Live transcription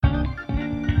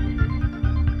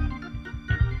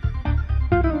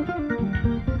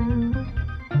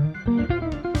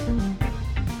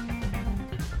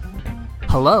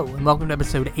Hello, and welcome to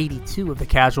episode 82 of the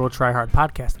Casual Tryhard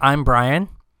Podcast. I'm Brian.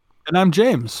 And I'm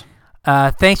James.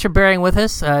 Thanks for bearing with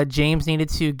us. James needed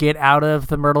to get out of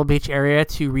the Myrtle Beach area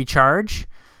to recharge.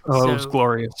 It was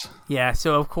glorious. Yeah,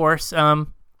 so of course,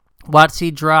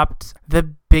 WotC dropped the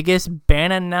biggest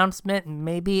ban announcement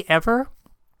maybe ever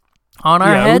on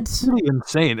our heads. It was pretty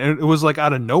insane. It was like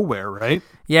out of nowhere, right?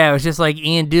 Yeah, it was just like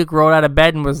Ian Duke rolled out of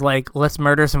bed and was like, let's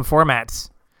murder some formats.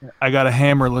 I got a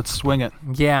hammer, let's swing it.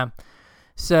 Yeah.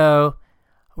 So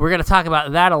we're going to talk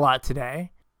about that a lot today.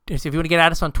 So if you want to get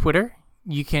at us on Twitter,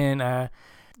 you can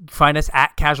find us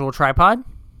at Casual Tripod.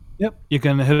 Yep. You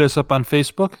can hit us up on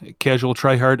Facebook, Casual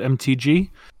Tryhard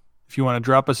MTG. If you want to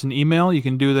drop us an email, you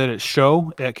can do that at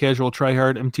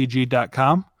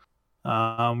show@casualtryhardmtg.com.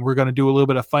 We're going to do a little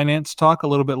bit of finance talk a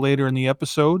little bit later in the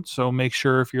episode, so make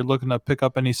sure if you're looking to pick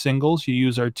up any singles, you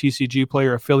use our TCG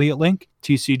Player affiliate link,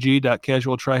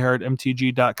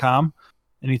 tcg.casualtryhardmtg.com.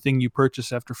 Anything you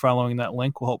purchase after following that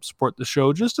link will help support the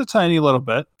show just a tiny little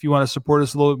bit. If you want to support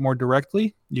us a little bit more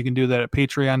directly, you can do that at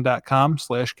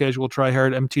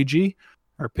patreon.com/casualtryhardmtg.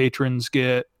 Our patrons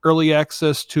get early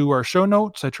access to our show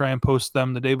notes. I try and post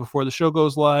them the day before the show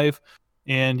goes live.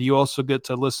 And you also get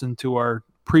to listen to our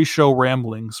pre-show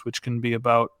ramblings, which can be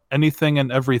about anything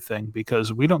and everything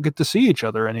because we don't get to see each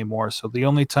other anymore. So the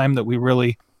only time that we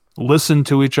really listen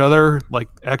to each other, like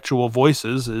actual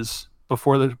voices, is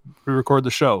before we record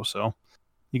the show. So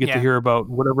you get to hear about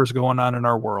whatever's going on in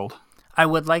our world. I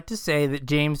would like to say that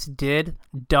James did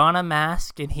don a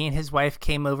mask, and he and his wife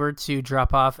came over to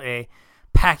drop off a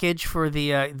package for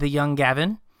the young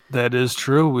Gavin. That is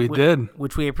true. We did.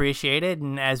 Which we appreciated.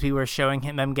 And as we were showing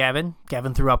him Gavin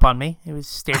threw up on me. It was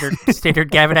standard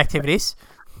Gavin activities.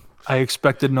 I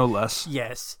expected no less.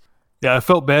 Yes. Yeah, I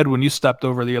felt bad when you stopped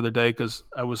over the other day because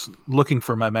I was looking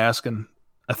for my mask and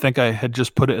I think I had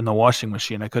just put it in the washing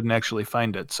machine. I couldn't actually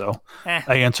find it. So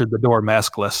I answered the door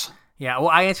maskless. Yeah, well,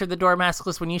 I answered the door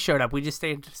maskless when you showed up. We just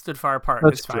stood far apart.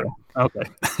 That's it's true. Fine. Okay.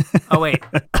 Oh, wait.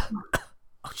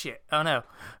 Oh, shit. Oh, no.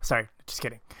 Sorry. Just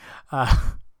kidding.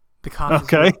 The cough.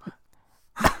 Okay.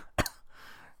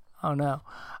 Oh, no.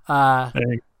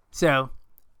 So,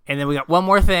 and then we got one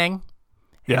more thing,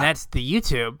 and that's the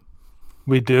YouTube.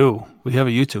 We do. We have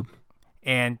a YouTube.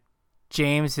 And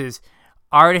James has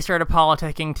already started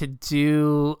politicking to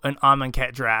do an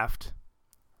Amonkhet draft.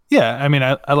 Yeah, I mean,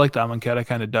 I liked Amonkhet. I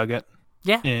kind of dug it.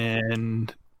 Yeah.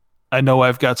 And I know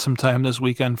I've got some time this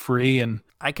weekend free, and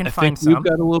I find think we've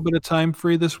got a little bit of time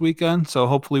free this weekend, so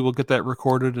hopefully we'll get that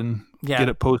recorded and get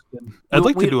it posted. I'd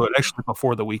like to do it actually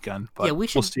before the weekend, but we'll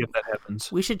see if that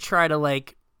happens. We should try to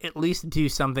at least do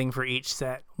something for each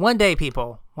set. One day,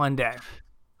 people. One day.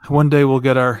 One day we'll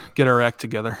get our act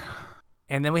together.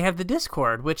 And then we have the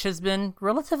Discord, which has been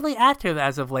relatively active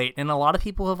as of late, and a lot of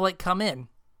people have come in.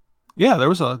 Yeah, there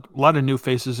was a lot of new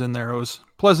faces in there. I was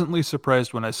pleasantly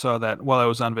surprised when I saw that while I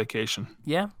was on vacation.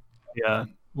 Yeah. Yeah,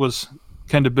 was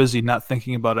kind of busy not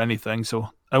thinking about anything, so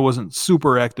I wasn't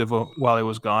super active while I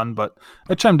was gone, but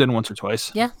I chimed in once or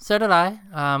twice. Yeah, so did I.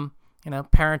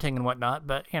 Parenting and whatnot,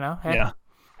 but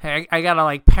hey, I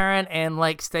gotta parent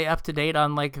and stay up to date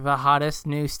on the hottest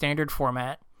new standard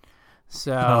format.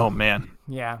 So oh man.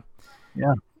 Yeah.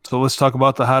 So let's talk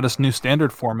about the hottest new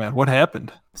standard format. What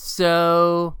happened?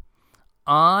 So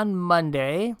on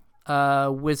Monday,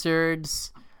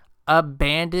 Wizards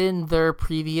abandoned their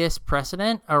previous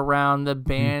precedent around the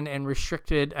banned and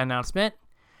restricted announcement.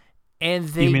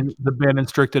 And You mean the banned and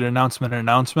restricted announcement?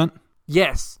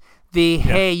 Yes.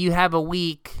 Hey, you have a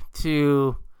week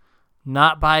to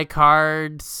not buy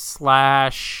cards /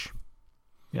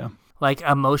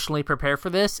 emotionally prepare for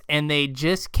this. And they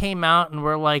just came out and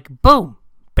were like, boom,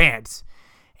 bans.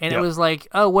 And it was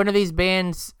when are these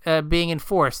bans being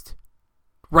enforced?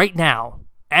 Right now.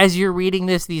 As you're reading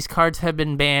this, these cards have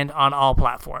been banned on all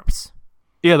platforms.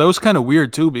 Yeah, that was kind of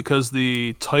weird, too, because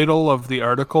the title of the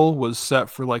article was set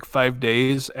for 5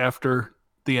 days after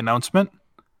the announcement.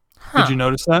 Did you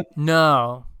notice that?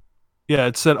 No. Yeah,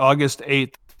 it said August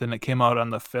 8th, and it came out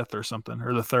on the 5th or something,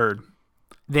 or the 3rd.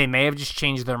 They may have just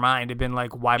changed their mind. They've been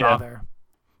why bother?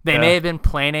 They may have been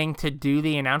planning to do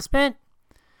the announcement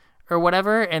or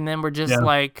whatever, and then we're just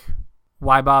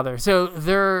why bother? So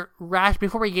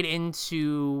before we get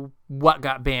into what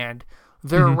got banned,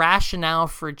 their rationale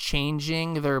for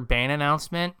changing their ban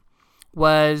announcement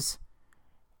was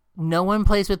no one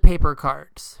plays with paper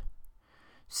cards.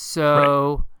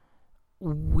 So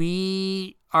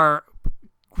we are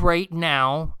right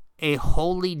now a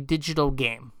wholly digital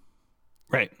game.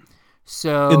 Right.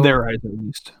 So in their eyes, at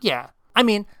least. Yeah. I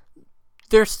mean,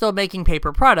 they're still making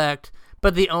paper product,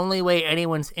 but the only way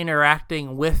anyone's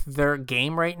interacting with their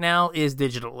game right now is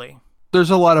digitally. There's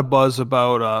a lot of buzz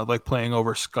about like playing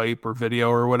over Skype or video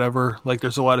or whatever. Like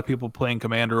there's a lot of people playing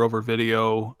Commander over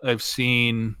video. I've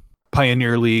seen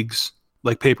Pioneer Leagues,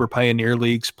 like paper Pioneer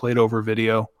Leagues played over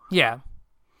video. Yeah.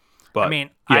 But I mean,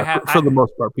 for the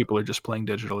most part, people are just playing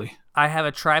digitally. I have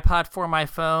a tripod for my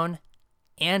phone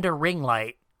and a ring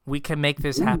light. We can make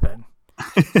this happen.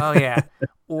 Oh, yeah.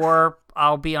 Or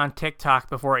I'll be on TikTok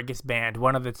before it gets banned.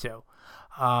 One of the two.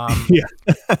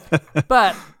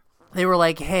 But they were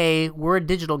like, hey, we're a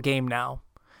digital game now.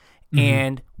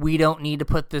 And we don't need to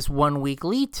put this 1 week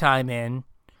lead time in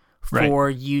for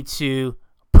you to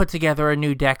put together a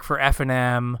new deck for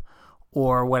F&M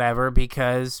or whatever,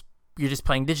 because you're just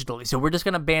playing digitally. So we're just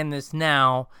going to ban this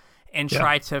now and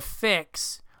try to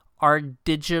fix our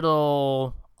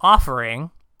digital offering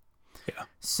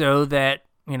so that,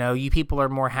 you people are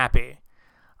more happy.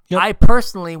 Yep. I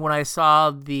personally, when I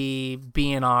saw the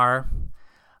BNR,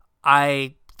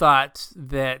 I thought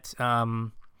that,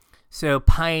 so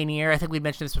Pioneer, I think we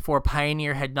mentioned this before,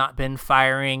 Pioneer had not been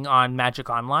firing on Magic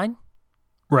Online.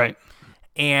 Right.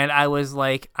 And I was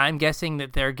like, I'm guessing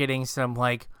that they're getting some,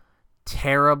 like,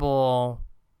 terrible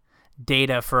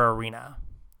data for Arena.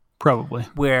 Probably.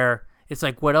 Where it's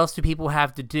like, what else do people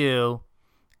have to do?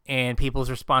 And people's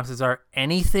responses are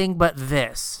anything but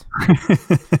this.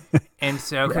 And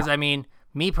so, because I mean,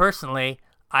 me personally,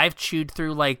 I've chewed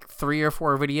through like 3 or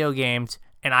 4 video games,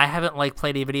 and I haven't like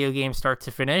played a video game start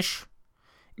to finish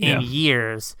in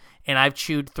years. And I've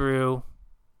chewed through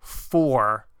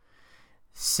 4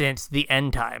 since the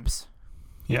end times.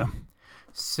 Yeah.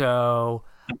 So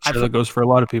I'm sure that goes for a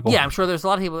lot of people. Yeah, I'm sure there's a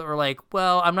lot of people that were like,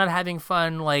 well, I'm not having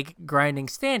fun like grinding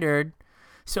standard,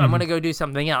 so I'm going to go do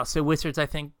something else. So Wizards, I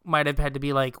think, might have had to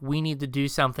be like, we need to do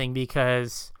something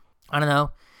because, I don't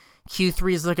know,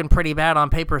 Q3 is looking pretty bad on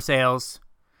paper sales.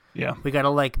 Yeah. We got to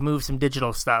like move some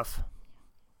digital stuff.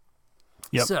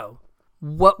 Yep. So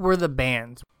what were the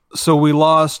bans? So we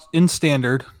lost in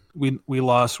standard. We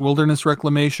lost Wilderness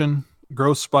Reclamation,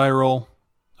 Growth Spiral,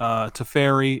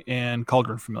 Teferi, and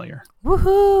Cauldron Familiar.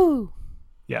 Woohoo!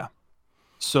 Yeah.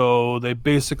 So they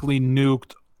basically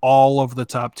nuked all of the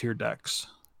top tier decks.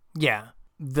 Yeah.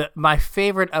 My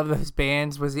favorite of those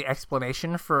bans was the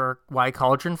explanation for why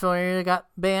Cauldron Familiar got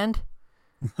banned.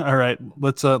 All right,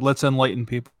 let's enlighten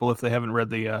people if they haven't read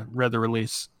the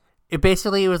release. It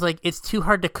was like, it's too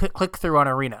hard to click through on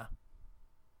Arena.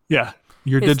 Yeah,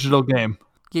 your digital game.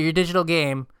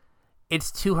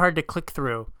 It's too hard to click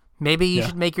through. Maybe you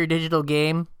should make your digital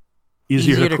game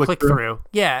easier to click through.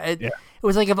 Yeah, it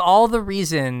was like, of all the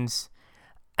reasons,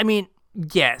 I mean,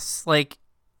 yes, like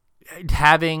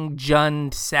having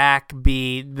Jund Sack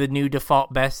be the new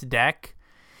default best deck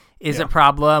is a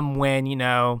problem when,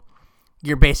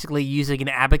 you're basically using an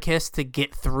abacus to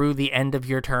get through the end of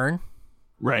your turn.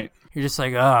 Right. You're just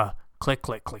like, click,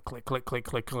 click, click, click, click, click,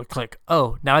 click, click, click.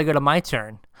 Oh, now I go to my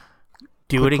turn.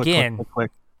 Click it again. Click,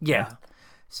 click, click. Yeah.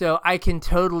 So I can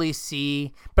totally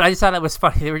see, but I just thought it was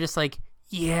funny. They were just like,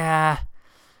 yeah,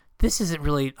 this isn't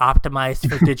really optimized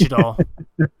for digital.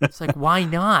 It's like, why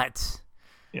not?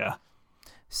 Yeah.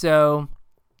 So,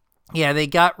 yeah, they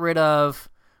got rid of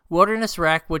Wilderness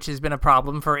Rec, which has been a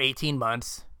problem for 18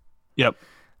 months. Yep.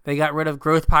 They got rid of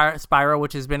Growth Spiral,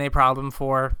 which has been a problem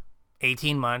for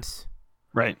 18 months.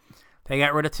 Right. They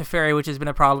got rid of Teferi, which has been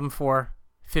a problem for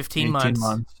 15 months.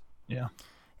 Yeah.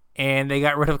 And they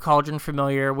got rid of Cauldron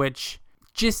Familiar, which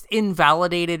just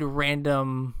invalidated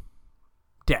random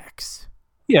decks.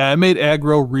 Yeah, it made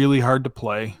aggro really hard to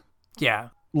play. Yeah.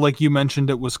 Like you mentioned,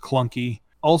 it was clunky.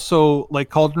 Also, like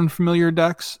Cauldron Familiar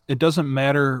decks, it doesn't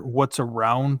matter what's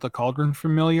around the Cauldron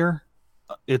Familiar.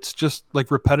 It's just like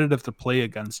repetitive to play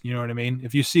against. You know what I mean?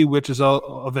 If you see Witches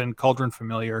of in Cauldron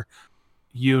Familiar,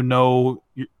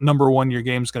 number one, your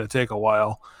game's going to take a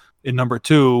while. And number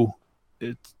two,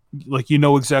 it's like,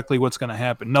 exactly what's going to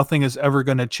happen. Nothing is ever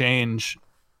going to change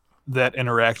that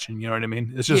interaction. You know what I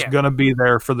mean? It's just going to be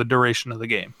there for the duration of the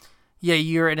game. Yeah,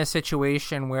 you're in a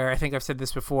situation where, I think I've said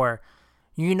this before,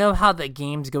 you know how the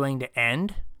game's going to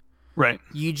end. Right.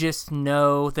 You just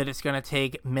know that it's going to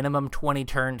take minimum 20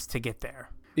 turns to get there.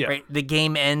 Yeah. Right. The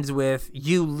game ends with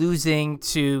you losing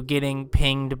to getting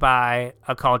pinged by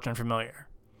a Cauldron Familiar.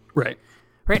 Right.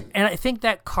 Right. And I think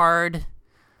that card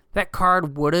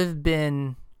would have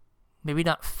been maybe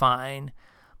not fine,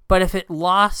 but if it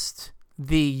lost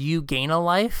the you gain a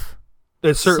life,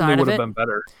 it certainly would have been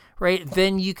better. Right.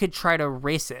 Then you could try to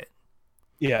race it.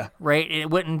 Yeah. Right. It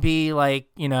wouldn't be like,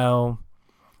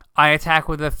 I attack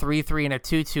with a 3/3 and a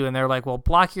 2/2, and they're like, well,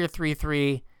 block your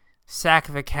 3/3, sack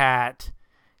the cat,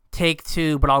 take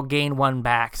 2, but I'll gain 1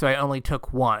 back, so I only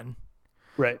took 1.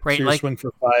 Right. Right. So your swing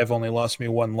for 5 only lost me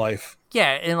 1 life.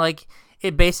 Yeah, and like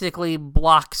it basically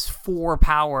blocks 4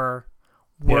 power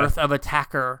worth of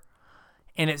attacker,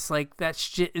 and it's like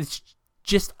it's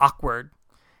just awkward.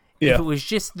 Yeah. If it was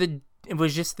just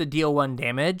the deal 1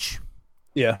 damage,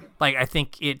 like I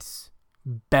think it's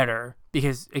better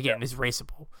because again it's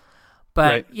raceable.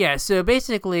 But so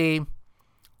basically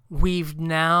we've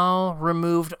now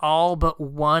removed all but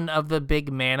one of the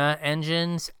big mana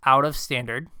engines out of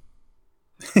standard.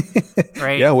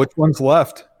 Right? Yeah, which one's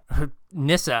left?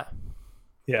 Nissa.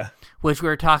 Yeah. Which we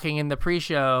were talking in the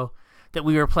pre-show that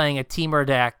we were playing a Temur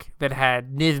deck that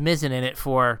had Niv Mizzet in it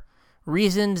for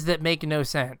reasons that make no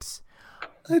sense.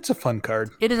 It's a fun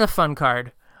card. It is a fun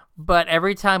card. But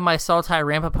every time my Sultai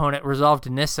ramp opponent resolved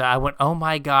Nissa, I went, oh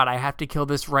my god, I have to kill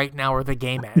this right now or the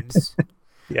game ends.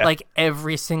 Like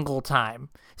every single time.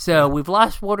 So we've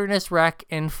lost Wilderness Wreck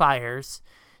and Fires.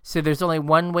 So there's only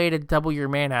one way to double your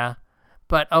mana.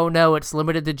 But oh no, it's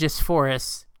limited to just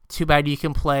forests. Too bad you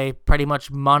can play pretty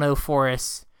much mono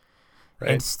forests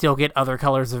and still get other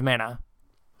colors of mana.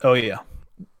 Oh yeah.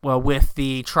 Well, with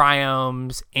the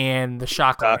Triomes and the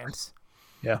Shocklands.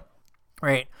 Yeah.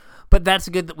 Right. But that's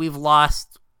good that we've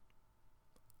lost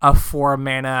a 4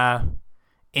 mana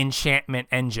enchantment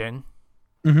engine.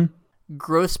 Mm-hmm.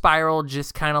 Growth Spiral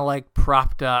just kind of like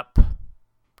propped up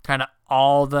kind of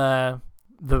all the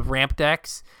ramp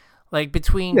decks. Like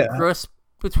between Growth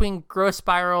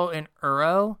Spiral and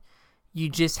Uro, you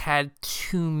just had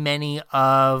too many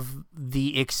of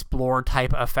the Explore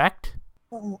type effect.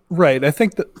 Right. I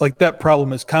think that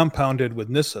problem is compounded with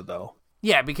Nissa though.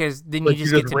 Yeah, because then you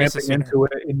just get to ramping Nissa into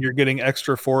it, and you're getting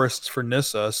extra forests for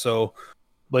Nissa. So,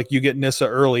 like, you get Nissa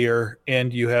earlier,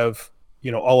 and you have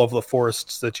all of the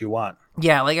forests that you want.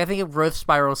 Yeah, like I think if Growth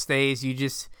Spiral stays, you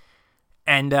just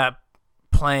end up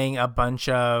playing a bunch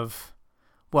of.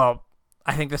 Well,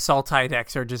 I think the Sultai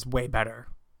decks are just way better.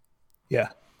 Yeah.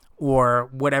 Or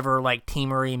whatever, like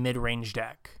Temery mid-range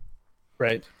deck.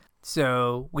 Right.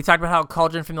 So we talked about how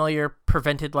Cauldron Familiar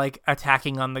prevented like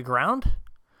attacking on the ground.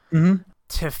 Mm-hmm.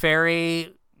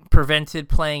 Teferi prevented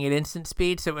playing at instant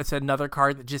speed, so it's another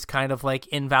card that just kind of like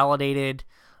invalidated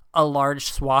a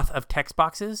large swath of text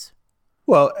boxes.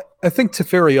 Well, I think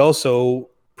Teferi also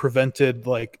prevented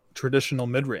like traditional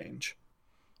mid-range.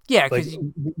 Yeah, because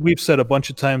we've said a bunch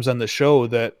of times on the show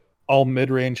that all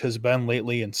mid-range has been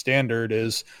lately in standard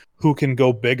is who can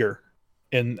go bigger.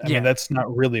 And I mean, that's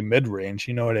not really mid-range,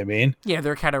 you know what I mean? Yeah,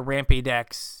 they're kind of rampy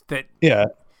decks that. Yeah,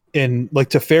 and like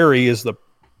Teferi is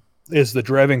the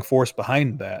driving force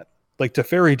behind that. Like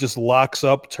Teferi just locks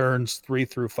up turns 3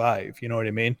 through 5. You know what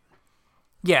I mean?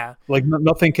 Yeah. Like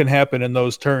nothing can happen in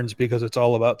those turns because it's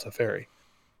all about Teferi.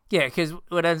 Yeah, because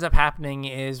what ends up happening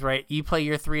is, right, you play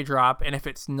your 3-drop, and if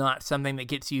it's not something that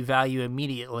gets you value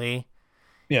immediately,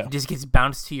 it just gets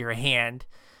bounced to your hand.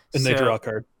 And they draw a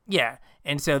card. Yeah,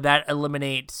 and so that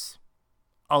eliminates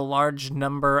a large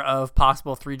number of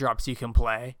possible 3-drops you can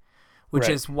play, which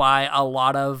is why a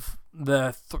lot of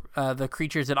the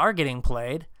creatures that are getting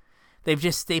played, they've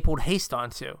just stapled haste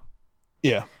onto.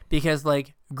 Yeah. Because,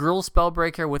 like, Gruul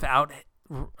Spellbreaker without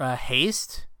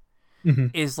haste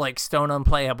is, like, stone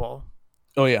unplayable.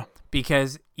 Oh, yeah.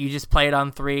 Because you just play it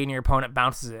on 3 and your opponent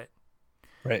bounces it.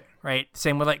 Right. Right?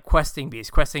 Same with, like, Questing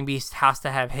Beast. Questing Beast has to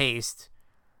have haste.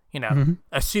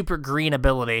 A super green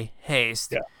ability,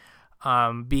 haste.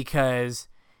 Yeah. Because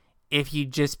if you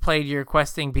just played your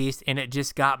Questing Beast and it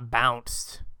just got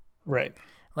bounced... Right.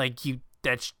 Like,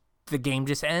 the game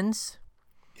just ends.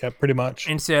 Yeah, pretty much.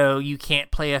 And so you can't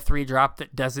play a 3-drop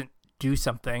that doesn't do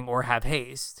something or have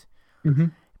haste. Mm-hmm.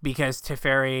 Because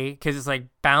Teferi, because it's like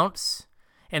bounce.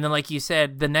 And then, like you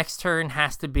said, the next turn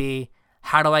has to be,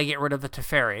 how do I get rid of the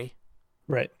Teferi?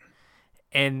 Right.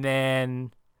 And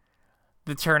then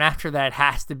the turn after that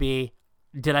has to be,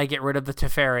 did I get rid of the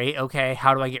Teferi? Okay,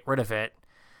 how do I get rid of it?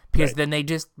 Because then they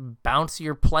just bounce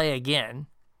your play again.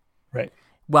 Right.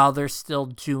 While they're still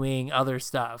doing other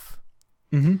stuff.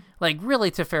 Mm-hmm. Like, really,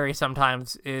 Teferi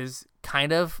sometimes is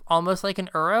kind of almost like an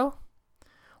Uro.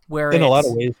 In a lot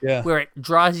of ways, yeah. Where it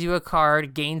draws you a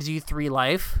card, gains you 3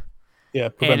 life. Yeah,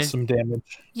 prevents some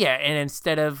damage. Yeah, and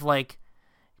instead of, like,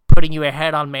 putting you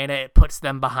ahead on mana, it puts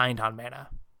them behind on mana.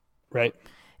 Right.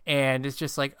 And it's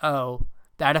just like, oh,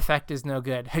 that effect is no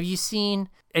good. Have you seen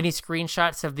any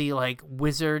screenshots of the, like,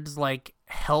 Wizards, like,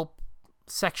 help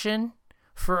section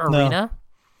for Arena?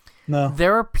 No.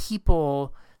 There are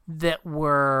people that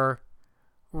were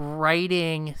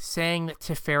writing saying that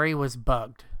Teferi was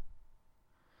bugged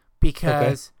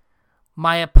because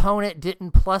my opponent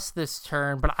didn't plus this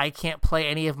turn, but I can't play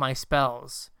any of my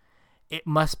spells. It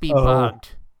must be bugged.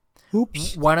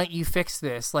 Oops. Why don't you fix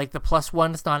this? Like, the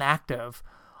 +1's not active.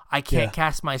 I can't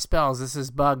cast my spells. This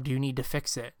is bugged. You need to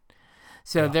fix it.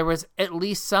 So there was at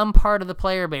least some part of the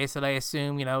player base that I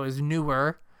assume, is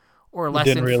newer or less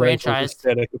enfranchised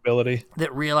static ability that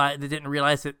didn't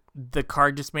realize that the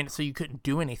card just made it so you couldn't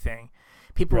do anything.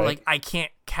 People were like, I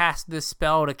can't cast this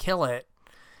spell to kill it.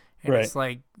 And it's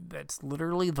like, that's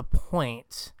literally the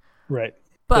point. Right.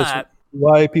 But that's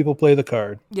why people play the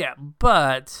card. Yeah,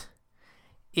 but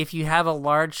if you have a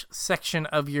large section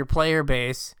of your player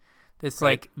base that's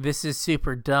like, this is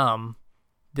super dumb,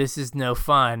 this is no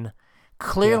fun,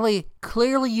 clearly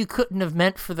you couldn't have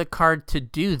meant for the card to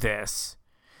do this.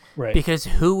 Right. Because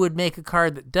who would make a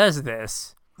card that does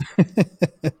this?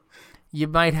 You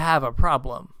might have a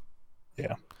problem.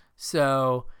 Yeah.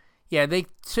 So, yeah, they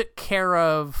took care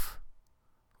of,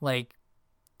 like,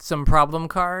 some problem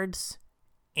cards.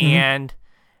 And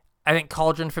I think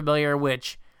Cauldron Familiar,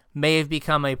 which may have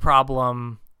become a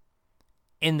problem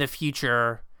in the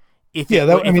future.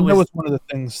 That was one of the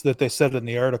things that they said in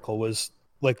the article was,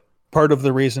 like, part of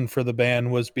the reason for the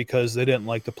ban was because they didn't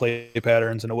like the play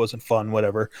patterns and it wasn't fun,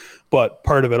 whatever. But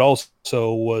part of it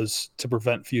also was to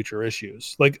prevent future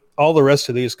issues. Like, all the rest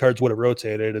of these cards would have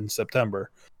rotated in September,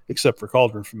 except for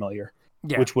Cauldron Familiar,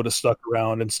 which would have stuck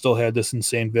around and still had this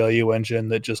insane value engine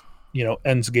that just,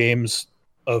 ends games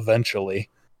eventually.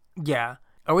 Yeah.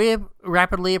 Are we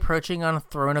rapidly approaching on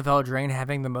Throne of Eldraine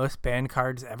having the most banned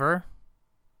cards ever?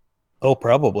 Oh,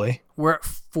 probably. We're at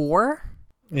 4?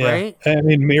 Yeah. Right? I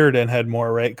mean, Mirrodin had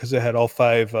more, right? Because it had all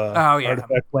 5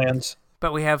 artifact lands.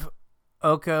 But we have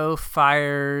Oko,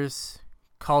 Fires,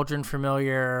 Cauldron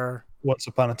Familiar. Once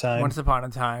Upon a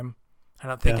Time. I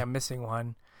don't think I'm missing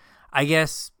one. I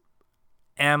guess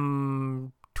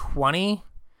M20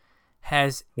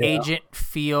 has Agent,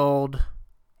 Field,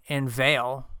 and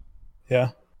Veil.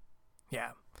 Yeah.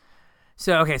 Yeah.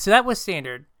 So that was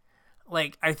standard.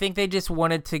 Like, I think they just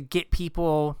wanted to get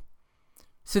people.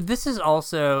 So this is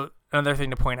also another thing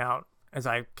to point out as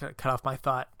I cut off my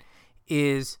thought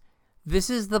is this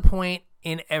is the point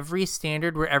in every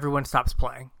standard where everyone stops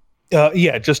playing.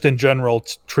 Just in general,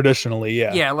 traditionally,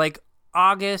 yeah. Yeah, like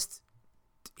August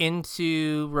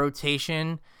into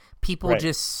rotation, people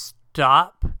just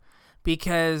stop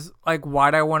because, like,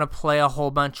 why do I want to play a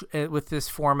whole bunch with this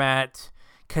format?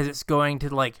 Because it's going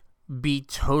to, like, be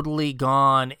totally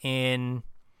gone in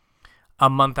a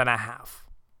month and a half.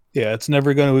 Yeah, it's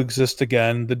never going to exist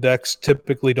again. The decks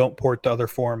typically don't port to other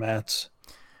formats.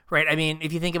 Right. I mean,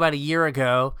 if you think about a year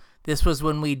ago, this was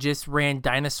when we just ran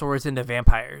dinosaurs into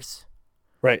vampires.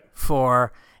 Right.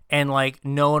 And like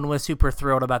no one was super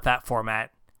thrilled about that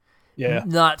format. Yeah.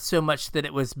 Not so much that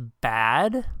it was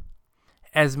bad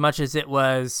as much as it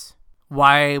was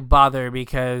why bother,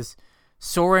 because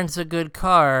Sorin's a good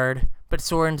card, but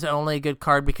Sorin's only a good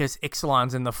card because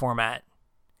Ixalan's in the format.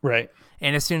 Right.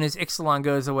 And as soon as Ixalan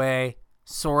goes away,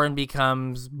 Sorin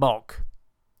becomes bulk.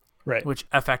 Right. Which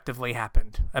effectively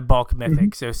happened. A bulk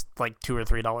mythic, so it's like $2 or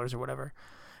 $3 or whatever.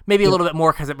 Maybe a little bit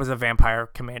more because it was a vampire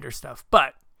commander stuff.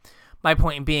 But my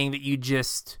point being that you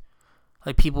just,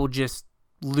 like, people just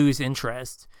lose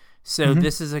interest. So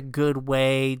this is a good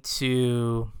way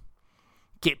to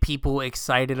get people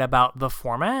excited about the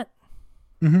format.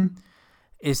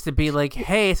 Is to be like,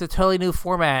 hey, it's a totally new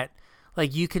format.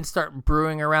 Like, you can start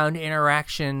brewing around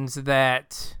interactions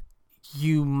that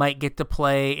you might get to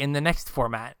play in the next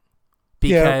format.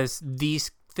 Because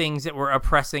these things that were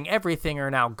oppressing everything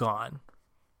are now gone.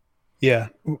 Yeah.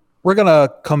 We're going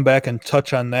to come back and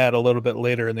touch on that a little bit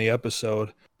later in the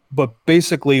episode. But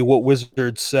basically what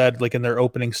Wizards said, like in their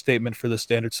opening statement for the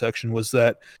standard section, was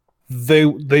that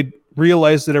they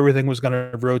realized that everything was going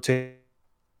to rotate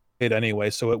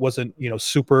anyway. So it wasn't,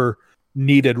 super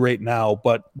needed right now,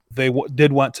 but they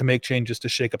did want to make changes to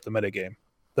shake up the metagame.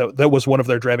 That was one of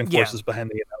their driving forces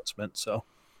behind the announcement. So,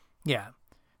 yeah.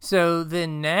 So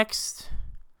then next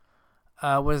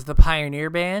was the Pioneer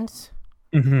bands.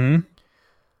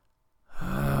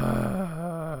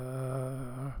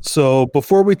 So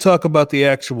before we talk about the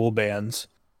actual bands,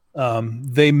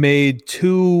 they made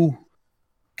 2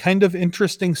 kind of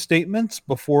interesting statements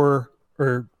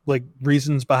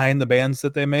reasons behind the bans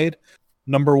that they made.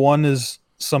 Number one is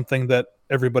something that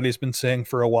everybody's been saying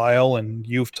for a while, and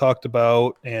you've talked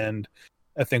about, and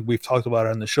I think we've talked about it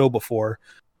on the show before,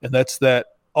 and that's that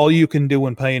all you can do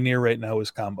in Pioneer right now is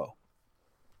combo.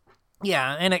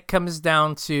 Yeah, and it comes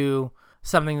down to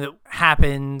something that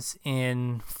happens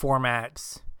in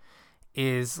formats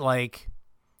is like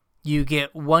you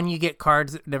get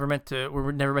cards that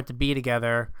were never meant to be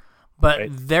together, but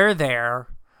they're there,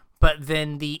 but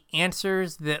then the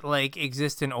answers that like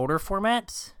exist in older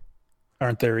formats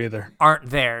aren't there either.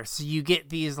 So you get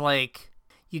these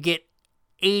you get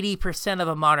 80% of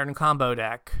a modern combo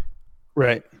deck.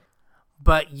 Right.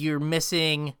 but you're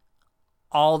missing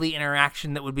all the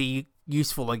interaction that would be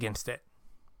useful against it.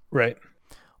 Right.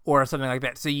 Or something like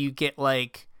that. So you get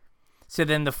like, so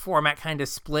then the format kind of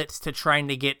splits to trying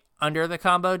to get under the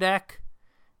combo deck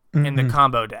and the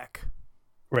combo deck.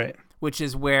 Right. Which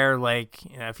is where, like,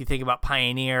 if you think about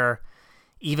Pioneer,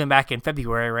 even back in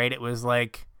February, right, it was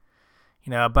like,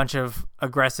 a bunch of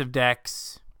aggressive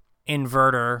decks,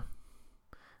 Inverter,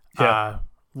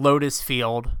 Lotus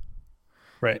Field.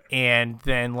 Right. And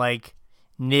then, like,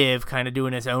 Niv kind of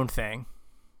doing his own thing.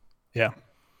 Yeah.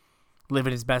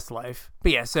 Living his best life.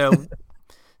 But yeah, so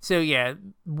the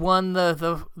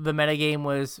metagame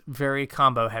was very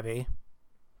combo heavy.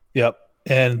 Yep.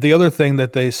 And the other thing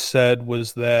that they said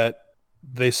was that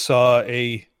they saw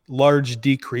a large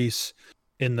decrease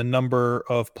in the number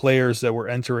of players that were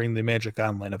entering the Magic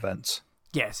Online events.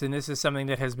 Yes, and this is something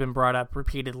that has been brought up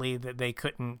repeatedly, that they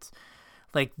couldn't,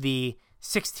 like, the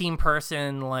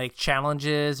 16-person, like,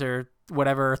 challenges or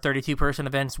whatever 32-person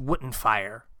events wouldn't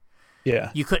fire.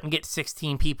 Yeah. You couldn't get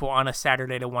 16 people on a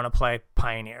Saturday to want to play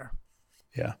Pioneer.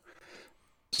 Yeah.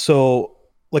 So,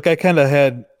 like, I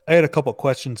had a couple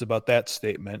questions about that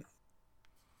statement.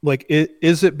 Like,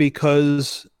 is it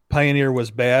because Pioneer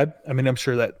was bad? I mean, I'm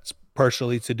sure that's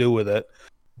partially to do with it,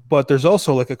 but there's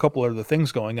also like a couple other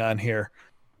things going on here.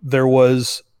 There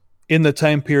was, in the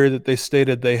time period that they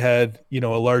stated they had, a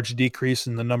large decrease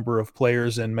in the number of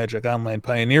players in Magic Online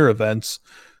Pioneer events,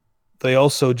 they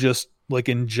also just like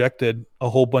injected a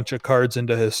whole bunch of cards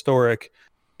into Historic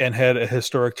and had a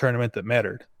Historic tournament that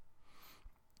mattered.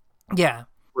 Yeah.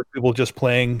 Were people just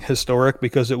playing Historic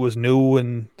because it was new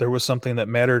and there was something that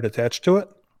mattered attached to it?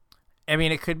 I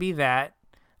mean, it could be that.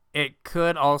 It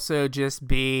could also just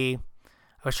be,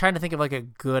 I was trying to think of like a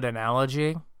good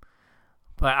analogy,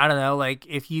 but I don't know, like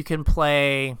if you can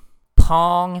play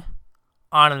Pong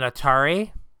on an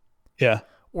Atari, yeah,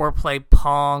 or play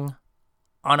Pong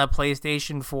on a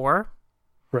PlayStation 4,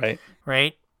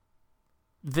 right?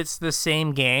 That's the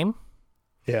same game.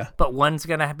 Yeah. But one's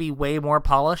going to be way more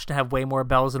polished and have way more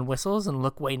bells and whistles and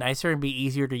look way nicer and be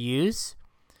easier to use.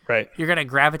 Right. You're going to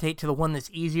gravitate to the one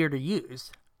that's easier to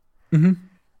use. Mm-hmm.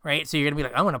 Right? So you're going to be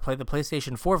like, I'm going to play the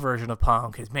PlayStation 4 version of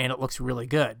Pong because, man, it looks really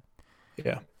good.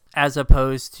 Yeah. As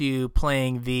opposed to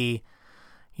playing the,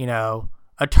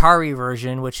 Atari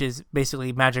version, which is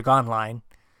basically Magic Online.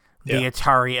 The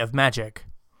Atari of Magic.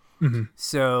 Mm-hmm.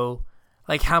 So,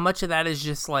 like, how much of that is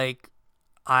just like,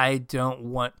 I don't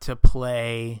want to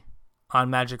play on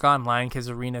Magic Online because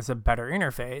Arena's a better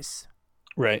interface.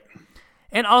 Right.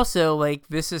 And also, like,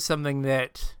 this is something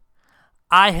that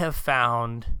I have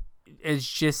found is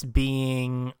just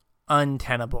being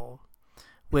untenable,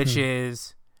 which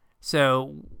is,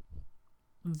 so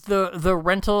the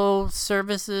rental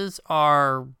services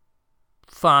are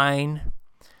fine.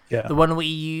 Yeah. The one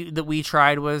that we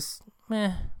tried was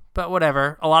meh, but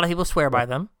whatever. A lot of people swear by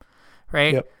them,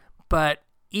 right? Yep. But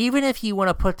even if you want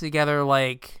to put together,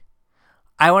 like,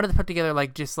 I wanted to put together,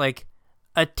 like, just, like,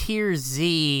 a tier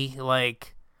Z,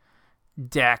 like,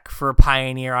 deck for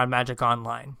Pioneer on Magic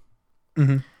Online.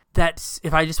 Mm-hmm. That's,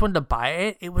 if I just wanted to buy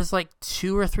it, it was, like,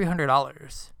 $200 or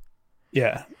 $300.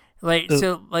 Yeah. Like,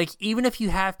 so, like, even if you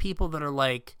have people that are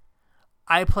like,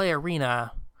 I play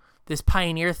Arena, this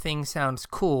Pioneer thing sounds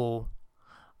cool,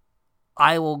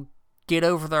 I will get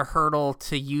over the hurdle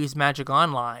to use Magic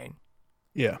Online.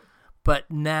 Yeah.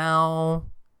 But now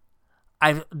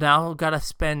I've got to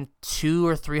spend $200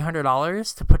 or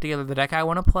 $300 to put together the deck I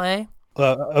want to play.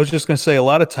 I was just going to say, a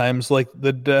lot of times, like,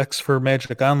 the decks for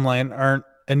Magic Online aren't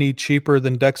any cheaper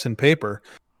than decks in paper,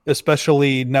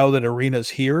 especially now that Arena's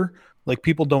here. Like,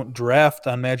 people don't draft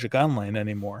on Magic Online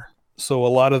anymore. So a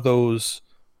lot of those,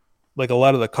 like, a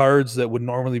lot of the cards that would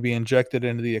normally be injected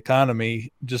into the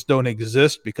economy just don't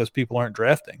exist because people aren't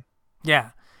drafting.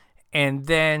 Yeah. And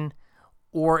then,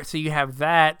 so you have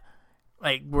that,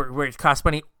 like, where it costs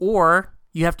money, or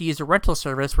you have to use a rental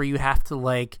service where you have to,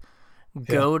 like,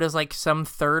 go to, like, some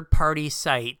third-party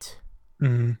site,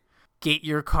 get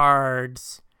your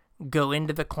cards, go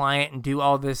into the client and do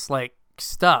all this, like,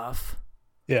 stuff.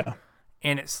 Yeah.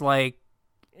 And it's, like,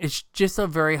 it's just a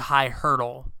very high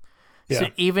hurdle. Yeah. So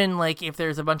even, like, if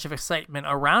there's a bunch of excitement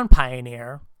around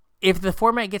Pioneer, if the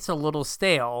format gets a little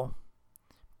stale,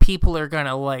 people are going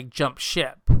to, like, jump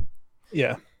ship.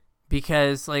 Yeah.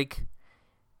 Because, like,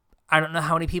 I don't know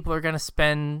how many people are going to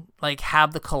spend, like,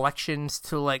 have the collections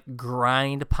to, like,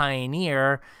 grind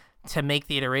Pioneer to make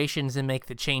the iterations and make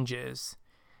the changes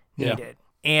needed.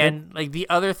 And, like, the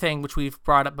other thing, which we've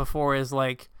brought up before, is,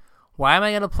 like, why am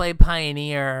I going to play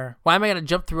Pioneer? Why am I going to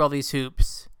jump through all these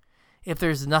hoops if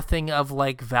there's nothing of,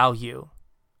 like, value,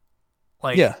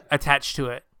 like, attached to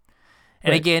it?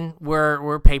 And again,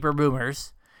 we're paper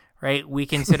boomers, right? We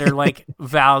consider like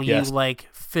value like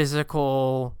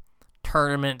physical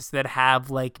tournaments that have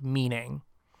like meaning.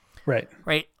 Right.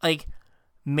 Right? Like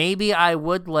maybe I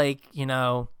would like,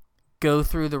 go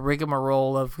through the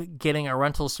rigmarole of getting a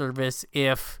rental service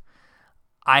if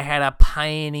I had a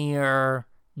Pioneer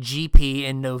GP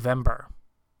in November.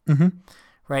 Mm-hmm.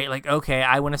 Right? Like, okay,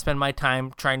 I want to spend my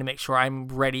time trying to make sure I'm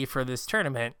ready for this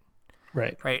tournament.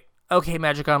 Right. Right. Okay,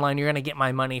 Magic Online, you're going to get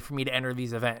my money for me to enter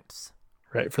these events.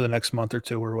 Right, for the next month or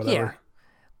two or whatever. Yeah.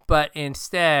 But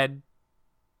instead,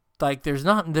 like, there's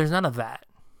none of that.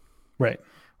 Right.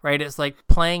 Right? It's like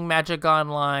playing Magic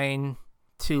Online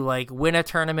to, like, win a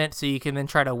tournament so you can then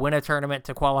try to win a tournament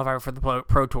to qualify for the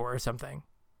Pro Tour or something.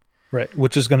 Right,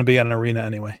 which is going to be an arena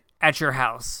anyway. At your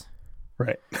house.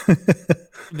 Right.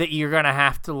 That you're going to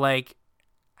have to, like,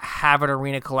 have an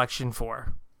arena collection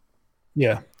for.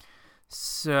 Yeah.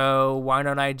 So why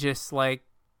don't I just, like,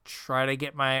 try to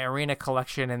get my arena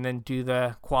collection and then do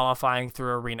the qualifying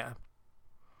through arena?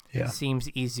 Yeah. Seems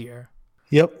easier.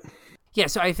 Yep. Yeah,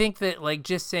 so I think that, like,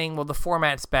 just saying, well, the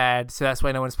format's bad, so that's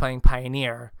why no one's playing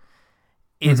Pioneer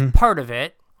is part of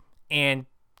it. And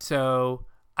so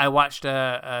I watched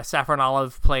Saffron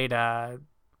Olive played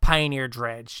Pioneer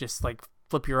Dredge, just, like,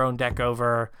 flip your own deck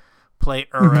over, play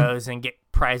Uros, and get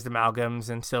prized amalgams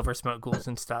and silver smoke ghouls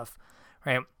and stuff,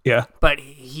 right? Yeah. But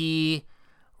he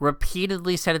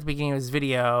repeatedly said at the beginning of his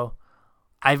video,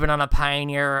 I've been on a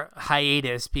Pioneer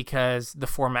hiatus because the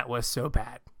format was so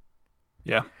bad.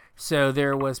 Yeah. So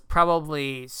there was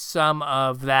probably some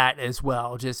of that as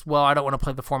well. Just, well, I don't want to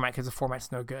play the format because the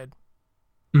format's no good.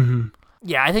 Mm-hmm.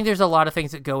 Yeah, I think there's a lot of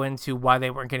things that go into why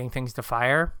they weren't getting things to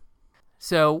fire.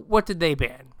 So what did they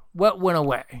ban? What went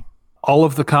away? All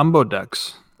of the combo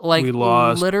decks. Like, we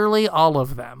lost literally all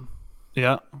of them.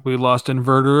 Yeah, we lost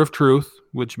Inverter of Truth,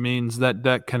 which means that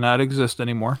deck cannot exist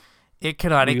anymore. It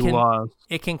cannot. Lost.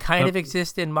 It can kind of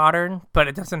exist in Modern, but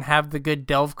it doesn't have the good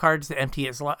delve cards that empty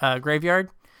its graveyard.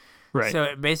 Right. So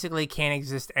it basically can't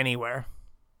exist anywhere.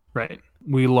 Right.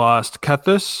 We lost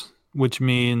Kethis, which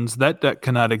means that deck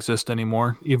cannot exist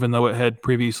anymore, even though it had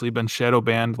previously been shadow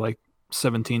banned like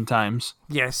 17 times.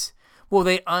 Yes. Well,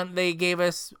 they gave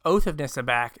us Oath of Nissa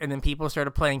back, and then people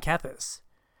started playing Kethis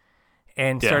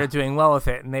and started doing well with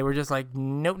it, and they were just like,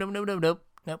 nope,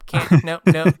 can't,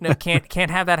 nope,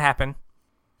 can't have that happen.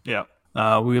 Yeah.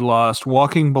 We lost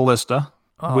Walking Ballista,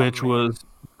 which was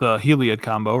the Heliod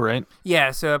combo, right?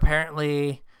 Yeah, so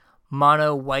apparently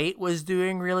Mono White was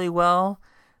doing really well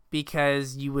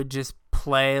because you would just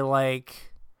play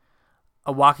like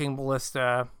a Walking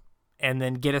Ballista and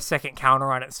then get a second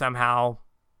counter on it somehow,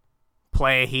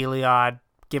 play a Heliod,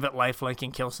 give it lifelink,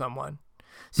 and kill someone.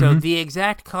 So the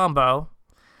exact combo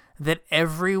that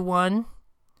everyone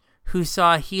who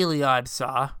saw Heliod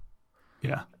saw,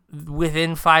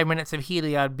 within 5 minutes of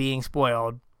Heliod being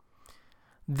spoiled,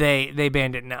 they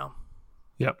banned it now.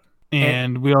 Yep.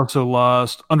 And we also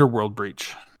lost Underworld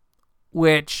Breach.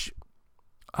 Which,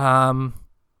 printing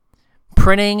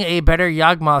a better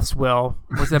Yawgmoth's Will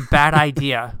was a bad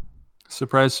idea.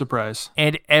 Surprise, surprise.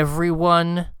 And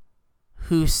everyone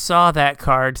who saw that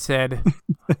card said,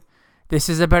 this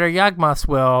is a better Yawgmoth's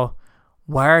Will.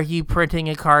 Why are you printing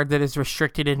a card that is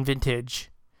restricted in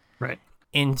Vintage? Right.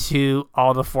 Into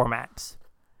all the formats.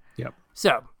 Yep.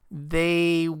 So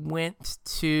they went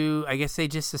to, I guess they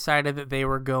just decided that they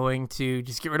were going to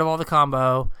just get rid of all the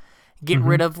combo, get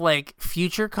rid of like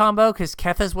future combo, because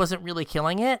Kethis wasn't really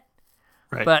killing it.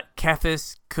 Right. But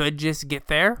Kethis could just get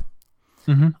there.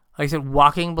 Mm-hmm. Like I said,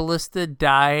 Walking Ballista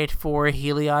died for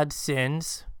Heliod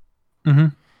Sins. Mm-hmm.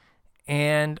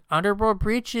 And Underworld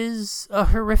Breach is a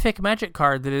horrific Magic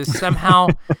card that is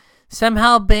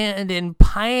somehow banned in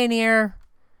Pioneer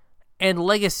and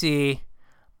Legacy,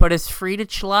 but is free to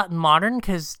chill out in Modern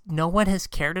because no one has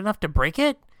cared enough to break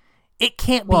it. It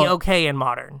can't be okay in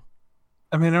Modern.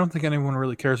 I mean, I don't think anyone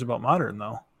really cares about Modern,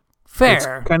 though.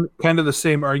 Fair. It's kind of the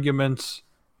same arguments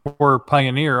for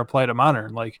Pioneer apply to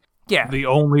Modern. Like, the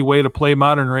only way to play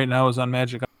Modern right now is on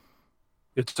Magic.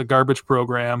 It's a garbage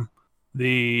program.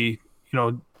 The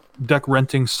deck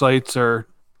renting sites are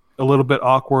a little bit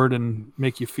awkward and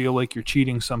make you feel like you're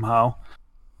cheating somehow.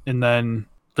 And then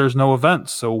there's no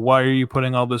events. So why are you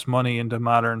putting all this money into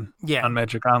Modern on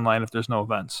Magic Online if there's no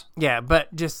events? Yeah,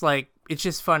 but just like, it's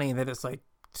just funny that it's like,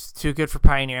 it's too good for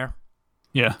Pioneer.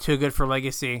 Yeah. Too good for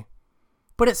Legacy.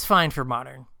 But it's fine for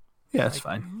Modern. Yeah, it's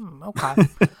fine. Okay.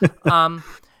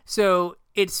 So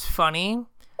it's funny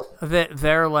that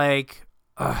they're like,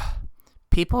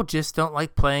 people just don't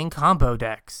like playing combo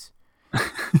decks.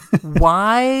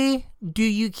 Why do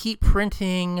you keep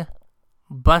printing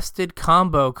busted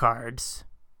combo cards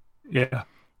Yeah.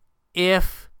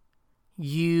 if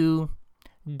you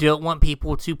don't want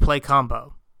people to play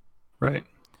combo. Right.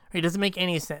 It doesn't make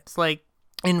any sense. Like,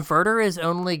 Inverter is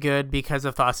only good because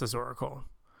of Thassa's Oracle,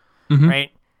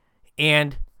 right?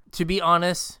 And to be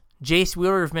honest, Jace,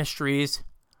 Wielder of Mysteries,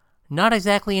 not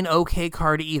exactly an okay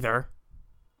card either.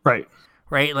 Right.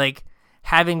 Right? Like,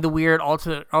 having the weird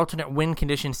alternate win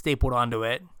condition stapled onto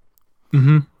it.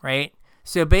 Right?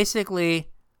 So basically,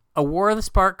 a War of the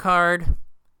Spark card,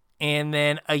 and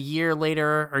then a year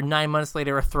later, or 9 months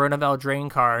later, a Throne of Eldraine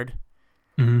card.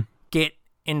 Get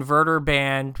Inverter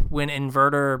banned when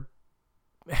Inverter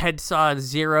had saw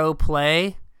 0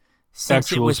 play since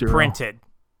Actual it was 0. printed.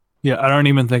 Yeah, I don't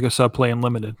even think I saw play in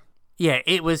limited. Yeah,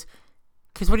 it was,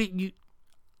 because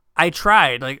I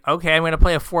tried, like, okay, I'm going to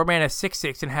play a 4-mana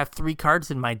 6/6 and have 3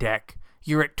 cards in my deck.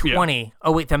 You're at 20. Yeah.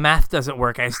 Oh, wait, the math doesn't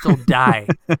work. I still die.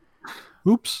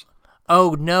 Oops.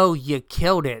 Oh, no, you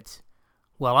killed it.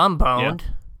 Well, I'm boned.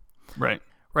 Yeah.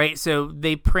 Right, so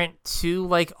they print 2,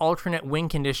 like, alternate win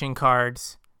condition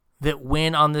cards that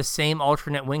win on the same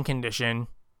alternate win condition.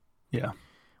 Yeah.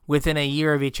 Within a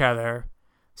year of each other.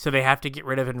 So they have to get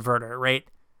rid of Inverter, right?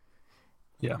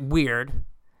 Yeah. Weird.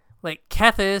 Like,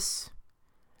 Kethis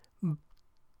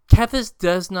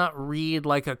does not read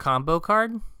like a combo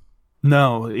card.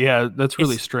 No, yeah, that's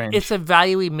really strange. It's a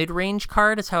value-y mid-range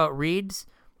card is how it reads,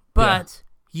 but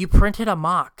you printed a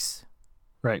Mox.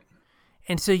 Right.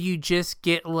 And so you just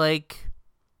get, like,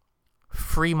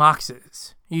 free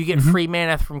Moxes. You get free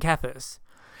mana from Kethis.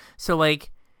 So,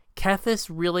 like, Kethis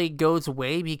really goes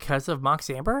away because of Mox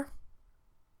Amber?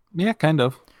 Yeah, kind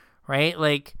of. Right?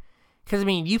 Like, because, I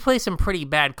mean, you play some pretty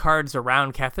bad cards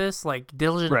around Kethis, like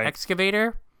Diligent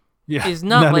Excavator. Yeah, is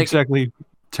not like, exactly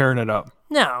tearing it up.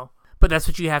 No, but that's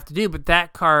what you have to do. But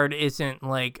that card isn't,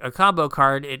 like, a combo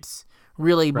card. It's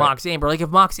really Mox Amber. Like, if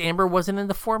Mox Amber wasn't in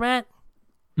the format,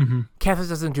 Kethis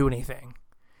doesn't do anything.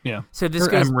 Yeah. So this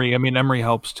goes... Emry. I mean, Emry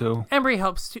helps, too. Emry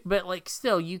helps, too. But, like,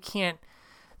 still, you can't...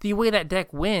 The way that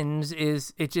deck wins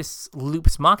is it just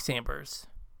loops Mox Ambers.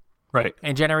 Right.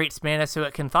 And generates mana so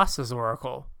it can Thassa's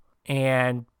Oracle.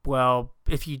 And, well,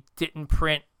 if you didn't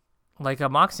print, like, a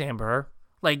Mox Amber,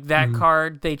 like, that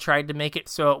card, they tried to make it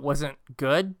so it wasn't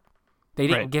good. They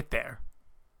didn't get there.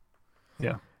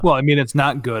 Yeah. Well, I mean, it's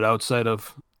not good outside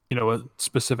of, a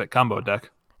specific combo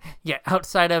deck. Yeah,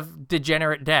 outside of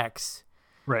degenerate decks.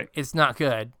 Right. It's not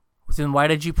good. So then why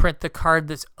did you print the card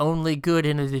that's only good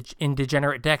in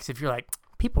degenerate decks if you're like,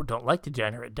 people don't like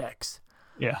degenerate decks?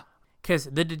 Yeah. Because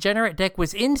the degenerate deck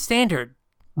was in standard.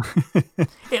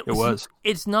 It was.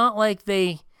 It's not like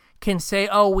they can say,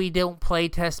 oh, we don't play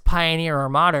test Pioneer or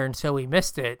Modern, so we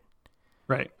missed it.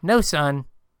 Right. No, son.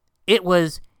 It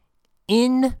was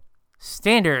in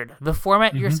standard, the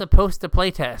format you're supposed to play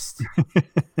test.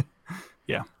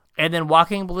 Yeah. And then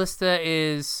Walking Ballista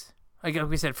is, like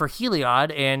we said, for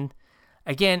Heliod, and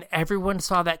again, everyone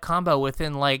saw that combo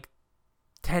within like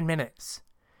 10 minutes.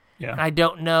 Yeah. And I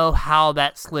don't know how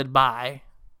that slid by.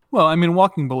 Well, I mean,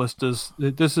 Walking Ballista's,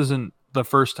 this isn't the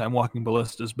first time Walking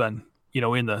Ballista's been,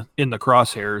 in the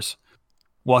crosshairs.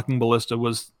 Walking Ballista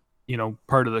was,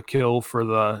 part of the kill for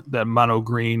that mono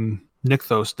green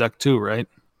Nykthos deck too, right?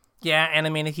 Yeah, and I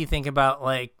mean, if you think about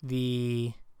like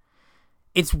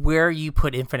it's where you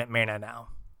put infinite mana now.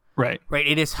 Right. Right.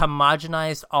 It is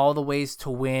homogenized all the ways to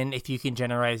win if you can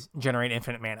generate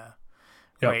infinite mana.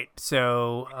 Yep. Right.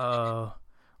 So,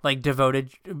 like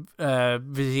Devoted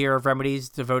Vizier of Remedies,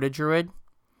 Devoted Druid.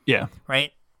 Yeah.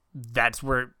 Right. That's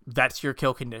your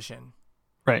kill condition.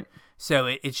 Right. So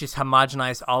it's just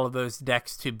homogenized all of those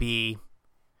decks to be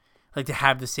like to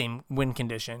have the same win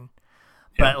condition.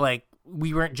 Yeah. But like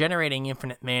we weren't generating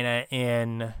infinite mana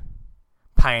in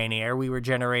Pioneer. We were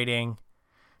generating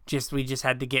we just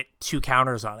had to get 2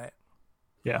 counters on it.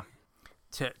 Yeah.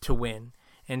 To win.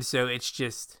 And so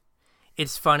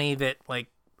it's funny that like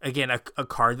again a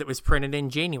card that was printed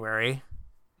in January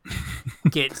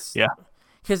gets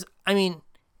because I mean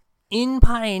in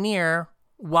Pioneer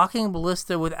Walking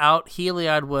Ballista without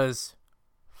Heliod was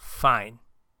fine.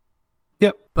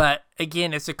 Yep. But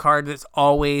again, it's a card that's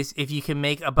always, if you can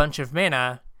make a bunch of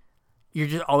mana, you're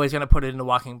just always going to put it into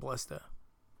Walking Ballista.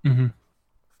 Mm-hmm.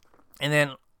 And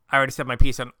then I already said my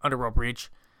piece on Underworld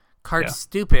Breach. Card's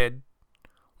stupid.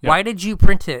 Yep. Why did you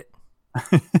print it?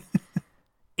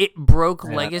 It broke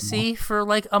Legacy for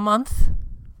like a month.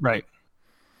 Right.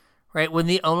 Right, when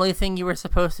the only thing you were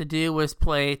supposed to do was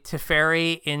play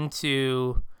Teferi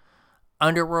into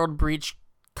Underworld Breach,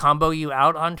 combo you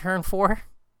out on turn 4.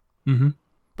 Mm-hmm.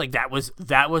 Like that was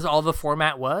all the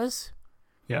format was.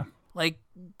 Yeah. Like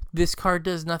this card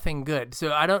does nothing good,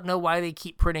 so I don't know why they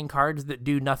keep printing cards that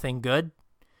do nothing good.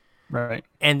 Right.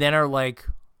 And then are like,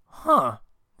 huh,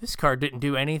 this card didn't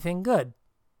do anything good.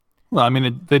 Well, I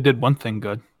mean, they did one thing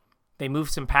good. They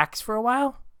moved some packs for a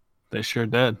while. They sure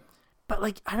did. But,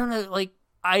 like, I don't know, like,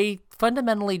 I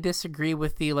fundamentally disagree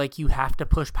with the, like, you have to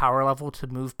push power level to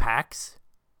move packs.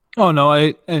 Oh, no,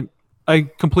 I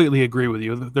completely agree with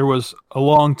you. There was a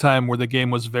long time where the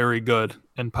game was very good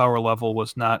and power level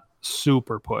was not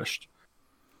super pushed.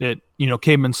 It,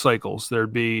 came in cycles.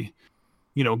 There'd be,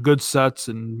 good sets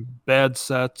and bad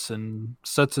sets and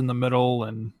sets in the middle,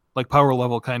 and like power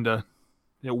level kind of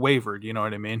it wavered, you know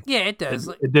what I mean? Yeah, it does.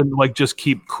 It didn't like just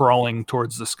keep crawling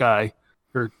towards the sky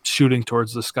or shooting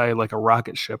towards the sky like a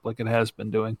rocket ship like it has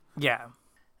been doing. Yeah.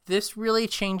 This really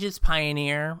changes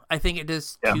Pioneer. I think it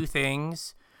does two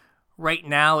things. Right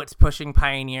now, it's pushing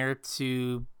Pioneer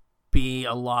to be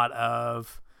a little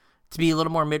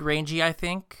more mid-rangey, I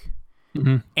think.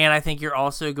 Mm-hmm. And I think you're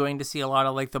also going to see a lot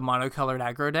of like the monocolored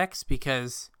aggro decks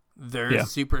because they're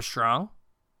super strong.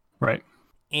 Right.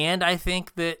 And I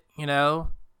think that,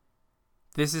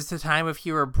 this is the time if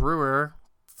you're a brewer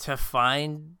to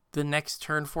find the next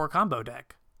turn 4 combo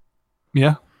deck.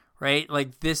 Yeah. Right?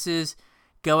 Like this is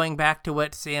going back to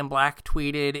what Sam Black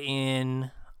tweeted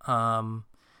in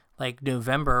like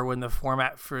November when the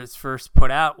format was first put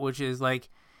out, which is like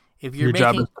if you're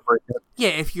job is to break it. Yeah,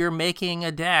 if you're making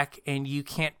a deck and you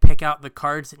can't pick out the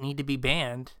cards that need to be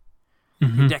banned,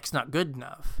 your deck's not good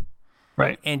enough.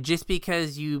 Right. And just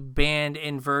because you banned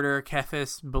Inverter,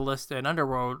 Kefis, Ballista, and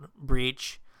Underworld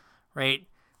Breach, right,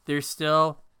 there's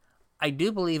still, I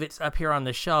do believe it's up here on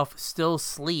the shelf, still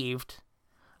sleeved.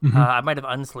 I might have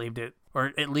unsleeved it,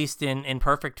 or at least in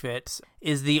perfect fits,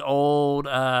 is the old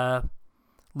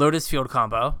Lotus Field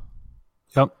combo.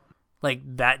 Yep. Like,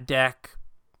 that deck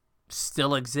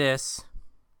still exists.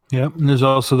 Yep. And there's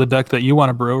also the deck that you want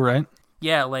to brew, right?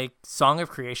 Yeah, like Song of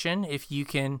Creation, if you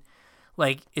can...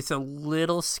 Like, it's a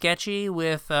little sketchy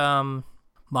with mono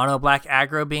black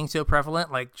aggro being so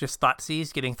prevalent, like just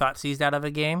getting Thoughtseized out of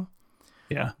a game.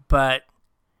 Yeah. But,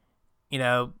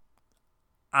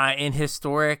 in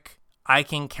Historic, I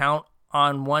can count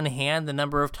on one hand the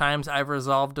number of times I've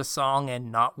resolved a song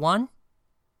and not won.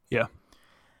 Yeah.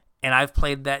 And I've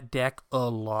played that deck a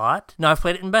lot. No, I've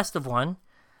played it in Best of One.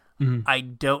 Mm-hmm. I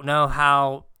don't know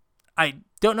how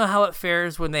it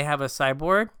fares when they have a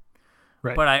sideboard.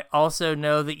 Right. But I also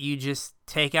know that you just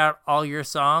take out all your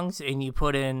songs and you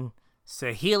put in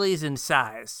Saheeli's and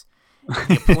Sighs.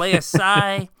 You play a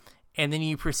Sigh, and then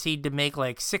you proceed to make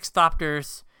like 6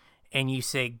 Thopters, and you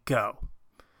say go.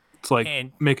 It's like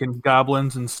making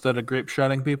goblins instead of grape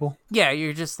shotting people. Yeah,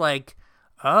 you're just like,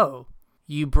 oh,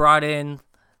 you brought in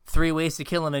 3 ways to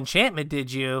kill an enchantment,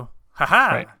 did you?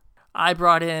 Haha. Right. I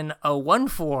brought in a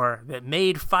 1/4 that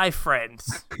made 5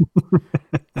 friends.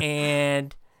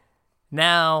 And...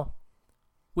 now,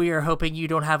 we are hoping you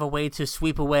don't have a way to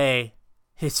sweep away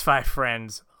his 5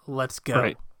 friends. Let's go.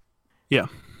 Right. Yeah.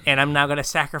 And I'm now going to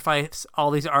sacrifice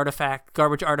all these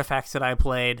garbage artifacts that I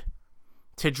played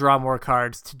to draw more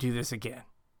cards to do this again.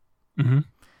 Mm-hmm.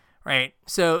 Right?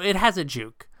 So it has a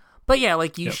juke. But yeah,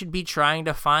 like you should be trying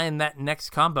to find that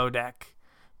next combo deck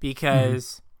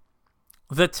because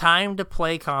the time to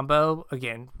play combo,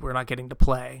 again, we're not getting to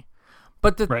play,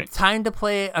 but the time to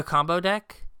play a combo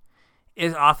deck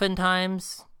is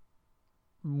oftentimes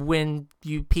when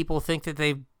people think that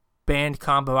they've banned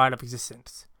combo out of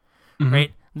existence,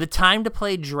 right? The time to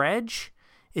play Dredge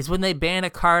is when they ban a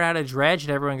card out of Dredge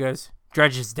and everyone goes,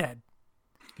 Dredge is dead.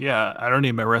 Yeah, I don't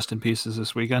need my rest in pieces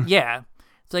this weekend. Yeah.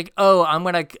 It's like, oh, I'm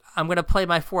gonna play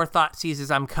my 4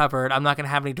 Thoughtseizes, I'm covered. I'm not gonna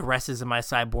have any Duresses in my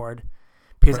sideboard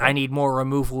because I need more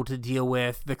removal to deal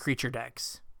with the creature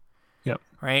decks. Yep.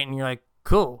 Right? And you're like,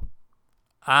 cool.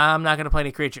 I'm not gonna play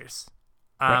any creatures.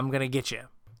 I'm going to get you,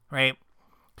 right?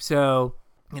 So,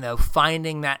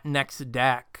 finding that next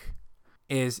deck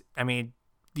is,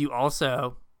 you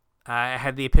also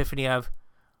had the epiphany of,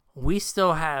 we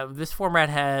still have, this format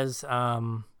has,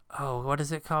 what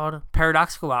is it called?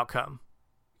 Paradoxical Outcome.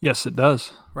 Yes, it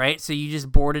does. Right? So you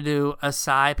just boarded to a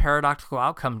Psy Paradoxical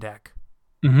Outcome deck.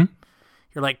 Mm-hmm.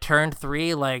 You're like, turn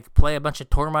 3, like, play a bunch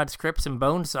of Tormod Scripts and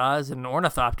Bone Saws and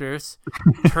Ornithopters.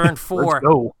 Turn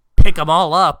 4, pick them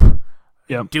all up.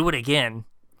 Yep. Do it again.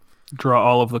 Draw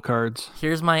all of the cards.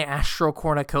 Here's my Astral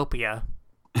Cornucopia.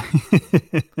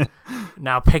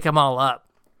 Now pick them all up.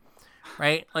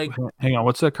 Right? Like, hang on,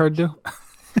 what's that card do?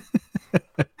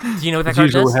 Do you know what that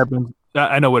card does? What happens.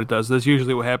 I know what it does. That's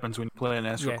usually what happens when you play an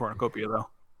Astral Cornucopia, though.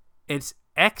 It's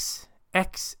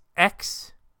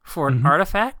XXX for an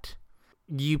artifact.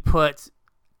 You put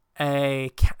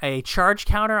a charge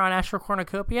counter on Astral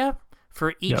Cornucopia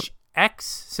for each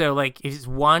X. So like if it's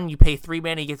 1, you pay 3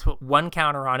 mana, you get to put 1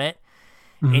 counter on it,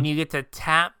 and you get to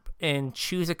tap and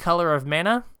choose a color of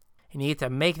mana, and you get to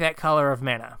make that color of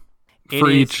mana.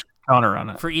 Each counter on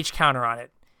it. For each counter on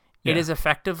it. Yeah. It is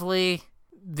effectively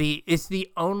it's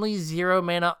the only 0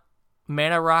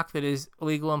 mana rock that is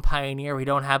legal in Pioneer. We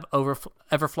don't have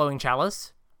Everflowing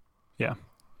Chalice. Yeah.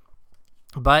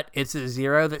 But it's a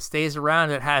 0 that stays around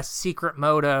that has secret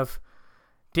mode of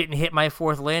didn't hit my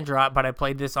 4th land drop, but I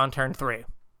played this on turn 3.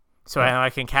 So I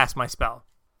can cast my spell.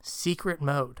 Secret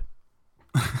mode.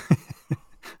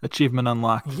 Achievement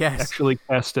unlocked. Yes. Actually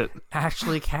cast it.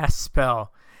 Actually cast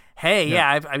spell. Hey,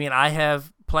 yeah, I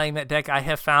have playing that deck, I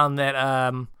have found that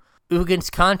Ugin's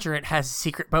Conjurant has a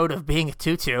secret mode of being a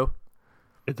 2/2.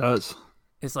 It does.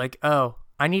 It's like, oh,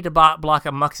 I need to block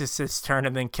a Muxus this turn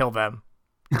and then kill them.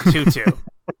 2/2.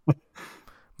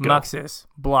 Muxus,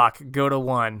 block, go to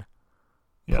 1.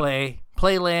 Yep.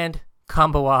 Play land,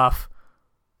 combo off,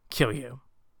 kill you.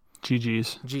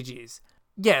 GG's.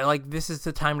 Yeah, like this is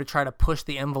the time to try to push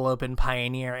the envelope in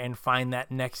Pioneer and find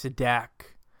that next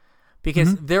deck.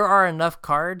 Because there are enough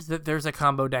cards that there's a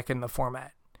combo deck in the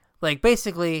format. Like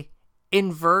basically,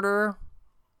 Inverter,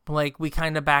 like we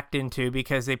kind of backed into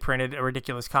because they printed a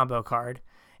ridiculous combo card.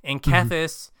 And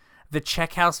Kethis, the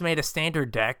Check House made a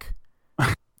standard deck.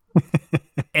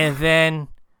 And then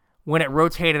when it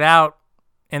rotated out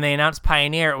and they announced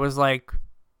Pioneer, it was like,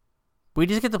 we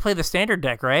just get to play the standard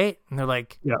deck, right? And they're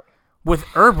like, yeah, with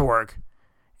Urborg.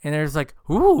 And there's like,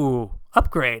 ooh,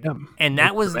 upgrade. Yeah, and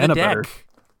that was the deck. Better.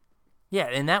 Yeah,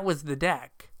 and that was the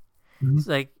deck. It's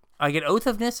like, I get Oath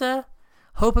of Nissa,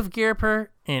 Hope of Ghirapur,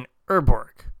 and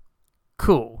Urborg.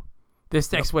 Cool. This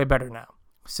deck's way better now.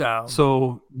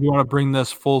 So you want to bring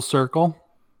this full circle?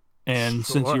 And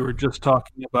since you were just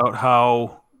talking about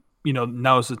how,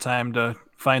 now is the time to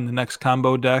find the next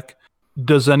combo deck,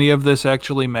 does any of this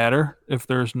actually matter if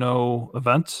there's no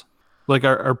events? Like,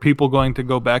 are people going to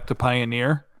go back to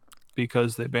Pioneer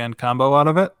because they banned combo out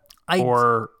of it?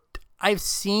 I've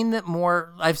seen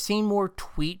more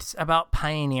tweets about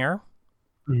Pioneer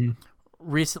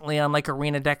recently on like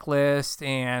Arena Deck List,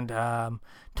 and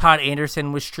Todd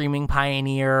Anderson was streaming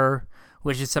Pioneer,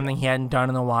 which is something he hadn't done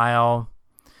in a while.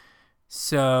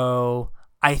 So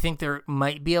I think there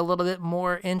might be a little bit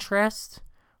more interest,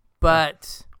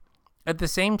 but at the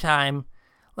same time,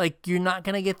 like, you're not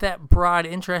going to get that broad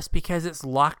interest because it's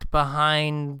locked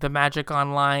behind the Magic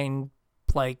Online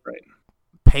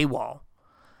paywall.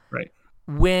 Right.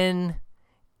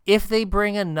 If they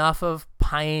bring enough of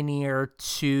Pioneer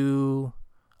to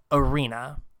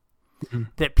Arena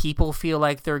that people feel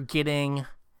like they're getting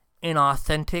an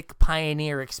authentic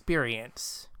Pioneer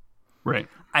experience, right,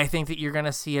 I think that you're going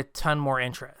to see a ton more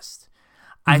interest.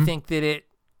 I think that it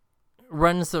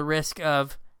runs the risk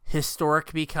of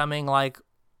Historic becoming like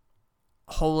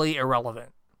wholly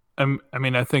irrelevant. I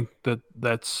mean, I think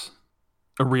that's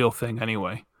a real thing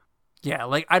anyway. Yeah,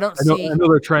 like I know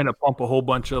they're trying to pump a whole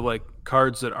bunch of like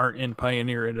cards that aren't in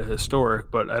Pioneer into Historic,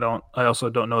 but I also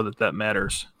don't know that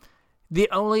matters. I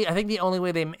think the only way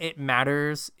it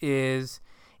matters is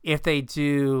if they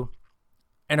do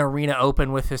an Arena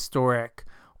Open with Historic,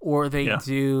 or they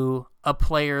do a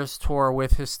Players Tour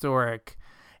with Historic.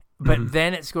 But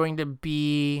then it's going to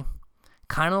be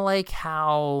kind of like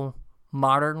how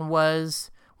Modern was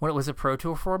when it was a Pro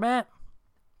Tour format.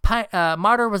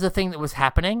 Modern was a thing that was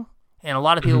happening, and a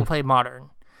lot of people played Modern.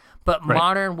 But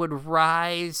Modern would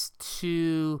rise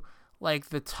to like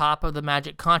the top of the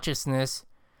Magic consciousness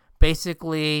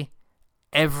basically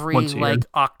every like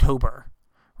October.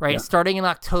 Right? Yeah. Starting in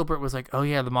October, it was like, oh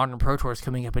yeah, the Modern Pro Tour is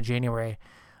coming up in January.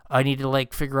 I need to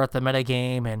like figure out the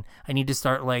metagame, and I need to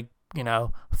start like,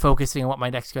 focusing on what my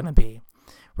deck's going to be.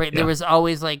 Right? Yeah. There was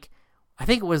always like, I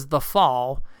think it was the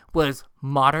fall was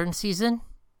Modern season.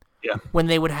 Yeah. When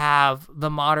they would have the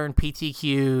Modern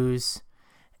PTQs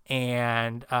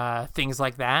and things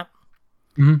like that.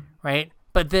 Right?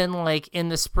 But then like in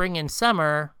the spring and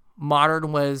summer,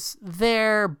 Modern was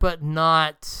there, but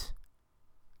not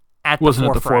at the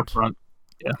forefront.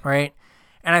 Yeah. Right?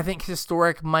 And I think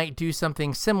Historic might do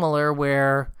something similar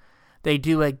where they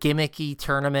do a gimmicky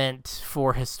tournament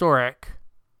for Historic.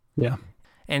 Yeah.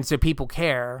 And so people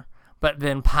care, but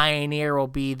then Pioneer will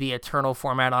be the eternal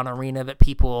format on Arena that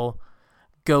people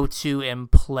go to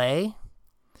and play.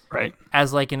 Right.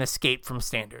 As like an escape from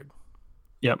Standard.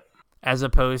 Yep. As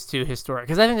opposed to Historic.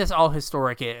 Because I think that's all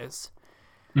Historic is.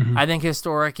 I think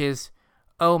Historic is,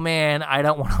 oh man, I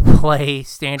don't want to play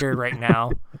Standard right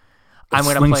now. I'm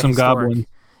going to play some Historic. Goblin.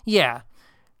 Yeah.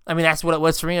 I mean, that's what it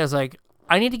was for me. I was like,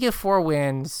 I need to get 4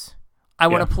 wins. I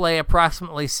want to play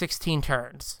approximately 16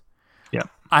 turns. Yeah.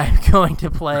 I'm going to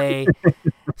play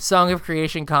Song of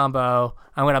Creation combo.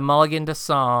 I'm going to mulligan to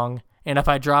Song, and if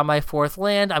I draw my 4th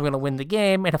land, I'm going to win the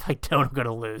game, and if I don't, I'm going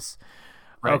to lose.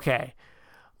 Right. Okay.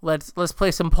 Let's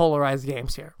play some polarized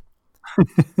games here.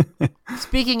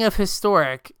 Speaking of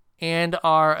Historic and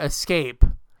our escape,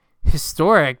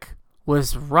 Historic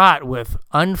was wrought with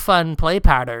unfun play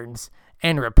patterns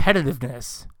and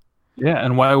repetitiveness. Yeah,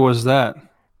 and why was that?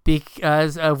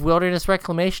 Because of Wilderness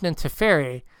Reclamation and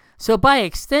Teferi. So by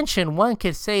extension, one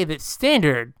could say that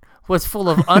Standard was full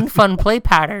of unfun play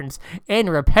patterns and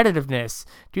repetitiveness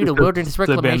due to Wilderness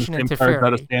Reclamation and Teferi.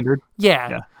 Out of Standard?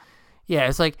 Yeah.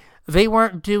 It's like they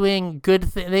weren't doing good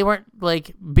they weren't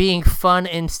like being fun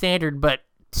in Standard but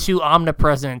too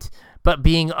omnipresent, but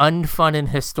being unfun in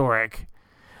Historic.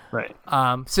 Right.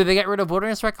 So they got rid of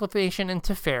Wilderness Reclamation and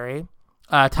Teferi,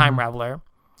 Time Raveler.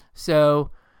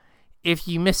 So if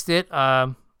you missed it,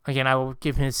 again, I will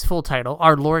give him his full title.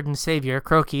 Our Lord and Savior,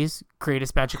 Croaky's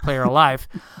greatest Magic player alive.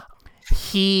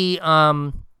 He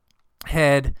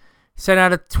had sent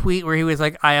out a tweet where he was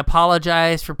like, I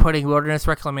apologize for putting Wilderness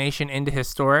Reclamation into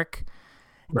Historic.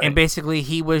 Right. And basically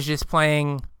he was just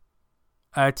playing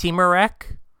Temur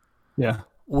Rec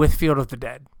with Field of the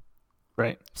Dead.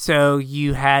 Right. So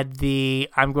you had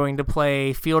I'm going to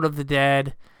play Field of the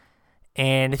Dead,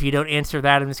 and if you don't answer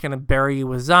that, I'm just going to bury you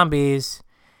with zombies.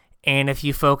 And if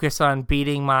you focus on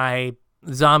beating my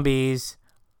zombies,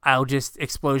 I'll just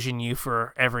explosion you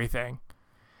for everything.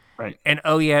 Right. And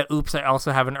oh yeah, oops, I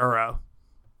also have an Uro.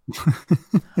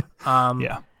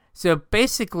 So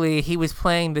basically, he was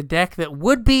playing the deck that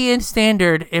would be in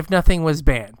Standard if nothing was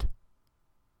banned.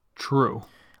 True.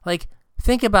 Like,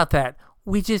 think about that.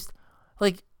 We just,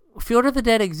 like, Field of the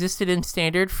Dead existed in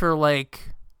Standard for,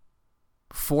 like,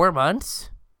 4 months.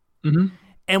 Mm-hmm.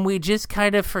 And we just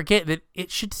kind of forget that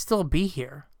it should still be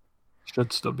here.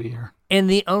 Should still be here. And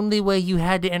the only way you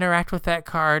had to interact with that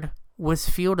card was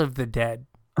Field of the Dead.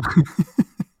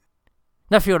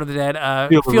 Not Field of the Dead,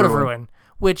 Field of Ruin.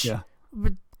 Which,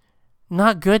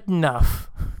 not good enough.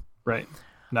 Right.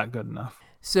 Not good enough.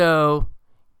 So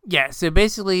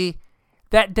basically,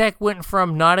 that deck went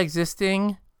from not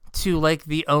existing to, like,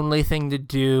 the only thing to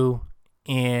do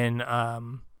in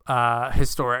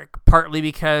Historic. Partly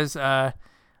because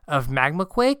of Magma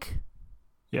Quake.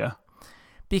 Yeah.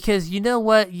 Because you know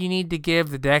what you need to give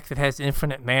the deck that has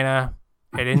infinite mana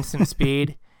at instant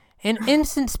speed? An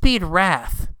instant speed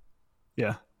Wrath.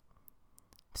 Yeah.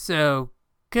 So,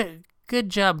 good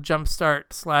job,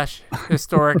 Jumpstart /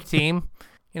 Historic team.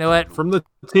 You know what? From the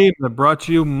team that brought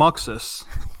you Muxus.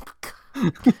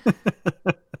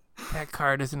 That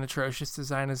card is an atrocious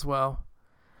design as well.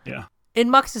 Yeah. In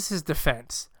Muxus's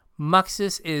defense,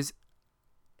 Muxus is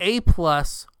A+,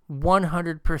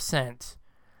 100%,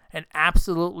 an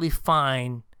absolutely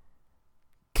fine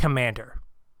commander.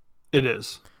 It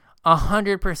is.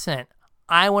 100%.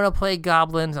 I want to play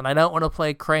goblins, and I don't want to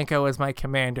play Kranko as my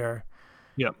commander.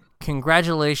 Yep.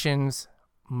 Congratulations,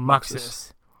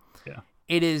 Muxus. Yeah.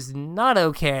 It is not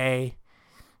okay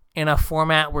in a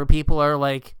format where people are,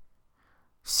 like,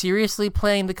 seriously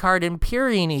playing the card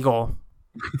Empyrean Eagle.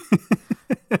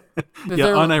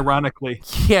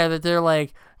 Unironically. Yeah, that they're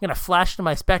like, I'm going to flash to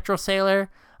my Spectral Sailor.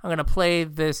 I'm going to play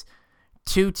this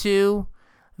 2/2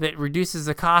 that reduces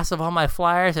the cost of all my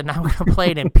flyers, and now I'm going to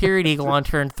play an Empyrean Eagle on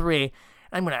turn 3.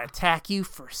 I'm going to attack you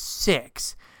for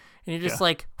 6. And you're just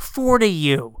like, 40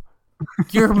 you.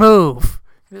 Your move.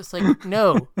 It's like,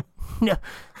 no,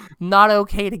 not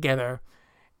okay together.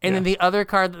 And then the other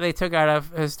card that they took out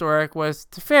of Historic was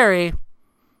Teferi.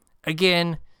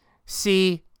 Again,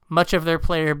 see much of their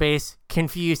player base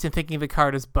confused and thinking the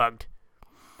card is bugged.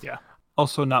 Yeah.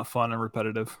 Also not fun and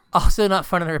repetitive.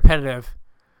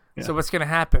 Yeah. So what's going to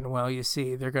happen? Well, you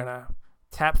see, they're going to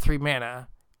tap 3 mana,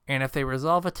 and if they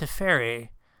resolve a Teferi,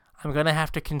 I'm going to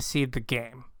have to concede the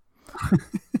game.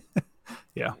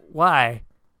 Yeah. Why?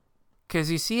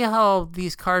 Because you see how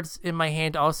these cards in my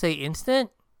hand all say instant?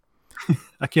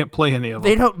 I can't play any of them.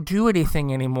 They don't do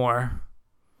anything anymore.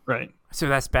 Right. So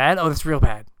that's bad? Oh, that's real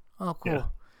bad. Oh, cool. Yeah.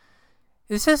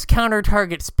 It says counter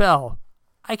target spell.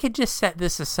 I could just set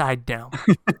this aside now.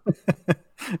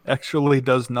 Actually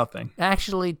does nothing.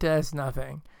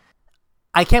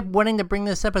 I kept wanting to bring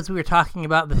this up as we were talking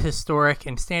about the Historic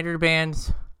and Standard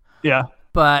bans. Yeah.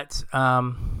 But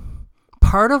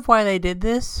part of why they did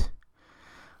this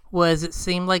was it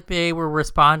seemed like they were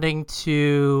responding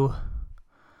to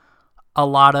a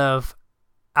lot of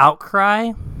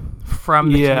outcry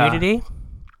from the community.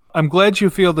 I'm glad you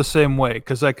feel the same way,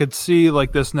 because I could see,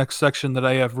 like, this next section that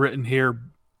I have written here,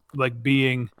 like,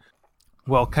 being,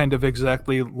 well, kind of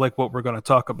exactly like what we're going to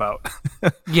talk about.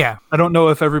 Yeah. I don't know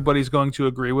if everybody's going to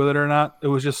agree with it or not. It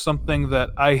was just something that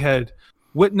I had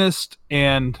witnessed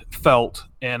and felt,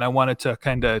 and I wanted to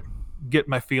kind of get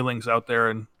my feelings out there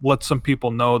and let some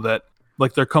people know that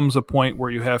like there comes a point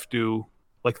where you have to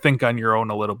like think on your own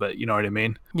a little bit. You know what I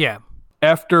mean? Yeah.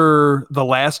 After the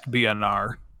last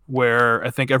BNR, where I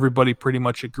think everybody pretty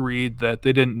much agreed that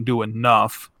they didn't do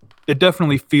enough, it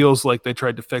definitely feels like they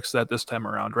tried to fix that this time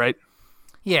around, right?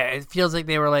 Yeah, it feels like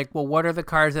they were like, well, what are the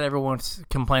cars that everyone's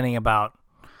complaining about?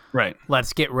 Right.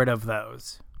 Let's get rid of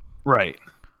those. Right.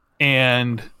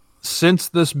 And since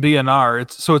this BNR,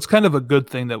 it's kind of a good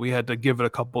thing that we had to give it a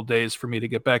couple days for me to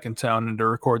get back in town and to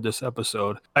record this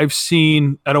episode. I've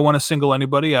seen, I don't want to single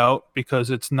anybody out because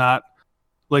it's not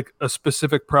like a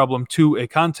specific problem to a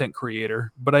content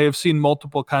creator, but I have seen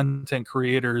multiple content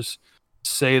creators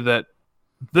say that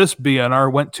this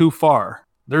BNR went too far.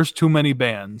 There's too many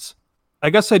bans. I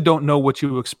guess I don't know what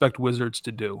you expect Wizards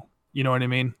to do. You know what I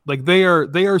mean? Like they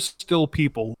are still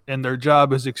people and their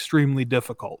job is extremely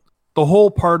difficult. The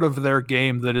whole part of their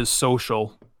game that is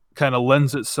social kind of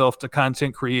lends itself to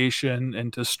content creation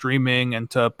and to streaming and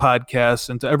to podcasts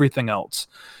and to everything else.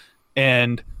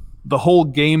 And the whole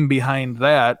game behind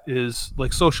that is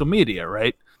like social media,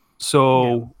 right?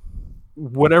 So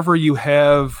whatever you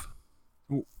have,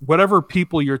 whatever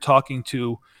people you're talking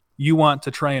to, you want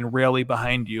to try and rally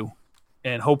behind you.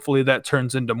 And hopefully that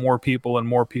turns into more people and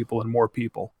more people and more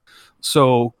people.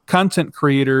 So content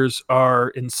creators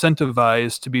are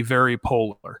incentivized to be very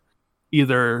polar.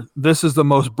 Either this is the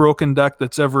most broken deck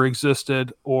that's ever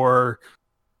existed, or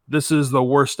this is the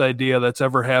worst idea that's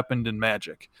ever happened in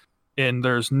Magic. And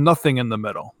there's nothing in the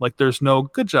middle. Like there's no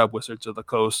good job, Wizards of the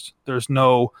Coast. There's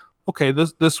no, okay,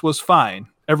 this was fine.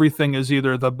 Everything is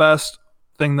either the best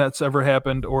thing that's ever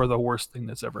happened or the worst thing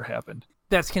that's ever happened.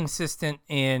 That's consistent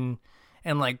in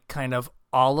like kind of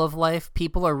all of life.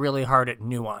 People are really hard at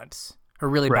nuance, or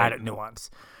really bad at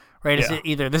nuance, right? Yeah. Is it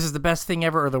either this is the best thing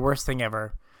ever or the worst thing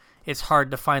ever? It's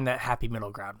hard to find that happy middle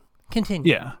ground.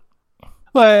 Continue. Yeah.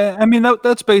 Well, I mean,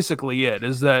 that's basically it,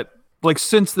 is that like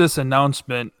since this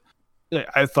announcement,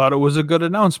 I thought it was a good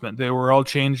announcement. They were all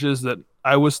changes that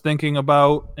I was thinking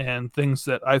about and things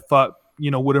that I thought,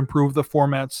 would improve the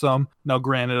format some. Now,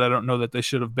 granted, I don't know that they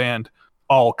should have banned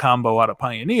all combo out of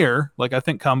Pioneer. Like, I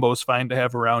think combo is fine to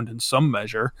have around in some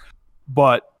measure,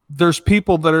 but there's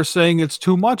people that are saying it's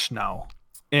too much now.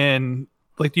 And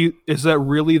like, is that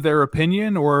really their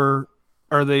opinion, or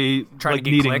are they trying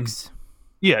to get clicks?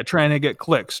 Yeah, trying to get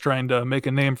clicks, trying to make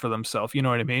a name for themselves. You know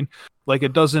what I mean? Like,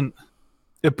 it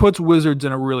puts Wizards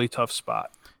in a really tough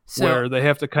spot where they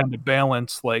have to kind of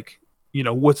balance, like,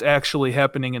 what's actually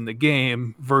happening in the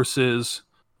game versus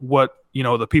what,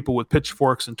 the people with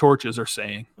pitchforks and torches are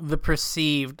saying. The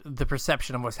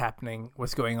perception of what's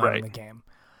going on in the game.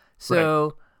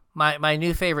 So my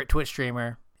new favorite Twitch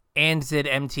streamer,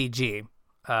 AnzidMTG,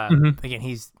 again,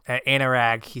 he's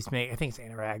Anurag. I think it's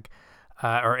Anurag.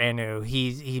 Or Anu.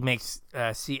 He makes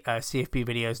CFP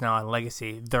videos now on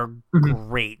Legacy. They're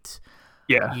great.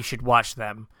 Yeah, you should watch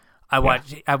them.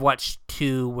 I've watched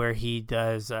two where he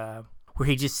does where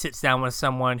he just sits down with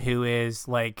someone who is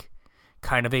like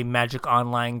kind of a Magic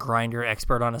Online grinder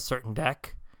expert on a certain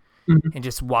deck, and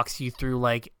just walks you through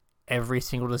like every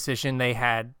single decision they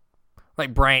had.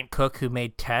 Like Bryant Cook, who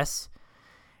made Tess,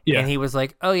 and he was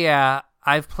like, "Oh yeah,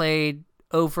 I've played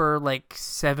over like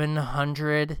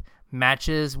 700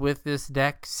 matches with this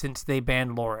deck since they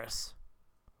banned Loris."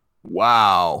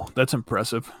 Wow, that's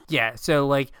impressive. Yeah, so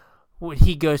like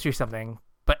he goes through something,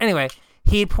 but anyway,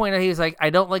 he pointed out, he was like, I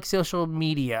don't like social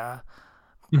media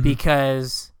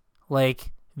because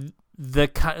like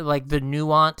the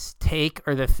nuanced take,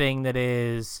 or the thing that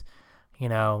is,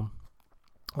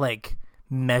 like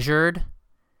measured,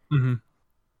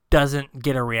 doesn't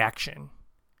get a reaction.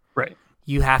 Right.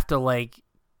 You have to like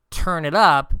turn it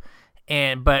up,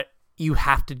 but you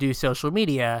have to do social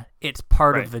media. It's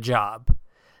part of the job.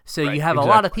 So you have a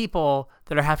lot of people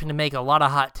that are having to make a lot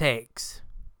of hot takes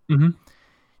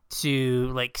to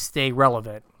like stay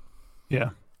relevant. Yeah.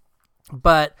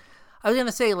 But I was going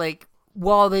to say, like,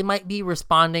 while they might be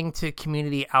responding to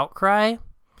community outcry,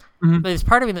 there's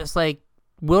part of me that's like,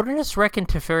 Wilderness Wreck and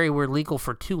Teferi were legal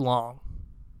for too long,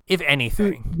 if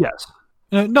anything. Yes.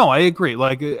 No, I agree.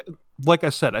 Like I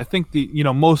said, I think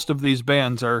most of these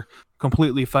bans are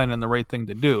completely fine and the right thing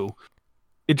to do.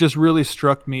 It just really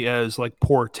struck me as like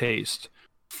poor taste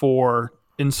for,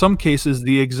 in some cases,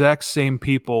 the exact same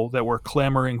people that were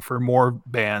clamoring for more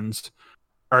bans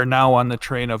are now on the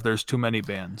train of there's too many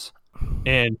bans.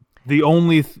 And the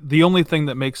only thing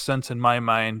that makes sense in my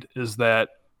mind is that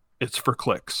it's for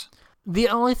clicks. The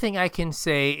only thing I can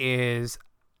say is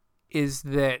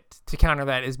that to counter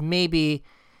that is maybe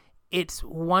it's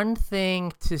one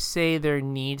thing to say there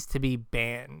needs to be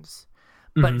bans,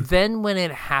 but then when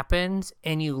it happens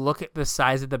and you look at the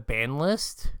size of the ban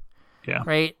list,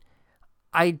 right?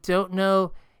 I don't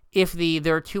know if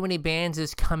there are too many bans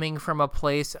is coming from a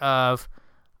place of,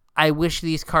 I wish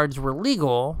these cards were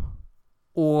legal,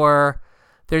 or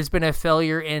there's been a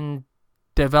failure in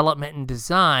development and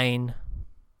design.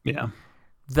 Yeah.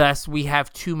 Thus, we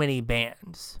have too many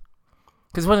bans.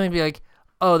 Because one thing would be like,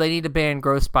 oh, they need to ban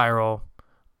Growth Spiral.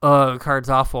 Oh, the card's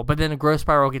awful. But then a Growth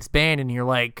Spiral gets banned, and you're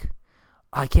like,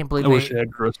 I can't believe I wish I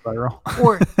had Growth Spiral.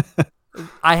 Or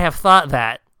I have thought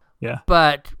that. Yeah.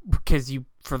 But because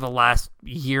for the last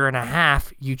year and a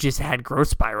half, you just had Growth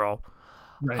Spiral.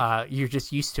 Right. You're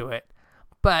just used to it.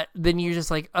 But then you're just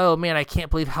like, oh, man, I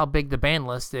can't believe how big the ban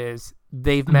list is.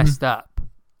 They've messed up.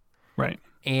 Right.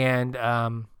 And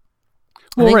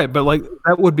right, but like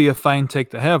that would be a fine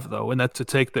take to have, though, and that's a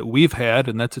take that we've had,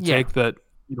 and that's a take that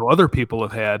other people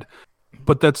have had.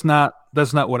 But that's not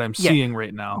what I'm seeing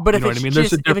right now. But if what I mean?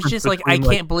 There's a if it's just like, I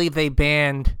can't believe they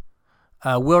banned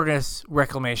Wilderness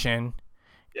Reclamation,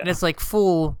 and it's like,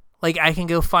 fool, like I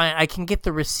can get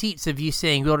the receipts of you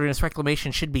saying Wilderness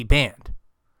Reclamation should be banned.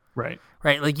 Right.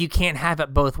 Right, like you can't have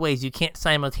it both ways. You can't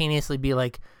simultaneously be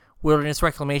like, Wilderness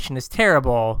Reclamation is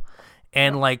terrible,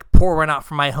 and like pour one out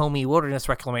for my homie Wilderness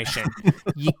Reclamation.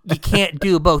 you can't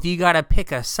do both. You got to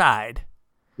pick a side.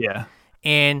 Yeah.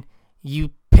 And you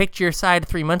picked your side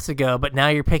 3 months ago, but now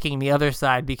you're picking the other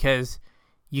side because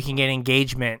you can get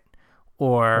engagement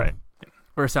or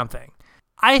something.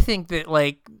 I think that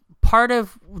like part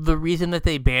of the reason that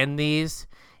they banned these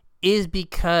is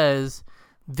because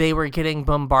they were getting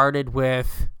bombarded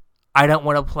with, I don't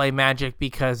want to play Magic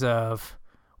because of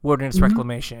Wilderness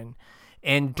Reclamation.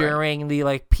 And during the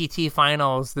like PT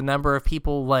finals, the number of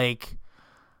people like,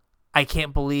 I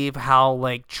can't believe how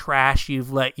like trash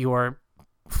you've let your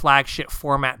flagship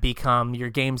format become. Your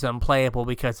game's unplayable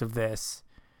because of this.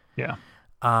 Yeah.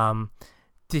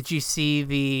 Did you see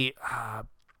the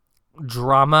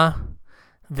drama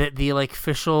that the like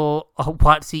official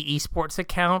WotC esports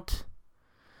account?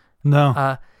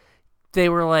 No. They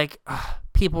were like,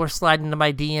 people were sliding into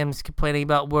my DMs complaining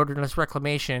about Wilderness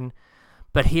Reclamation.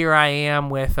 But here I am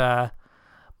with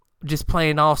just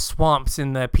playing all swamps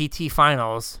in the PT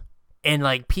finals, and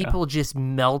like people just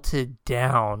melted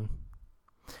down.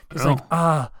 Just like,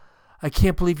 I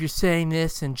can't believe you're saying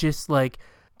this, and just like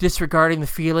disregarding the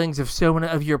feelings of so many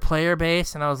of your player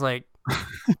base. And I was like,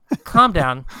 calm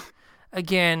down.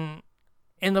 Again,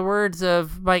 in the words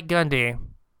of Mike Gundy,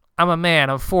 I'm a man.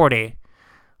 I'm 40.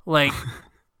 Like,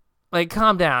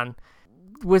 calm down.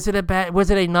 Was it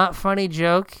a not funny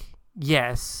joke?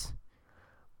 Yes,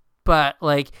 but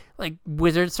like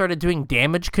Wizards started doing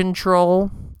damage control,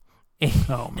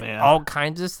 oh man, all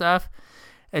kinds of stuff,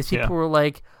 as people were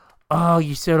like, "Oh,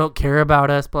 you still don't care about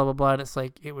us," blah blah blah. And it's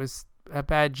like it was a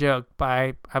bad joke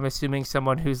by, I'm assuming,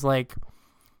 someone who's like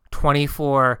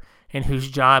 24 and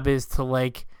whose job is to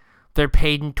like, they're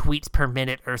paid in tweets per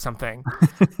minute or something.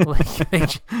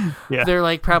 They're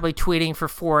like probably tweeting for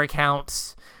 4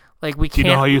 accounts. Like we can't.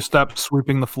 You know how you stop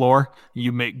sweeping the floor?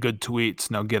 You make good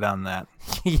tweets. Now get on that.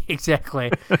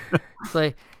 Exactly. It's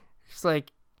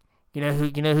like, you know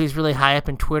who's really high up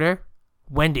in Twitter?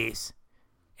 Wendy's,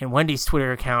 and Wendy's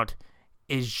Twitter account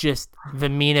is just the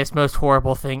meanest, most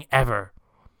horrible thing ever.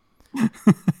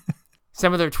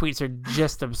 Some of their tweets are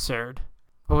just absurd.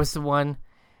 What was the one?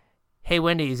 Hey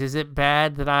Wendy's, is it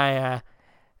bad that I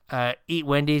eat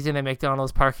Wendy's in a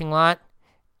McDonald's parking lot?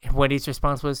 And Wendy's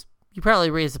response was, you probably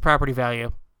raised the property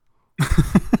value.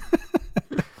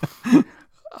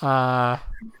 Yeah.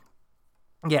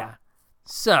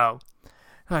 So,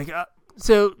 like,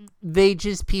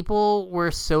 people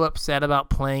were so upset about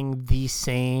playing the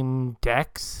same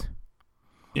decks.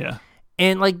 Yeah.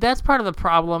 And, like, that's part of the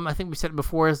problem. I think we said it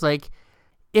before, is, like,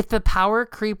 if the power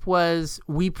creep was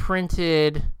we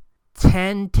printed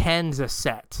 10 10s a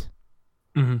set,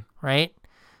 right?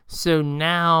 So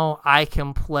now I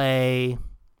can play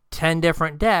 10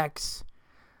 different decks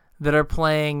that are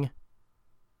playing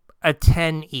a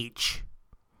 10 each.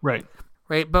 Right.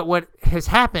 Right. But what has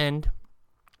happened,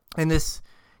 and this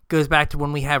goes back to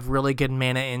when we have really good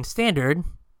mana in Standard,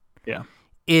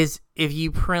 is if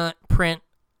you print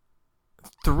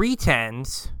 3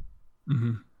 10s,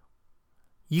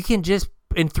 you can just,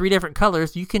 in 3 different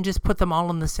colors, you can just put them all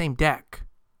in the same deck.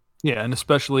 Yeah, and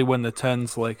especially when the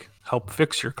 10s like help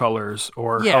fix your colors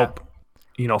or help,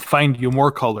 find you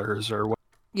more colors or what.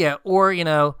 Yeah, or,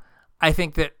 I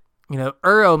think that,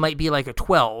 Uro might be like a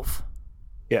 12.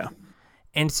 Yeah.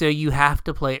 And so you have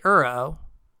to play Uro.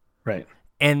 Right.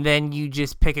 And then you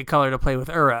just pick a color to play with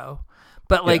Uro.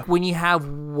 But like when you have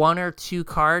one or two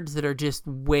cards that are just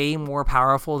way more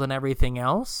powerful than everything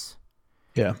else,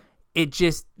 yeah, you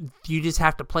just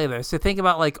have to play those. So think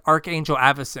about like Archangel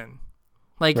Avacyn.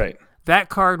 Like that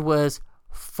card was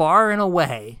far and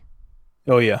away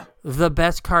the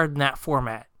best card in that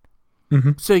format.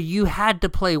 Mm-hmm. So you had to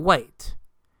play white.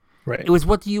 Right. It was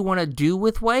what do you want to do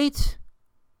with white?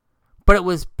 But it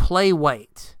was play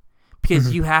white.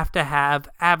 Because you have to have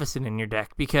Avacyn in your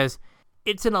deck. Because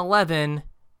it's an 11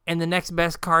 and the next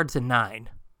best card's a 9.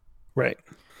 Right.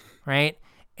 Right?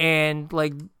 And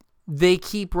like they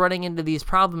keep running into these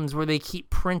problems where they keep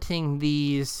printing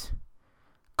these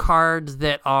cards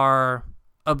that are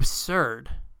absurd.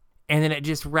 And then it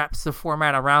just wraps the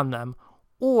format around them.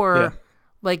 Or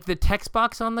like the text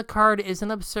box on the card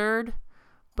isn't absurd,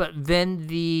 but then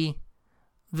the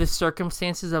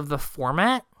circumstances of the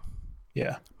format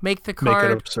make the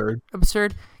card absurd.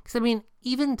 Because I mean,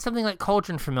 even something like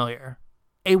Cauldron Familiar,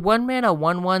 a 1-mana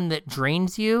 1/1 that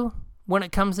drains you when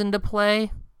it comes into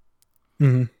play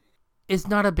is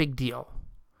not a big deal.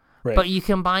 Right. But you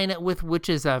combine it with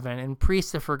Witch's Oven and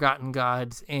Priest of Forgotten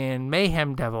Gods and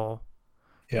Mayhem Devil,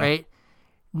 right?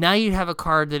 Now you have a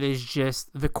card that is just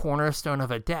the cornerstone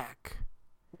of a deck.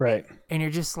 Right. And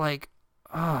you're just like,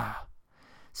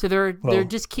 So they're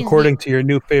just according to your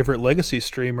new favorite Legacy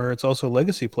streamer, it's also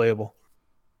Legacy playable.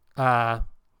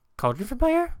 Cauldron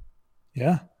Familiar?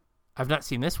 Yeah. I've not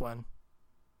seen this one.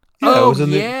 Yeah,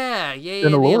 the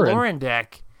Aloran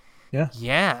deck. Yeah.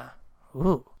 Yeah.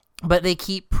 Ooh. But they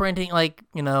keep printing, like,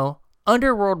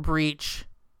 Underworld Breach,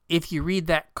 if you read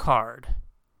that card.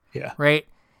 Yeah. Right?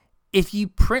 If you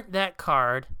print that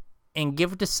card and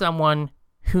give it to someone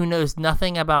who knows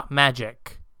nothing about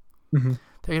Magic, they're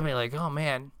going to be like, oh,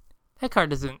 man, that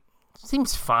card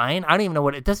seems fine. I don't even know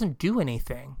it doesn't do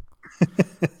anything.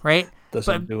 Right?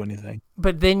 Doesn't do anything.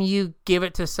 But then you give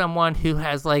it to someone who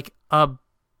has, like, a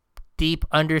deep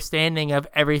understanding of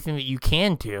everything that you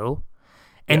can do,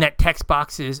 and that text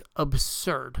box is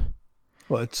absurd.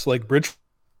 Well, it's like Bridge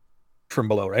from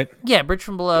Below, right? Yeah, Bridge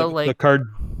from Below. The card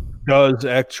does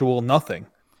actual nothing.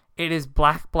 It is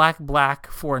black, black,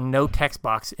 black for no text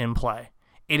box in play.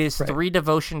 It is 3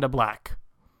 devotion to black.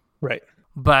 Right.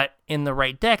 But in the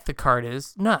right deck, the card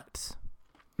is nuts.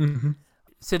 Mm-hmm.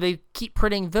 So they keep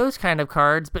printing those kind of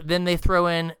cards, but then they throw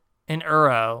in an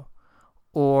Uro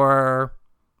or,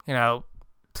 to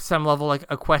some level like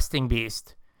a Questing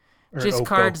Beast. Or just Oko.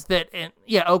 Cards that,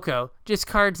 Oko. Just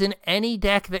cards in any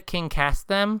deck that can cast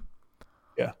them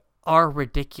are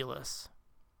ridiculous.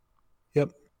 Yep.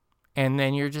 And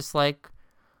then you're just like,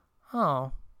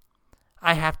 oh,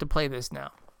 I have to play this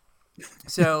now.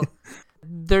 So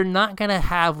they're not going to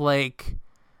have like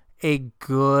a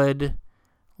good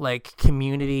like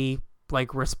community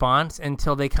like response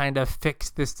until they kind of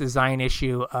fix this design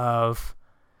issue of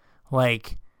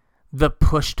like the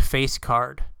pushed face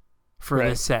card for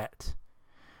the set.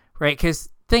 Right? Because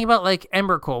think about like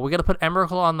Emrakul. We got to put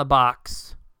Emrakul on the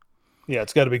box. Yeah,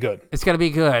 it's got to be good. It's got to be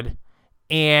good.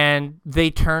 And they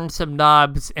turn some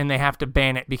knobs and they have to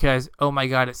ban it because, oh my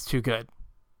God, it's too good.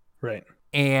 Right.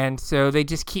 And so they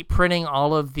just keep printing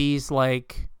all of these,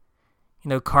 like,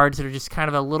 cards that are just kind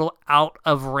of a little out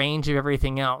of range of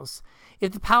everything else.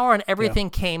 If the power and everything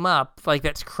came up, like,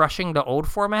 that's crushing to old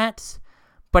formats,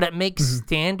 but it makes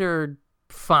standard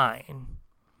fine.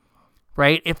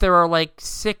 Right? If there are, like,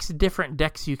 6 different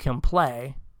decks you can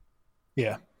play,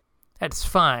 that's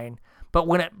fine. But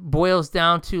when it boils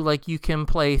down to, like, you can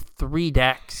play 3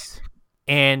 decks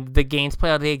and the games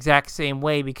play out the exact same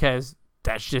way because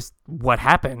that's just what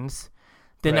happens,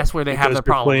 then that's where they have the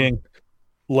problem. Playing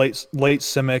light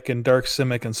Simic and dark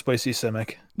Simic and spicy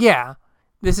Simic. Yeah.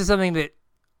 This is something that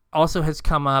also has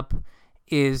come up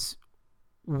is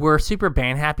we're super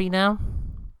ban happy now.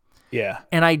 Yeah.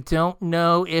 And I don't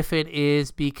know if it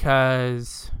is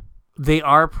because they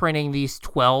are printing these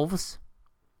 12s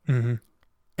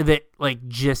that like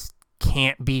just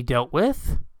can't be dealt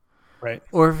with. Right.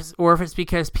 Or if it's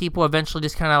because people eventually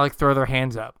just kind of like throw their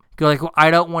hands up. Go like, well, I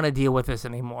don't want to deal with this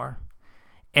anymore.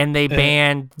 And they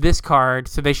banned this card,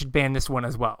 so they should ban this one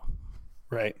as well.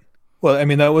 Right. Well, I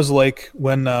mean, that was like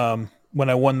when I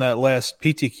won that last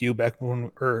PTQ back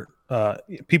when, or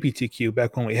PPTQ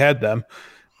back when we had them.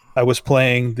 I was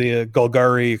playing the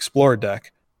Golgari Explorer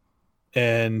deck,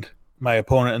 and my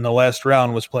opponent in the last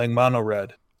round was playing Mono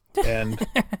Red. And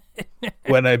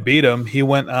when I beat him, he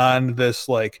went on this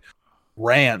like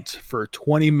rant for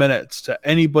 20 minutes to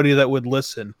anybody that would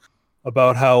listen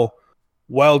about how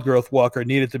Wild Growth Walker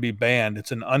needed to be banned.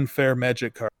 It's an unfair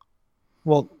Magic card.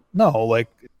 Well, no, like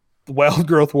Wild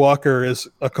Growth Walker is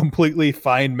a completely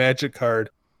fine Magic card,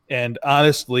 and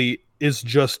honestly, is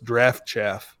just draft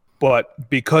chaff, but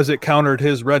because it countered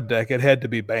his red deck, it had to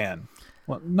be banned.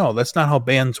 Well, no, that's not how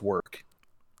bans work.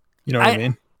 You know what I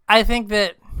mean? I think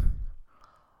that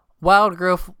Wild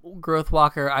Growth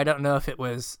Walker, I don't know if it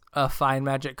was a fine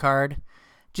Magic card,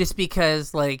 just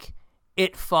because like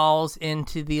it falls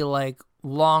into the like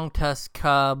Long Tusk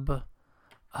Cub.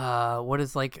 What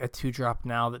is like a 2-drop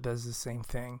now that does the same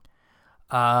thing?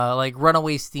 Like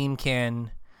Runaway Steamkin,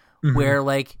 where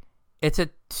like it's a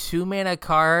 2-mana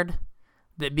card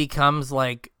that becomes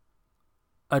like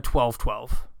a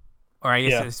 12/12, or I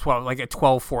guess it's 12, like a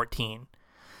 12/14,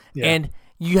 and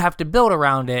you have to build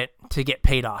around it to get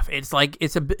paid off. It's like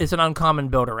it's an uncommon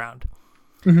build around,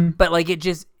 but like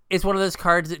it's one of those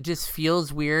cards that just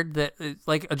feels weird. That it's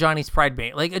like a Johnny's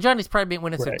Pridemate. Like a Johnny's Pridemate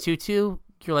when it's a 2/2,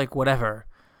 you're like whatever.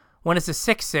 When it's a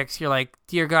 6/6, you're like,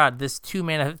 dear God, this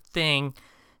 2-mana thing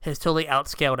has totally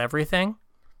outscaled everything.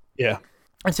 Yeah,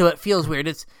 and so it feels weird.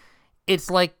 It's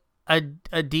like a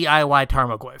DIY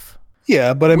Tarmogoyf.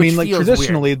 Yeah, but I mean, like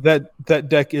traditionally, weird. that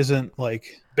deck isn't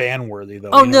like ban worthy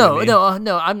though. Oh no,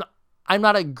 I'm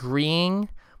not agreeing,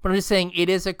 but I'm just saying it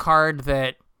is a card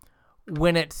that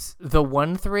when it's the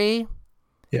 1/3,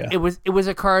 it was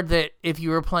a card that if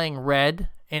you were playing red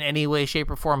in any way,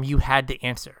 shape, or form, you had to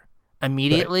answer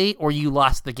immediately, or you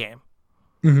lost the game.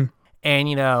 And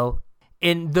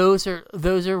and those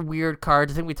are weird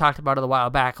cards. I think we talked about it a while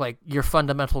back, like your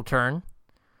fundamental turn.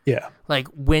 Yeah. Like,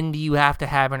 when do you have to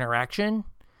have interaction?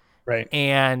 Right.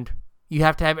 And you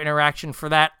have to have interaction for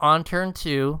that on turn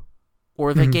 2,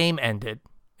 or the game ended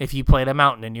if you played a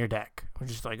mountain in your deck. We're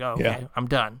just like, oh, okay, I'm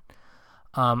done.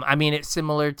 I mean, it's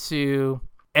similar to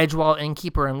Edgewall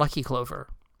Innkeeper and Lucky Clover.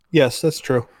 Yes, that's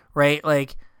true. Right?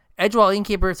 Like, Edgewall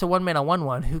Innkeeper, it's a 1-mana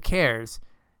 1/1. Who cares?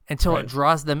 Until it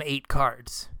draws them 8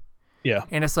 cards. Yeah.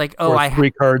 And it's like, or 3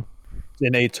 cards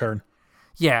in a turn.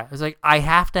 Yeah, it's like, I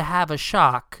have to have a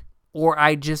shock or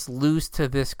I just lose to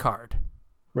this card.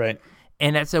 Right.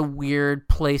 And that's a weird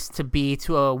place to be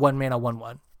to a 1-mana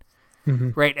 1/1.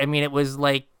 Right? I mean, it was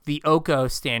like the Oko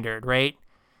standard, right?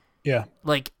 Yeah.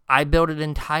 Like, I built an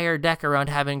entire deck around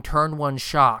having turn 1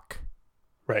 shock.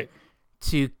 Right.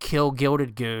 To kill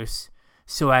Gilded Goose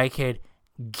so I could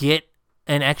get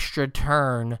an extra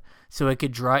turn so I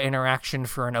could draw interaction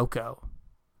for an Oko.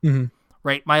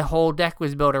 Right? My whole deck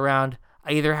was built around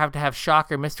I either have to have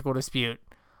Shock or Mystical Dispute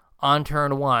on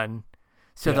turn 1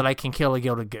 so that I can kill a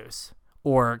Gilded Goose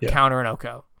or counter an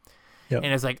Oko. And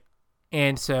it's like,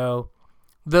 and so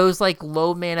those like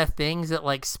low mana things that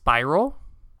like spiral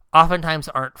oftentimes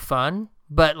aren't fun,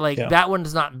 but like that one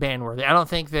is not ban worthy. I don't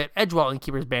think that Edgewall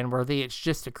Innkeeper is ban worthy. It's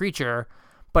just a creature,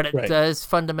 but it does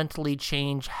fundamentally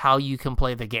change how you can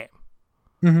play the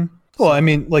game. Well, I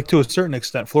mean, like to a certain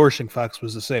extent, Flourishing Fox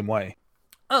was the same way.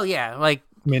 Oh yeah, like,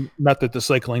 I mean, not that the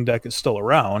cycling deck is still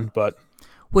around, but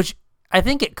which I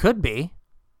think it could be.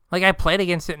 Like, I played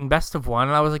against it in Best of 1,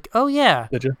 and I was like, oh yeah,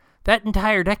 did you? That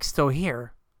entire deck's still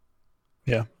here.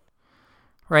 Yeah.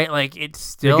 Right, like it's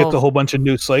still. You get the whole bunch of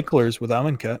new cyclers with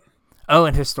Amonkhet. Oh,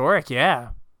 and Historic, yeah.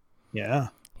 Yeah.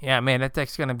 Yeah, man, that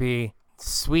deck's gonna be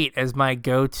sweet as my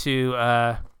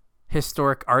go-to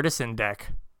Historic Artisan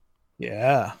deck.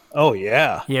 Yeah. Oh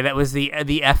yeah. Yeah, that was the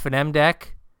F&M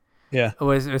deck. Yeah. It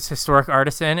was Historic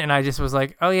Artisan, and I just was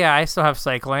like, oh yeah, I still have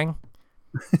cycling.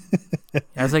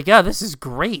 I was like, yeah, this is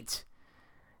great.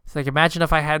 It's like, imagine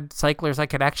if I had cyclers I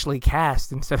could actually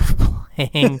cast instead of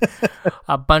playing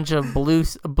a bunch of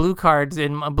blue cards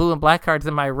in blue and black cards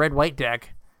in my red-white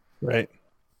deck. Right.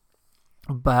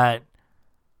 But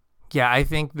yeah, I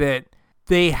think that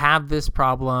they have this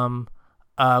problem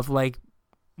of like,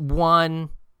 one,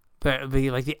 the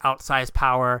like the outsized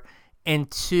power, and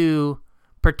 2,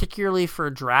 particularly for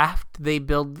draft, they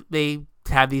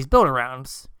have these build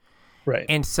arounds. Right.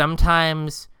 And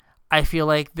sometimes I feel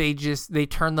like they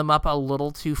turn them up a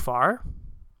little too far.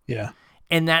 Yeah.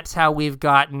 And that's how we've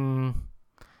gotten,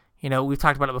 we've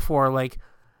talked about it before, like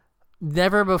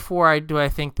never before do I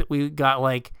think that we got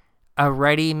like a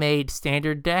ready-made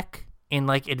standard deck in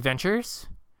like Adventures,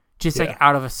 just like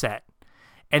out of a set.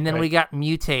 And then we got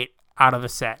Mutate out of a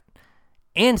set.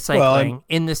 And Cycling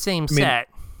in the same set.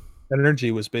 Energy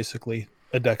was basically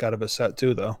a deck out of a set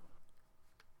too, though.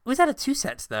 It was out of 2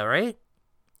 sets though, right?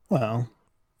 Well,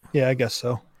 yeah, I guess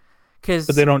so.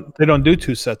 But they don't do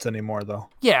 2 sets anymore, though.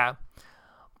 Yeah,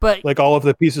 but like all of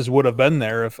the pieces would have been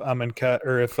there if if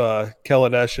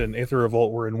Kaladesh and Aether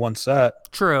Revolt were in 1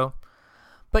 set. True,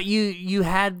 but you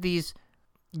had these.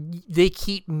 They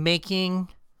keep making.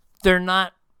 They're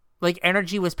not like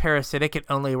Energy was parasitic. It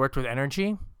only worked with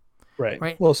Energy.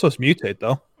 Right. Well, so it's Mutate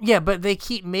though. Yeah, but they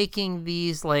keep making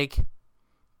these like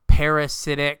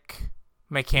parasitic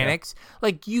mechanics.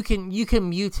 Like you can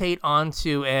mutate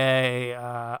onto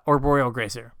a Arboreal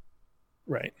Grazer.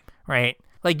 Right. Right.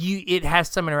 Like it has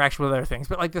some interaction with other things,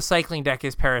 but like the cycling deck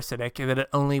is parasitic and that it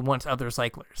only wants other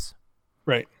cyclers.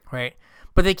 Right. Right.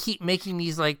 But they keep making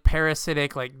these like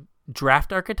parasitic like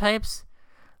draft archetypes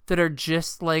that are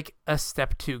just like a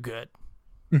step too good.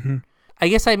 Mm-hmm. I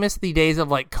guess I miss the days of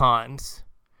like cons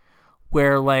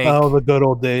where like the good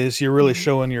old days. You're really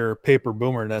showing your paper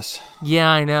boomerness. Yeah,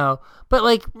 I know. But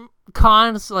like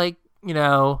cons, like, you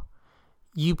know,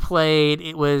 you played,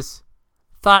 it was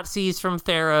Thoughtseize from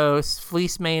Theros,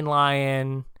 Fleece Mane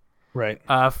Lion, right?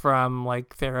 From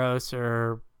like Theros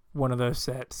or one of those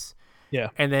sets. Yeah.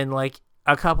 And then like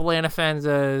a couple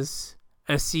Anafenzas,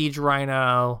 a Siege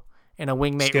Rhino, and a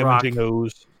Wingmate Scavenging Rock.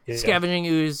 Ooze. Yeah. Scavenging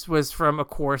Ooze was from a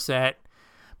core set.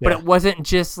 But Yeah. it wasn't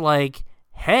just like,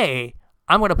 hey,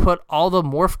 I'm going to put all the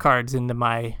morph cards into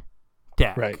my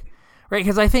deck. Right. Right?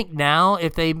 Because I think now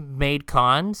if they made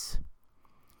cons,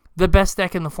 the best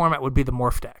deck in the format would be the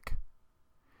morph deck.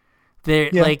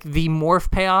 Like the morph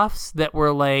payoffs that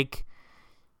were like,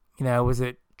 you know, was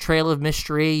it Trail of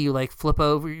Mystery? You like flip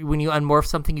over, when you unmorph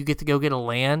something, you get to go get a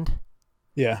land.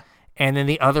 Yeah. And then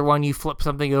the other one, you flip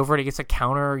something over and it gets a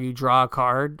counter or you draw a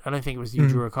card. I don't think it was you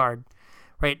drew a card.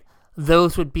 Right?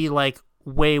 Those would be like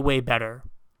way, way better.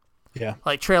 Yeah.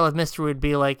 Like Trail of Mystery would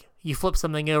be like, you flip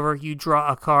something over, you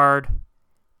draw a card,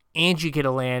 and you get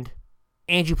a land,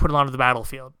 and you put it onto the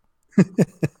battlefield. Or yeah,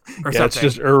 something. it's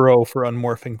just Uro for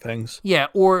unmorphing things. Yeah,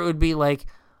 or it would be like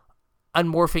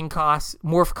unmorphing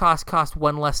morph cost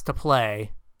one less to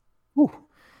play. Whew.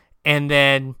 And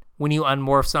then when you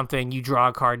unmorph something, you draw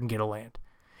a card and get a land.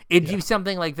 It'd be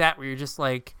something like that where you're just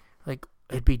like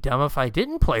it'd be dumb if I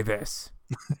didn't play this.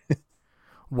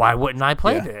 Why wouldn't I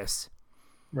play this?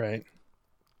 Right.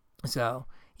 So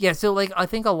like I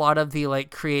think a lot of the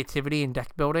like creativity in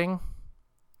deck building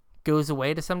goes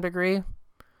away to some degree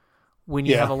when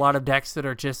you have a lot of decks that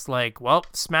are just like, well,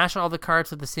 smash all the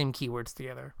cards with the same keywords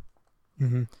together.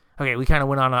 Mm-hmm. Okay, we kind of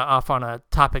went off on a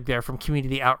topic there from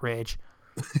community outrage.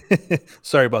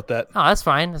 Sorry about that. Oh, that's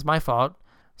fine. It's my fault.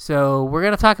 So we're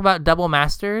going to talk about double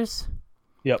masters.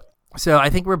 Yep. So I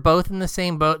think we're both in the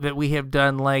same boat that we have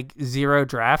done like 0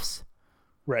 drafts.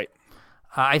 Right.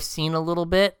 I've seen a little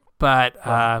bit, but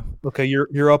okay,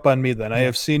 you're up on me then. I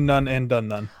have seen none and done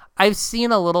none. I've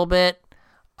seen a little bit,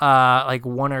 like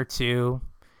 1 or 2.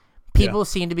 People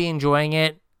seem to be enjoying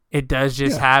it. It does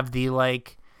just have the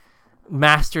like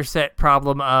master set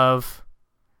problem of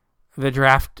the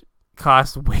draft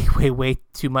costs way, way, way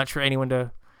too much for anyone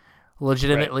to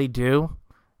legitimately do,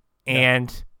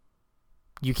 and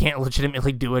you can't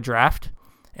legitimately do a draft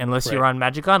unless you're on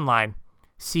Magic Online.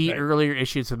 See earlier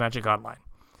issues of Magic Online.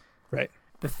 Right.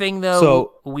 The thing,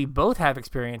 though, we both have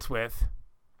experience with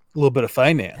a little bit of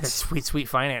finance. Sweet, sweet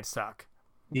finance talk.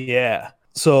 Yeah.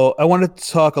 So I wanted to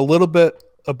talk a little bit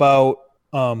about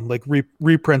like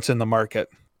reprints in the market.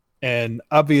 And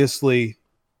obviously,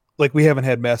 like we haven't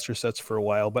had master sets for a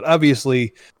while, but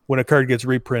obviously when a card gets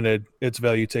reprinted, its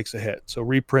value takes a hit. So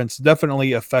reprints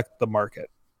definitely affect the market.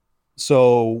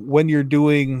 So when you're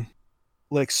doing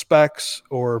like specs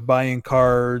or buying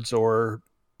cards or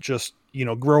just, you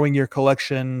know, growing your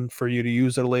collection for you to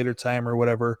use at a later time or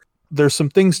whatever, there's some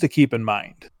things to keep in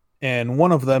mind. And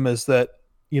one of them is that,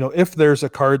 you know, if there's a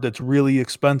card that's really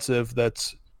expensive,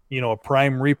 that's, you know, a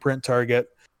prime reprint target,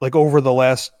 like over the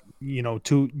last, you know,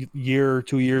 2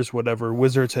 years, whatever,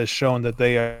 Wizards has shown that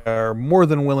they are more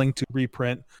than willing to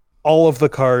reprint all of the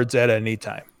cards at any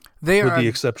time. With the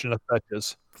exception of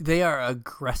fetches. They are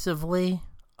aggressively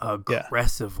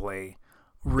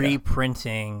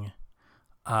reprinting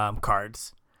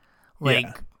cards.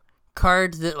 Like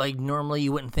cards that like normally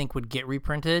you wouldn't think would get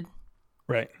reprinted.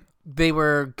 Right. They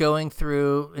were going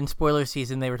through in spoiler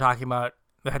season, they were talking about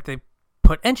that they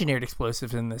put engineered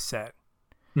explosives in this set.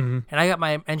 Mm-hmm. And I got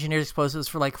my engineered explosives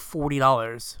for like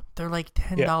 $40. They're like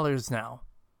 $10 now.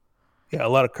 Yeah, a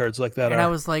lot of cards like that. And I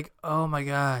was like, oh my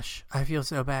gosh, I feel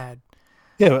so bad.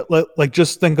 Yeah, but like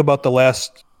just think about the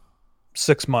last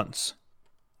 6 months.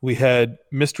 We had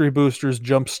mystery boosters,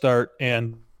 jumpstart,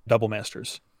 and double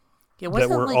masters that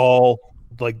were like, all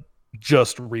like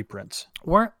just reprints.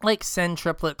 Weren't like Send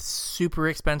triplets super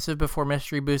expensive before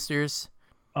mystery boosters?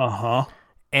 Uh-huh.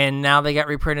 And now they got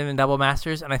reprinted in double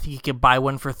masters, and I think you could buy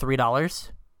one for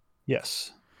 $3.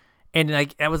 Yes. And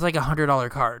like that was like $100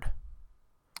 card.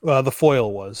 The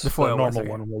foil was. The normal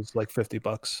one was like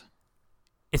 $50.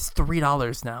 It's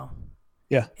 $3 now.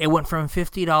 Yeah. It went from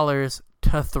 $50 to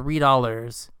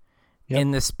 $3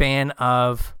 in the span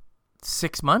of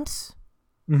 6 months.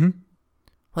 Mm-hmm.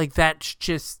 Like that's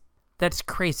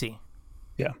crazy.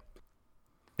 Yeah.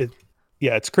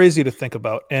 Yeah, it's crazy to think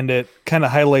about, and it kind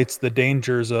of highlights the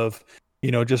dangers of,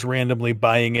 just randomly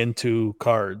buying into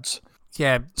cards.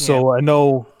 Yeah. So I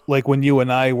know, like when you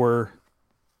and I were,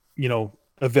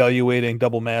 evaluating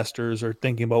Double Masters or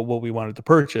thinking about what we wanted to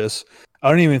purchase,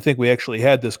 I don't even think we actually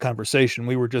had this conversation.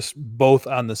 We were just both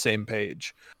on the same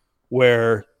page,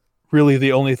 where really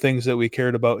the only things that we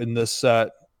cared about in this set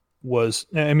was,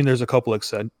 I mean, there's a couple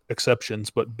exceptions,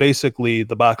 but basically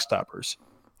the box toppers.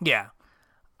 Yeah.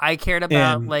 I cared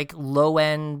about like low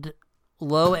end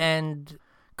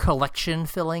collection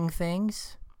filling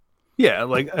things. Yeah,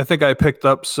 like I think I picked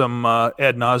up some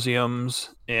ad nauseums,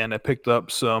 and I picked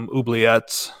up some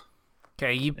oubliettes.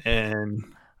 Okay,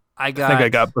 I think I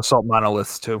got Basalt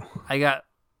Monoliths too. I got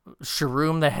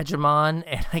Shroom the Hegemon,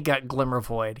 and I got Glimmer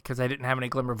Void because I didn't have any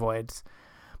Glimmer Voids.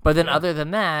 But then other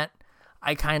than that,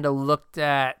 I kind of looked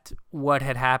at what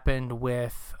had happened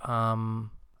with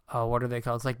what are they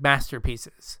called? It's like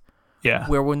masterpieces. Yeah.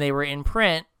 Where when they were in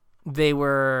print, they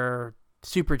were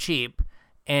super cheap.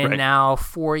 And now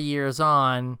 4 years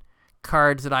on,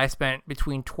 cards that I spent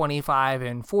between $25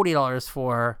 and $40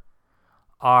 for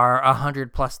are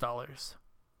 $100+.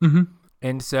 Mm-hmm.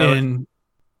 And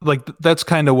like that's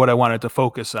kind of what I wanted to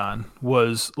focus on,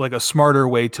 was like a smarter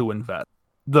way to invest.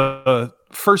 The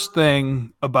first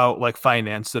thing about like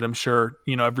finance that I'm sure,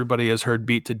 everybody has heard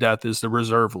beat to death is the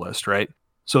reserve list, right?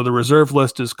 So the reserve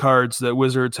list is cards that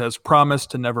Wizards has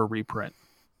promised to never reprint.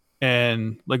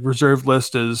 And like reserve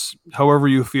list is however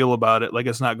you feel about it, like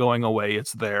it's not going away,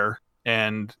 it's there.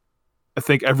 And I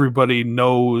think everybody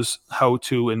knows how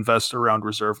to invest around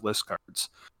reserve list cards.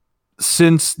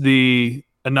 Since the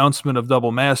announcement of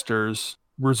Double Masters,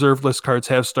 reserve list cards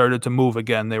have started to move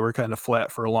again. They were kind of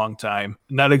flat for a long time.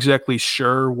 Not exactly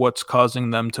sure what's causing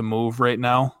them to move right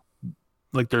now.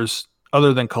 Like there's,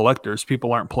 other than collectors,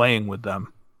 people aren't playing with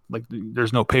them. Like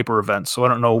there's no paper events. So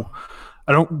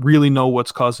I don't really know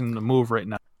what's causing them to move right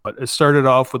now. But it started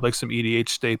off with like some EDH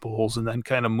staples, and then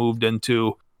kind of moved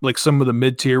into like some of the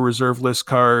mid-tier reserve list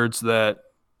cards that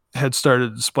had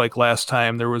started to spike last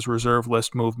time. There was reserve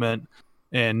list movement,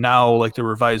 and now like the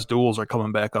revised duels are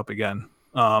coming back up again.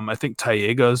 I think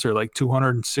Taigas are like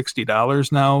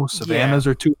 $260 now. Savannahs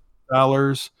are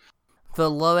 $200. The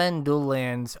low-end dual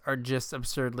lands are just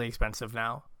absurdly expensive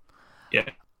now. Yeah,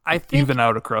 I think even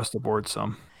out across the board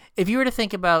some. If you were to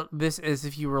think about this as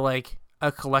if you were like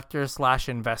a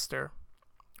collector/investor,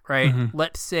 right? Mm-hmm.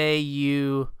 Let's say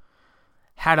you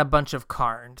had a bunch of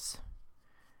Karns,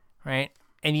 right?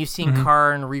 And you've seen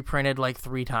Karn reprinted like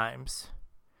 3 times.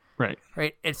 Right.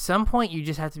 Right. At some point, you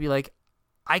just have to be like,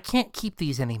 I can't keep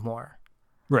these anymore.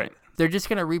 Right. They're just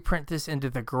going to reprint this into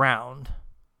the ground.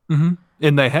 Mm-hmm.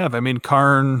 And they have. I mean,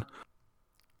 Karn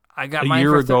I got a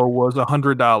year ago was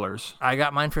 $100. I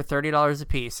got mine for $30 a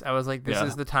piece. I was like, this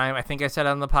is the time. I think I said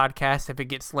on the podcast, if it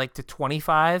gets like to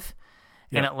 25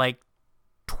 and at like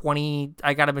 20,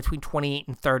 I got it between 28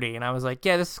 and 30. And I was like,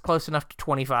 yeah, this is close enough to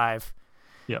 25.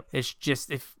 Yep. It's just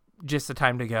the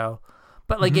time to go.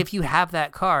 But like, if you have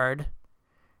that card,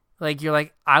 like you're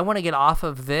like, I want to get off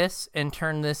of this and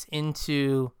turn this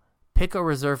into pick a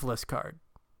reserve list card.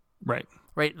 Right.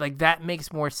 Right. Like that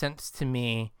makes more sense to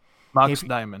me. Mox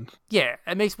Diamond. Yeah.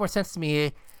 It makes more sense to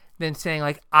me than saying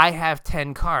like, I have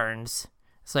 10 Karns.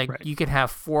 It's like you can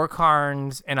have 4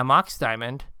 Karns and a Mox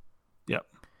Diamond. Yep.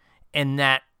 And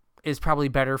that is probably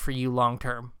better for you long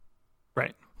term.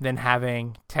 Right. Than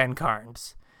having 10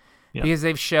 Karns. Yep. Because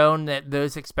they've shown that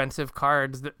those expensive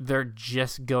cards, they're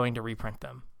just going to reprint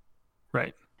them.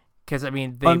 Right. Because, I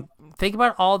mean, think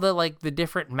about all the, like, the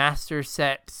different master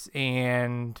sets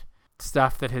and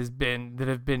stuff that have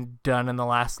been done in the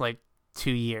last, like,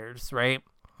 2 years, right?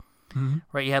 Mm-hmm.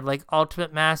 Right, you had, like,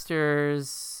 Ultimate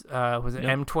Masters, was it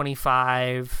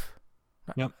M25?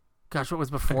 Yep. Gosh, what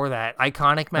was before that?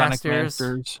 Iconic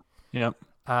Masters. Yep.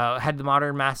 Had the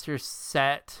Modern Masters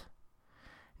set.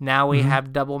 Now we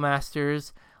have Double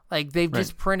Masters. Like, they've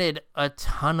just printed a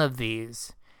ton of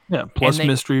these. Yeah, plus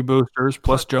mystery boosters,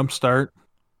 plus Jumpstart.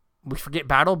 We forget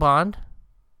Battle Bond.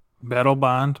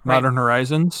 Modern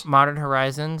Horizons. Modern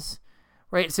Horizons.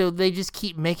 Right, so they just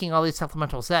keep making all these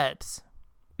supplemental sets.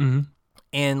 Mm-hmm.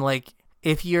 And, like,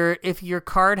 if your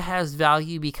card has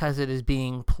value because it is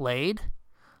being played,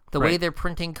 the way they're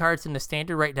printing cards in the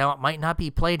standard right now, it might not be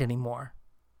played anymore.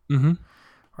 Mm-hmm.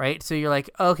 Right? So you're like,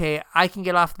 okay, I can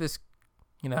get off this,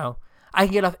 I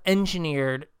can get off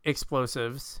engineered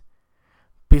explosives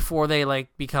before they, like,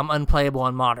 become unplayable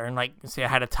in Modern. Like, say I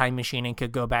had a time machine and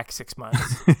could go back 6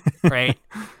 months, right?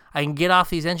 I can get off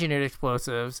these engineered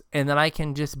explosives, and then I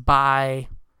can just buy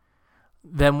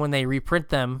them when they reprint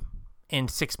them in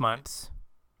 6 months.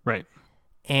 Right.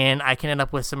 And I can end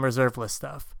up with some reserve list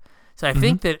stuff. So I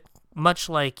think that much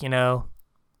like,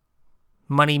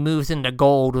 money moves into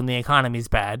gold when the economy's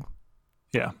bad.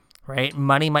 Yeah. Right?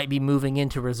 Money might be moving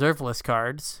into reserve list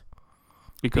cards.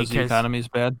 Because the economy's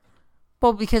bad?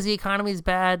 Well, because the economy's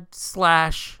bad /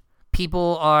 if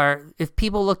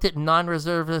people looked at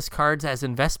non-reserve list cards as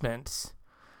investments,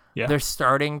 they're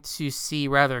starting to see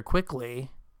rather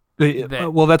quickly.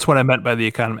 Well, that's what I meant by the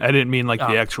economy. I didn't mean like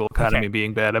the actual economy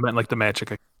being bad. I meant like the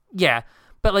Magic. Yeah.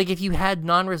 But like if you had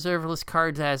non-reserve list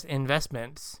cards as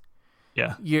investments,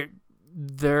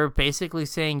 they're basically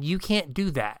saying you can't do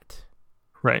that.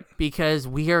 Right. Because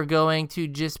we are going to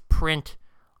just print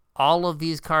all of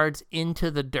these cards into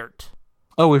the dirt.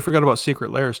 Oh, we forgot about Secret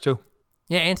Lairs too.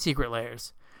 Yeah, and Secret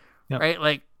Lairs. Yep. Right?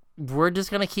 Like, we're just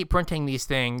going to keep printing these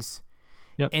things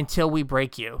until we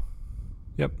break you.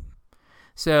 Yep.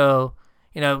 So,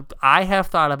 I have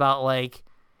thought about, like,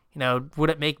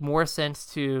 would it make more sense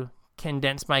to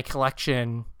condense my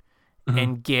collection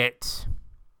and get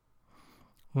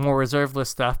more reserve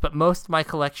list stuff? But most of my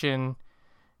collection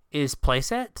is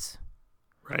playsets.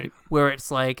 Right. Where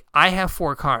it's like, I have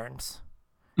 4 Karns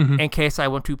in case I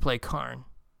want to play Karn.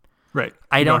 Right.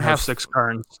 I don't have 6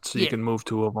 Karns, so you can move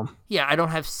 2 of them. Yeah, I don't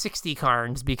have 60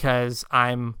 Karns because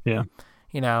I'm, I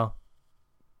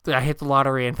hit the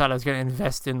lottery and thought I was going to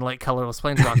invest in like colorless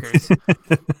planeswalkers.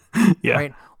 Yeah.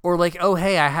 Right. Or like, oh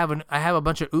hey, I have a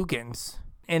bunch of Ugins,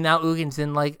 and now Ugins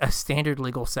in like a standard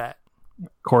legal set.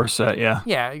 Core set, yeah.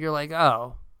 Yeah, you're like,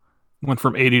 oh. Went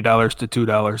from $80 to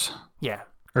 $2. Yeah.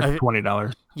 Or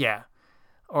 $20. Yeah.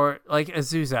 Or like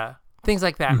Azusa. Things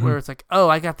like that, where it's like, oh,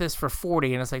 I got this for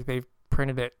 $40, and it's like they've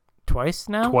printed it twice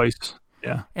now? Twice,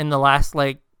 yeah. In the last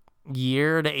like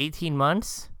year to 18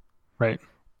 months? Right.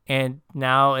 And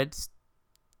now it's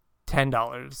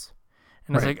 $10.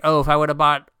 And it's like, oh, if I would have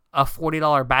bought a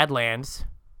 $40 Badlands,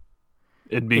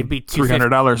 it'd be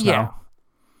 $300 now. Yeah.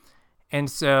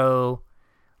 And so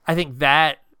I think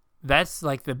that's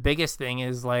like the biggest thing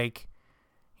is like,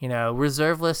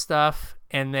 reserve list stuff,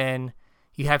 and then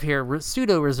you have here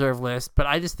pseudo reserve list, but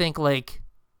I just think like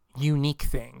unique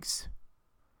things.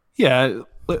 Yeah,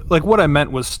 like what I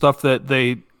meant was stuff that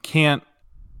they can't,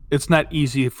 it's not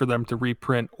easy for them to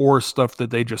reprint, or stuff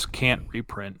that they just can't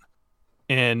reprint.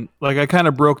 And like I kind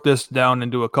of broke this down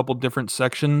into a couple different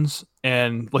sections,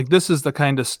 and like this is the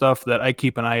kind of stuff that I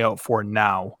keep an eye out for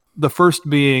now. The first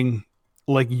being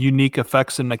like unique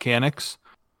effects and mechanics.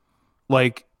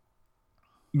 Like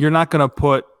you're not going to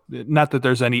put, not that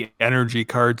there's any energy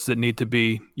cards that need to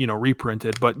be,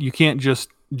 reprinted, but you can't just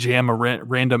jam a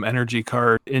random energy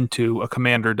card into a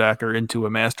commander deck or into a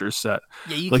master's set.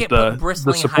 Yeah, you can't put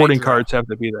Bristling the supporting Hydra. Cards have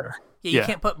to be there. Yeah, you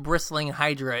can't put Bristling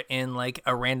Hydra in like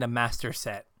a random master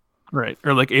set. Right,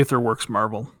 or like Aetherworks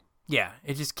Marvel. Yeah,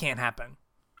 it just can't happen.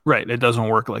 Right, it doesn't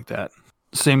work like that.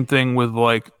 Same thing with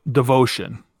like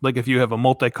Devotion. Like if you have a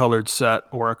multicolored set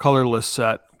or a colorless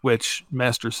set, which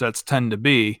master sets tend to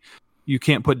be, you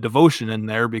can't put Devotion in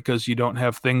there because you don't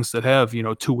have things that have,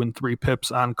 2 and 3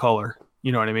 pips on color.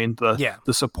 You know what I mean? The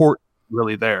support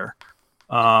really there.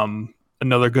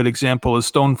 Another good example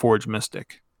is Stoneforge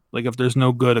Mystic. Like if there's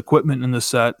no good equipment in the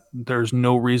set, there's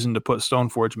no reason to put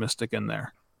Stoneforge Mystic in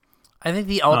there. I think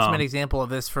the ultimate example of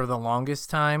this for the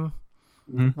longest time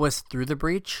was Through the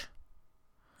Breach.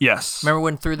 Yes. Remember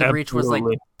when Through the Breach was like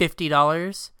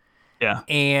 $50? Yeah.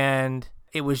 And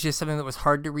it was just something that was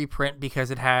hard to reprint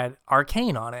because it had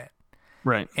Arcane on it.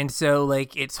 Right. And so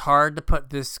like it's hard to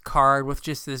put this card with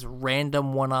just this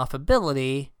random one-off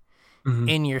ability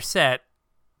in your set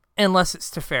unless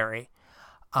it's Teferi.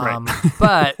 Right.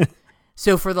 But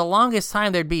so for the longest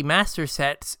time there'd be master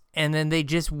sets and then they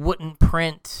just wouldn't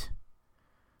print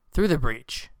Through the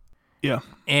Breach. Yeah.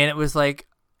 And it was like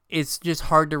it's just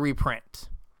hard to reprint.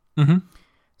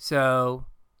 So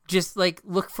just like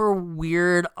look for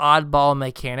weird oddball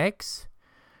mechanics,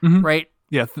 right?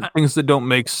 Yeah, things that don't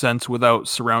make sense without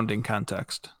surrounding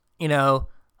context.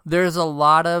 There's a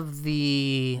lot of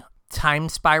the Time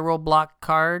Spiral block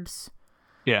cards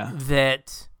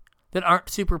that aren't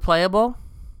super playable,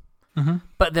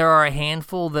 but there are a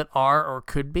handful that are or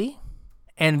could be.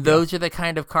 And those are the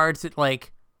kind of cards that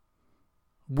like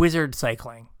Wizard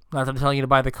Cycling. Not that I'm telling you to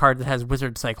buy the card that has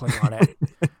Wizard Cycling on it,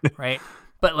 right?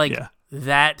 But like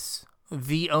that's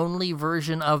the only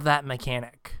version of that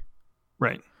mechanic.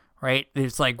 Right. Right?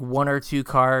 There's like 1 or 2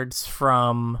 cards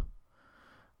from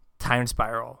Time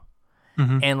Spiral.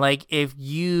 And like if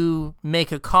you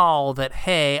make a call that,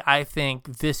 hey, I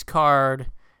think this card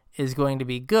is going to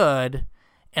be good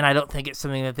and I don't think it's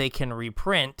something that they can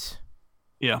reprint.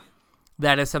 Yeah.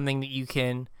 That is something that you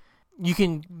can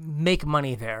make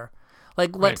money there.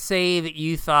 Like let's say that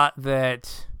you thought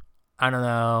that, I don't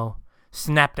know,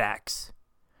 Snapdax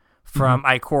from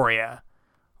Ikoria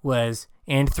was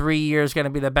in 3 years going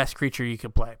to be the best creature you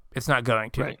could play. It's not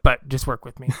going to, but just work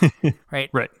with me. Right?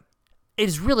 Right.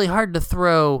 It's really hard to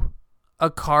throw a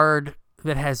card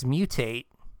that has mutate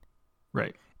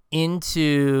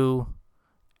into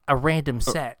a random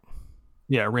set.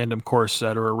 Yeah, a random core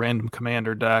set or a random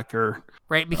commander deck or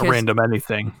because a random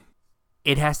anything.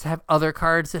 It has to have other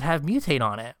cards that have mutate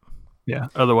on it. Yeah,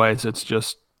 otherwise it's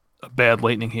just a bad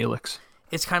Lightning Helix.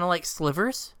 It's kind of like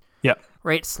slivers. Yeah.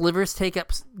 Right? Slivers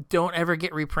don't ever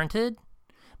get reprinted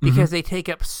because they take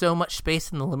up so much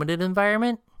space in the limited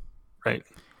environment. Right.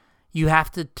 You have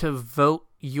to vote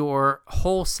your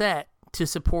whole set to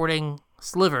supporting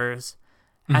slivers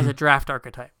as a draft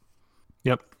archetype.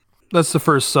 Yep. That's the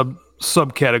first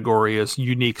subcategory is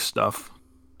unique stuff.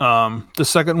 The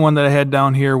second one that I had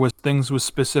down here was things with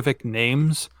specific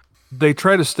names. They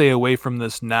try to stay away from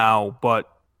this now,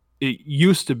 but it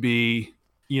used to be,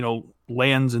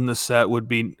 lands in the set would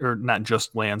be, or not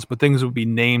just lands, but things would be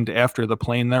named after the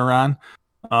plane they're on.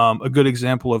 A good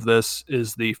example of this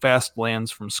is the fast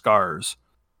lands from Scars.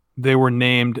 They were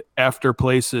named after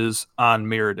places on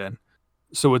Mirrodin.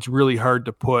 So it's really hard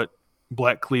to put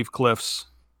Blackcleave Cliffs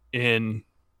in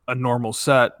a normal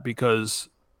set because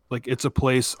it's a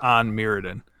place on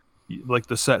Mirrodin.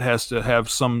 The set has to have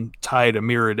some tie to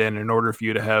Mirrodin in order for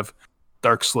you to have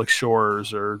Dark Slick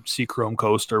Shores or Seachrome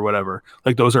Coast or whatever.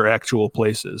 Those are actual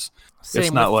places. Same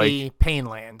it's not with the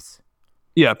Painlands.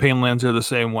 Yeah, Painlands are the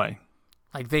same way.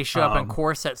 They show up in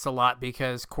core sets a lot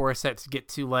because core sets get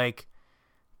to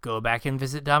go back and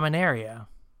visit Dominaria.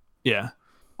 Yeah.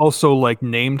 Also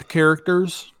named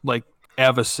characters like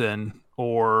Avacyn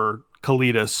or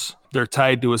Kalidas, they're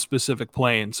tied to a specific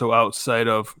plane. So outside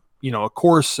of, a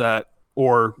core set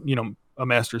or, a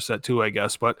master set too, I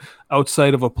guess, but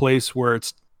outside of a place where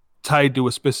it's tied to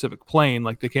a specific plane,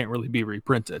 they can't really be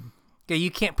reprinted. Yeah,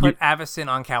 you can't put Avacyn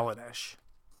on Kaladesh.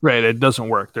 Right, it doesn't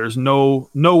work. There's no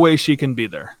way she can be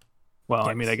there. Well, Yes.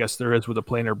 I mean, I guess there is with a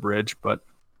planar bridge, but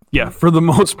yeah, for the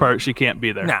most part, she can't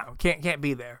be there. No, can't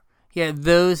be there. Yeah,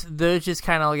 those just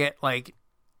kind of get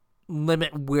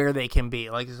limit where they can be.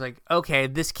 It's okay,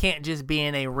 this can't just be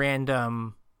in a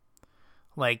random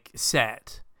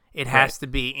set. It has to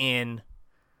be in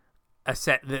a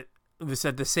set that's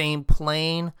at the same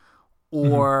plane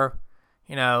or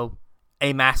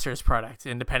a master's product.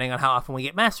 And depending on how often we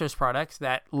get master's products,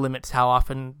 that limits how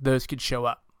often those could show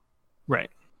up. Right.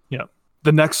 Yeah.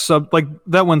 The next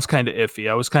that one's kind of iffy.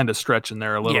 I was kind of stretching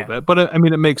there a little bit, but I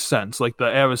mean, it makes sense. The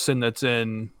Avacyn that's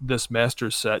in this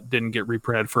master's set didn't get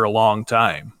reprinted for a long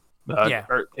time.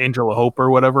 Or Angel of Hope or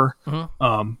whatever.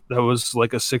 That was a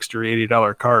 $60 or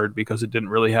 $80 card because it didn't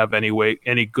really have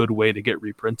any good way to get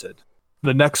reprinted.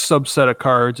 The next subset of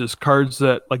cards is cards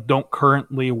that don't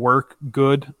currently work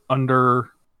good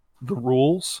under the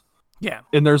rules. Yeah.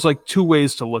 And there's two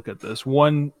ways to look at this.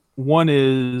 One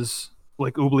is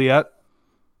Oubliette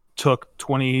took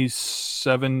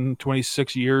 27,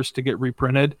 26 years to get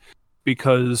reprinted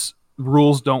because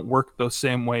rules don't work the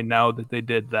same way now that they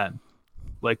did then.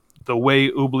 The way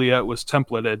Oubliette was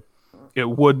templated,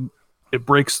 it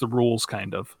breaks the rules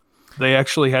kind of. They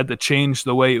actually had to change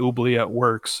the way Oubliette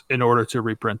works in order to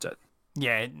reprint it.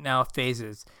 Yeah, it now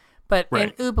phases. But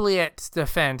in Oubliette's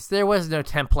defense, there was no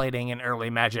templating in early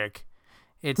Magic.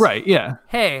 It's right, yeah.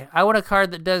 Hey, I want a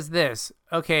card that does this.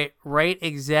 Okay, write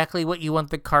exactly what you want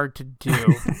the card to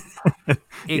do.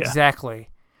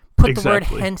 Exactly. Put the word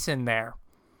hence in there.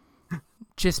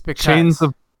 Just because. Chains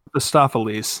of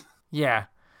Mistopheles. Yeah.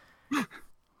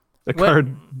 The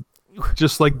card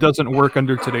just doesn't work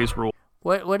under today's rule.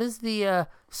 What is the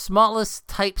smallest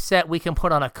typeset we can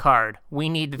put on a card? We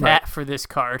need that for this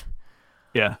card.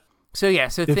 Yeah. So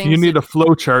if you need a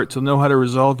flow chart to know how to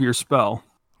resolve your spell.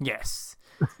 Yes.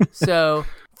 So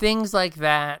things like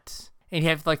that, and you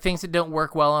have things that don't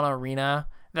work well on Arena.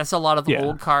 That's a lot of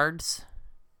old cards.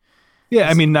 Yeah,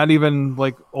 I mean, not even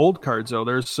old cards though.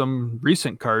 There's some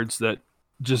recent cards that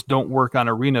just don't work on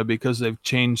Arena because they've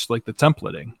changed the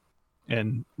templating.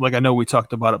 And I know we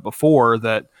talked about it before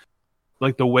that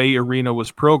the way Arena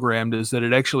was programmed is that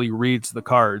it actually reads the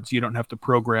cards. You don't have to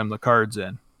program the cards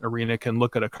in. Arena can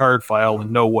look at a card file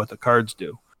and know what the cards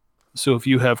do. So if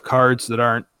you have cards that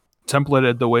aren't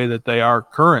templated the way that they are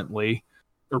currently,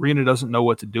 Arena doesn't know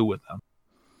what to do with them.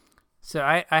 So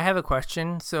I have a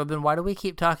question. So then why do we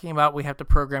keep talking about we have to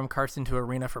program cards into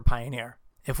Arena for Pioneer?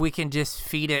 If we can just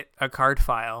feed it a card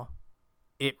file,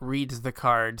 it reads the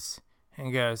cards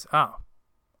and goes, oh,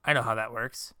 I know how that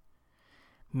works.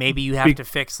 Maybe you have to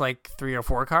fix 3 or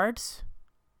 4 cards.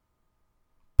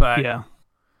 But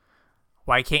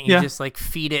why can't you just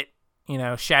feed it,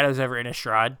 Shadows over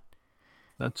Innistrad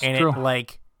That's and true. it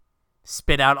like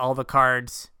spit out all the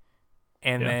cards,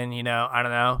 and then I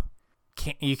don't know,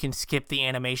 you can skip the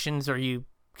animations or you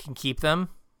can keep them.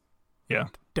 Yeah.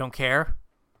 Don't care.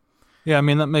 Yeah, I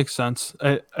mean that makes sense.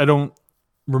 I don't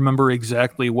remember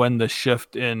exactly when the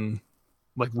shift in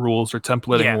like rules or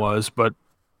templating was, but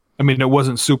I mean it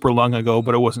wasn't super long ago,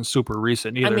 but it wasn't super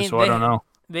recent either, so I don't know.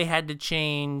 They had to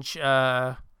change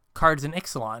cards in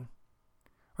Ixalan.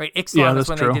 Right? Ixalan is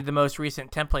when they did the most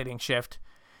recent templating shift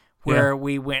where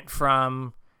we went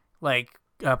from like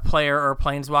a player or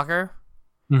planeswalker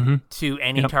to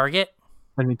any target.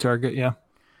 Any target, yeah.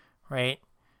 Right?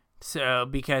 So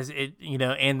because it,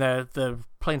 in the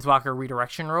planeswalker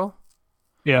redirection rule.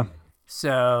 Yeah.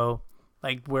 So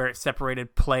like where it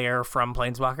separated player from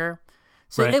planeswalker.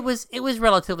 So it was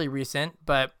relatively recent,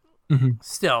 but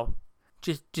still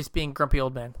just being grumpy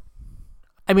old man.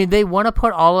 I mean, they want to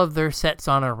put all of their sets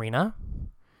on Arena.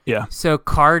 Yeah. So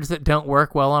cards that don't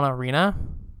work well on Arena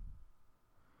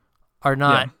are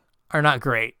not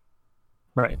great.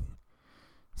 Right.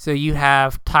 So you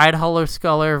have Tidehollow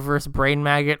Sculler versus Brain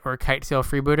Maggot or Kitesail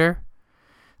Freebooter.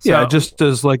 So, just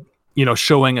as like,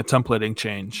 showing a templating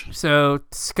change. So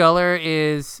Sculler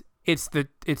it's the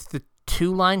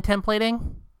 2-line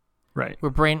templating. Right.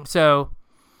 So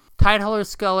Tidehollow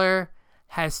Sculler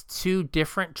has 2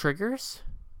 different triggers.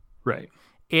 Right.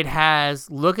 It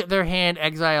has look at their hand,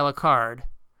 exile a card.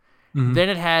 Then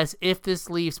it has if this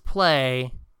leaves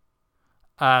play,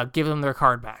 give them their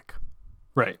card back.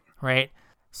 Right. Right.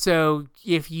 So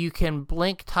if you can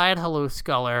blink Tidehollow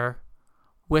Sculler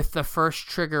with the first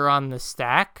trigger on the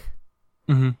stack,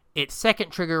 its second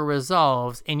trigger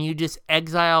resolves, and you just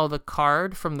exile the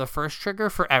card from the first trigger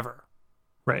forever.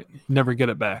 Right. Never get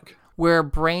it back. Where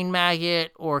Brain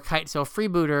Maggot or Kitesail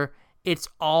Freebooter, it's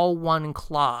all one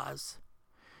clause.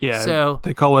 Yeah, so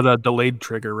they call it a delayed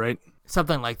trigger, right?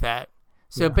 Something like that.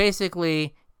 So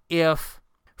basically, if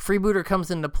Freebooter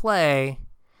comes into play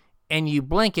and you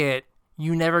blink it,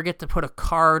 you never get to put a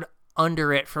card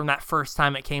under it from that first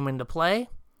time it came into play.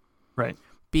 Right.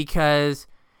 Because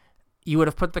you would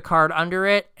have put the card under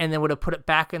it and then would have put it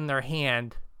back in their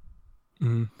hand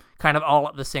kind of all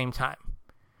at the same time.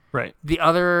 Right. The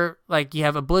other, like, you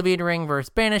have Oblivion Ring versus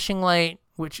Banishing Light,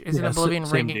 which is an Oblivion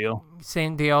Ring.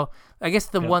 Same deal. I guess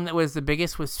the one that was the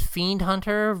biggest was Fiend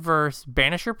Hunter versus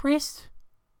Banisher Priest.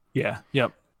 Yeah.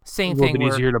 Yep. Same thing. A little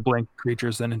bit easier to blink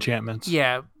creatures than enchantments.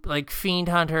 Yeah. Like Fiend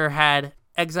Hunter had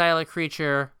exile a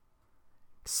creature,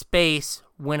 space,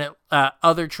 when it,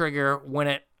 other trigger, when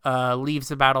it leaves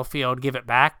the battlefield, give it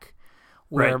back.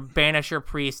 Where Banisher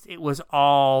Priest, it was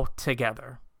all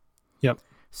together. Yep.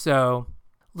 So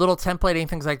little templating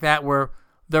things like that where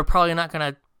they're probably not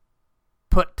going to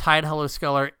put Tidehollow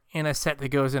Sculler in a set that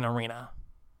goes in Arena.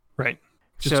 Right.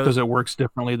 Just because it works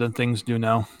differently than things do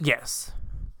now. Yes.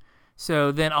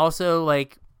 So then also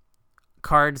like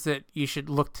cards that you should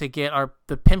look to get are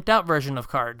the pimped out version of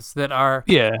cards that are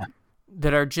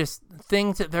just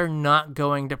things that they're not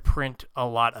going to print a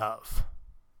lot of.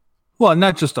 Well,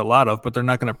 not just a lot of, but they're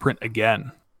not going to print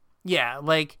again. Yeah,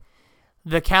 like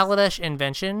the Kaladesh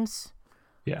Inventions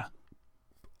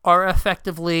are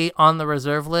effectively on the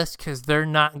reserve list because they're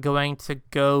not going to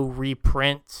go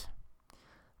reprint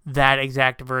that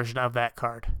exact version of that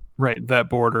card. Right, that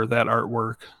border, that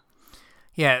artwork.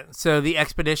 Yeah, so the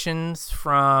Expeditions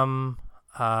from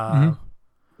Zendikar,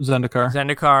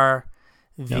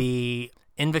 the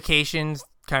Invocations,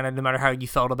 kind of no matter how you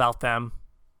felt about them.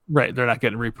 Right, they're not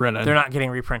getting reprinted.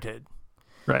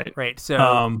 Right, so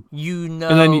and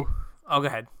then oh, go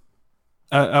ahead.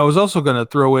 I was also going to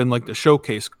throw in like the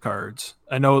showcase cards.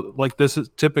 I know like this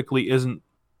typically isn't,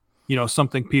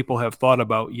 something people have thought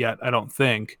about yet, I don't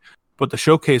think. But the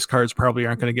showcase cards probably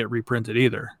aren't going to get reprinted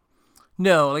either.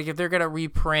 No, like if they're going to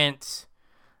reprint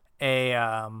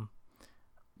a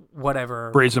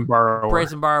Brazen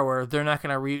Borrower, they're not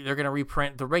going to they're going to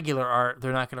reprint the regular art.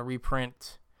 They're not going to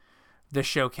reprint the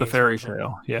showcase. The Fairy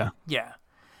Tale, yeah. Yeah.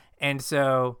 And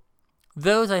so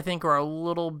those I think are a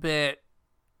little bit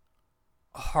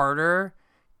harder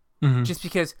just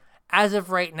because as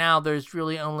of right now there's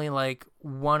really only like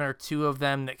 1 or 2 of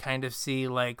them that kind of see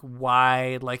like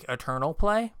wide like Eternal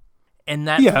play. And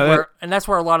that's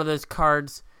where a lot of those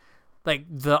cards, like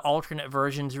the alternate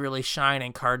versions, really shine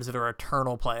in cards that are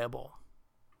Eternal playable.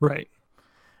 Right.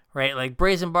 Like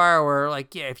Brazen Borrower,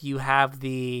 like if you have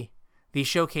the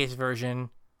showcase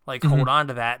version, like hold on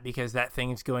to that because that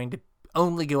thing is going to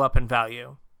only go up in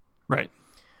value. Right.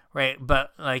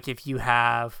 But like if you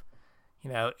have,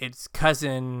 its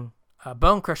cousin,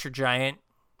 Bone Crusher Giant,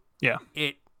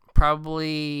 it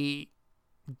probably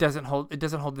doesn't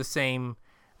hold the same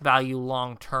value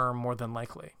long term, more than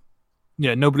likely.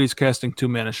 Yeah, nobody's casting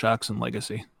 2-mana shocks in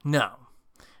Legacy. No,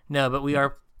 but we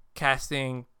are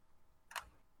casting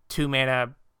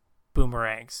 2-mana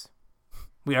boomerangs.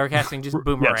 We are casting just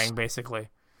boomerang, yes. Basically.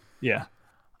 Yeah.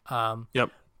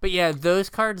 Yep. But yeah, those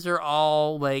cards are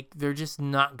all like, they're just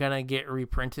not gonna get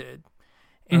reprinted,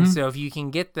 and so if you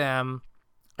can get them,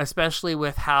 especially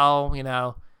with how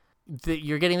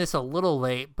you're getting this a little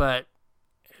late, but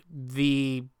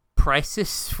the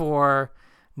prices for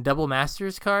Double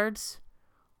Masters cards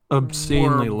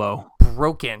obscenely low,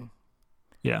 broken.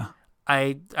 Yeah.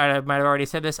 I might have already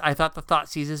said this. I thought the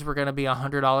Thoughtseizes were going to be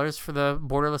 $100 for the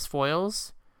borderless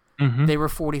foils. They were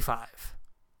 $45.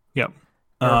 Yep.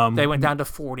 They went down to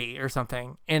 $40 or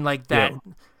something, and like that,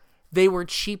 they were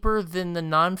cheaper than the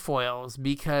non-foils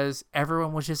because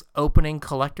everyone was just opening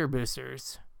collector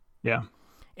boosters. Yeah.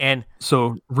 And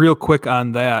so, real quick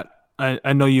on that,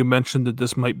 I know you mentioned that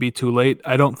this might be too late.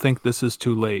 I don't think this is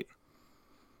too late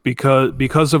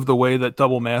because of the way that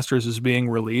Double Masters is being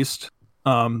released.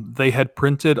 They had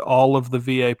printed all of the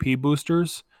VIP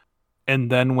boosters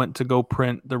and then went to go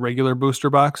print the regular booster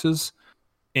boxes,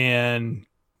 and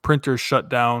printers shut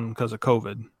down because of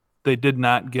COVID. They did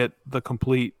not get the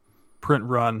complete print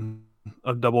run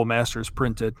of Double Masters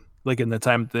printed like in the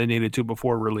time they needed to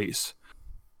before release.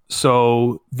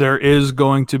 So there is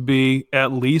going to be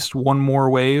at least one more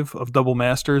wave of Double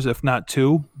Masters, if not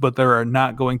two, but there are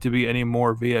not going to be any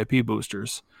more VIP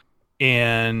boosters.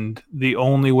 And the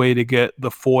only way to get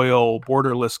the foil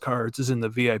borderless cards is in the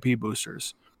VIP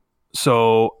boosters.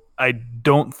 So I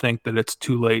don't think that it's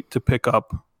too late to pick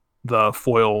up the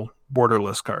foil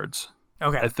borderless cards.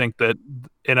 Okay. I think that,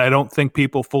 and I don't think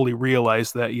people fully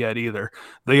realize that yet either.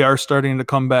 They are starting to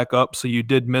come back up, so you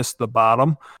did miss the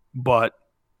bottom, but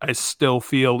I still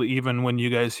feel, even when you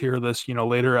guys hear this,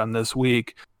 later on this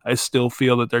week, I still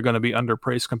feel that they're going to be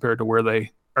underpriced compared to where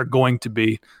they are going to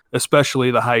be,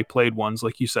 especially the high played ones,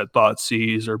 like you said,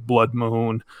 Thoughtseize or Blood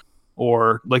Moon,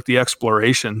 or like the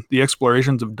Exploration. The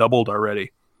Explorations have doubled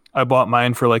already. I bought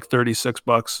mine for like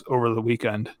 $36 over the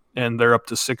weekend, and they're up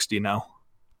to $60 now.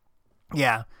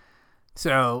 Yeah.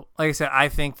 So, like I said, I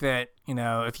think that,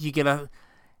 if you get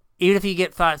even if you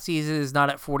get Thoughtseizes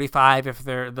not at 45, if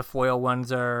the foil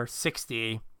ones are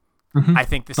 60, I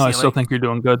think the ceiling. I still think you're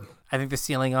doing good. I think the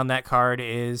ceiling on that card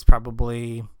is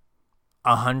probably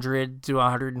 100 to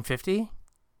 150.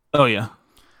 Oh yeah.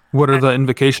 What are the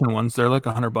invocation ones? They're like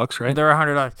 $100, right? They're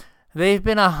 $100. They've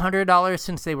been $100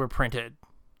 since they were printed.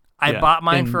 I bought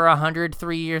mine for $100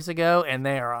 3 years ago, and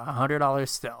they are $100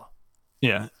 still.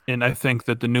 Yeah, and I think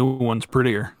that the new one's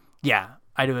prettier. Yeah,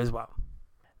 I do as well.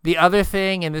 The other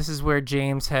thing, and this is where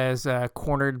James has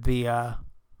cornered the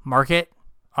market,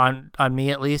 on me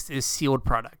at least, is sealed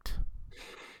product.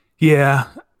 Yeah,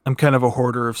 I'm kind of a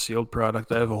hoarder of sealed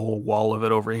product. I have a whole wall of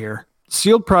it over here.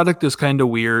 Sealed product is kind of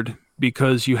weird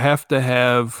because you have to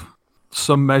have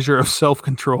some measure of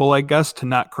self-control, I guess, to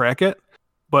not crack it.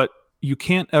 But you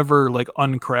can't ever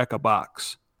uncrack a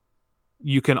box.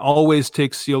 You can always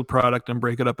take sealed product and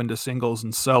break it up into singles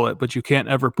and sell it, but you can't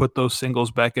ever put those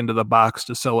singles back into the box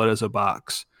to sell it as a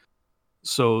box.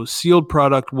 So sealed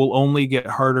product will only get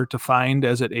harder to find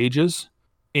as it ages,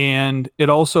 and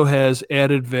it also has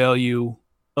added value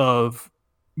of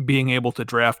being able to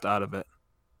draft out of it.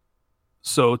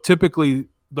 So typically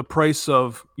the price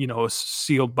of, a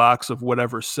sealed box of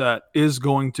whatever set is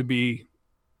going to be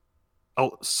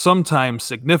sometimes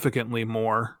significantly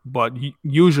more, but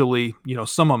usually,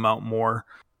 some amount more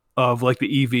of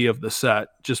the EV of the set,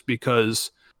 just because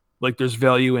there's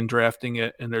value in drafting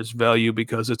it, and there's value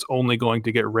because it's only going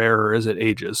to get rarer as it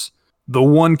ages. The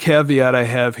one caveat I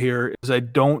have here is I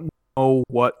don't know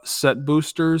what set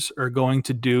boosters are going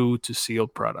to do to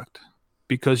sealed product,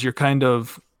 because you're kind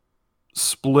of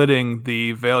splitting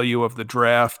the value of the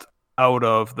draft out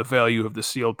of the value of the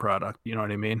sealed product. You know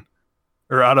what I mean?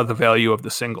 Or out of the value of the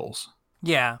singles.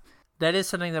 Yeah, that is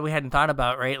something that we hadn't thought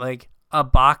about, right? Like a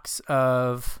box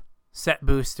of set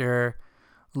booster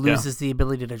loses the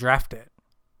ability to draft it.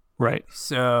 Right.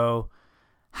 So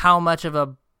how much of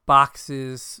a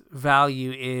box's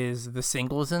value is the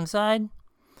singles inside?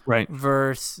 Right.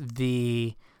 Versus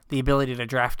the ability to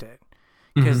draft it.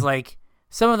 Because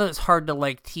some of it's hard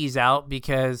to tease out,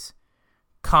 because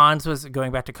Cons was a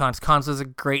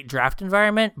great draft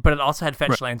environment, but it also had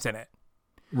fetch lands in it.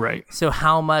 Right. So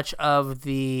how much of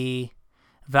the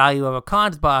value of a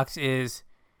Cons box is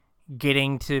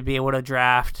getting to be able to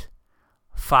draft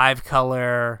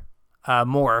 5-color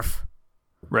morph,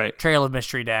 right, Trail of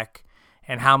Mystery deck,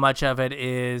 and how much of it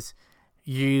is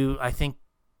I think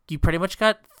you pretty much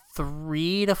got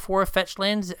 3 to 4 fetch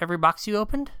lands every box you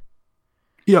opened?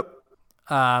 Yep.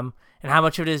 and how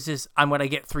much of it is I'm going to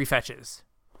get 3 fetches.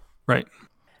 Right.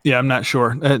 Yeah, I'm not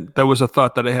sure. That was a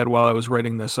thought that I had while I was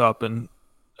writing this up. And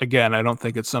again, I don't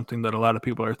think it's something that a lot of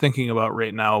people are thinking about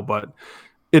right now, but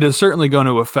it is certainly going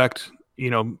to affect,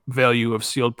 value of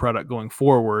sealed product going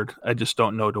forward. I just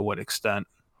don't know to what extent.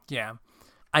 Yeah.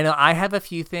 I know I have a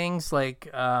few things like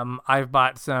I've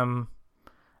bought some,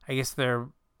 I guess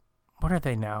what are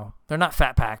they now? They're not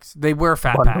fat packs. They were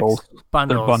fat bundles. packs.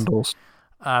 Bundles. They're bundles.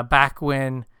 Back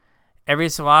when every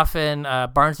so often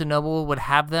Barnes & Noble would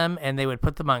have them and they would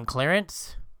put them on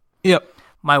clearance. Yep.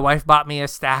 My wife bought me a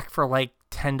stack for like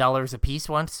 $10 a piece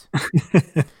once.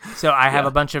 So I have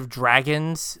a bunch of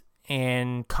dragons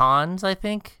and cons, I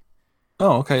think.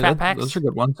 Oh, okay. Fat packs. Those are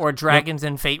good ones. Or dragons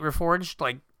and Fate Reforged,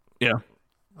 like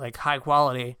high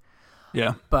quality.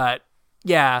 Yeah. But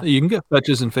yeah. You can get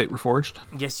fetches in Fate Reforged.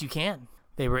 Yes, you can.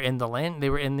 They were in the land. They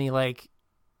were in the like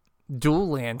dual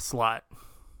land slot.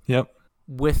 Yep.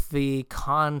 With the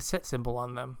con set symbol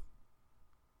on them.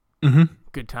 Mm-hmm.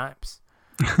 Good times.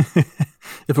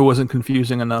 If it wasn't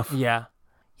confusing enough. Yeah.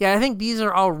 Yeah, I think these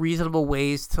are all reasonable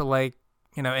ways to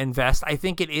invest. I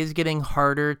think it is getting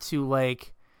harder to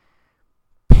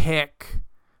pick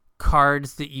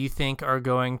cards that you think are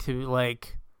going to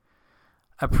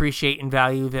appreciate in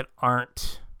value that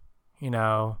aren't,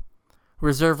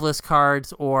 reserve list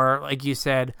cards or, like you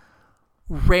said,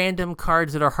 random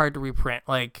cards that are hard to reprint,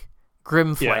 like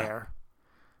Grimflayer. Yeah.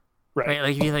 Right.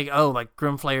 Like you think,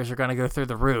 Grimflayers are going to go through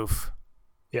the roof.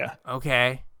 Yeah.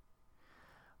 Okay.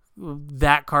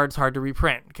 That card's hard to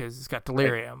reprint because it's got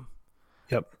Delirium.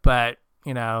 Yep. But,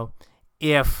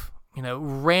 if,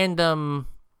 random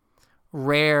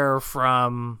rare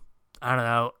from, I don't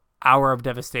know, Hour of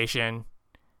Devastation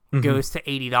goes to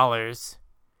 $80.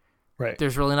 Right.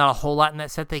 There's really not a whole lot in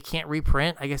that set they can't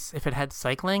reprint. I guess if it had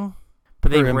cycling.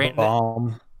 But they ran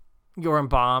Bomb. You're in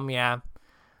Bomb, yeah.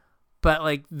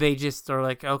 But they just are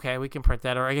okay, we can print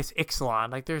that. Or I guess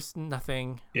Ixalan. There's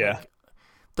nothing. Yeah.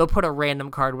 They'll put a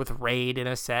random card with Raid in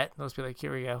a set. They'll just be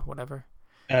here we go, whatever.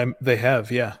 They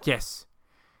have, yeah. Yes.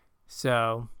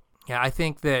 So, yeah, I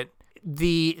think that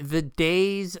the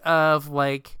days of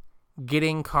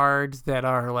getting cards that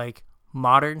are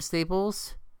modern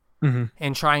staples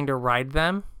and trying to ride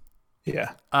them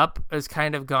up is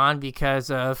kind of gone because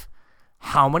of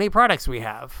how many products we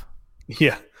have.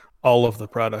 Yeah, all of the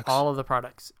products. All of the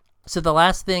products. So the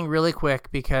last thing really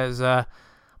quick, because my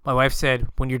wife said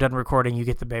when you're done recording, you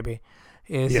get the baby,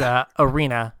 is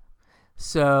Arena.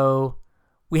 So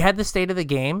we had the state of the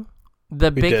game. The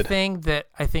big thing that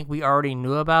I think we already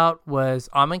knew about was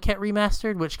Amonkhet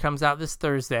Remastered, which comes out this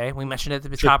Thursday. We mentioned it at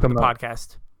the top of the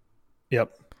podcast.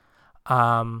 Yep.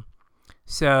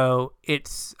 So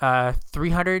it's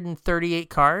 338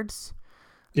 cards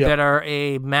that are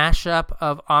a mashup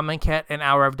of Amonkhet and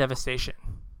Hour of Devastation.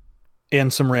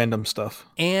 And some random stuff.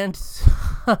 And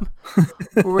some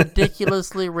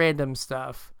ridiculously random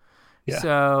stuff. Yeah.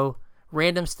 So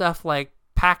random stuff like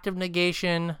Pact of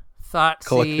Negation,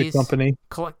 Thoughtseize,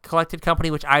 Collected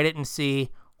Company, which I didn't see,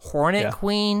 Hornet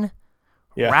Queen,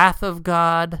 Wrath of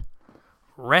God,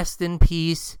 Rest in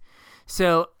Peace.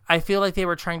 So I feel like they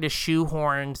were trying to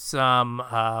shoehorn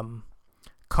some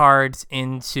cards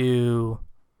into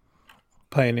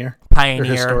Pioneer,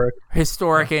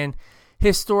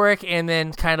 historic, and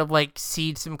then kind of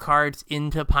seed some cards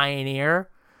into Pioneer,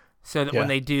 so that when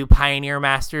they do Pioneer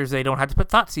Masters, they don't have to put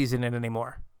Thoughtseize in it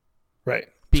anymore. Right.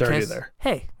 Because there.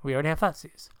 Hey, we already have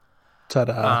Thoughtseize.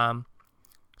 Ta-da.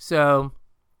 So,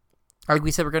 like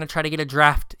we said, we're going to try to get a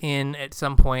draft in at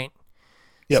some point.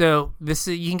 Yep. So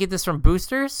you can get this from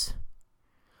Boosters,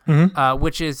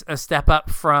 which is a step up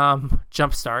from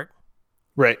Jumpstart.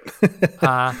 Right.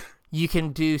 You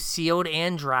can do sealed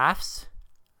and drafts,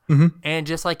 and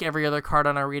just like every other card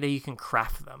on Arena, you can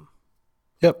craft them.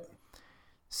 Yep.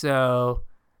 So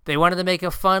they wanted to make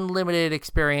a fun, limited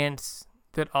experience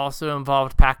that also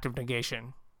involved Pact of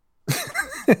Negation.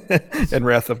 And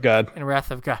Wrath of God.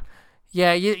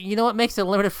 Yeah, you know what makes a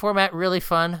limited format really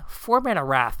fun? 4-mana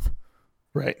Wrath.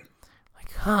 Right.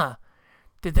 Are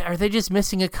they just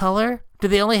missing a color? Do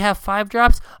they only have 5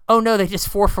 drops? Oh no, they just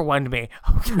 4-for-1'd me.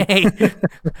 Okay.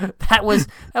 that was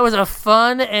a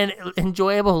fun and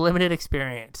enjoyable limited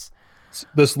experience.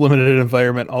 This limited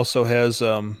environment also has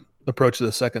Approach of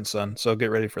the Second Sun, so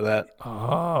get ready for that.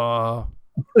 Oh.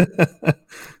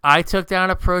 I took down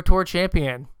a Pro Tour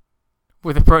champion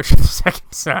with Approach of the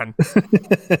Second Sun.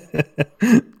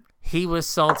 He was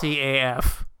salty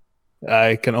AF.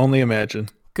 I can only imagine.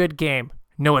 Good game.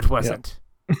 No, it wasn't.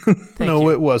 No,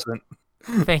 it wasn't.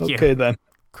 Thank you. Okay, then.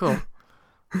 Cool.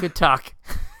 Good talk.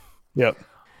 Yep.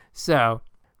 So,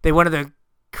 they wanted to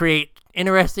create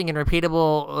interesting and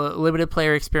repeatable limited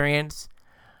player experience.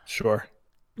 Sure.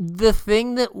 The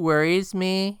thing that worries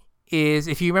me is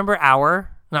if you remember Amonkhet,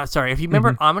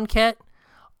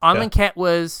 Amonkhet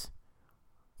was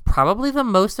probably the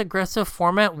most aggressive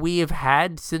format we have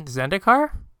had since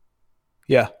Zendikar.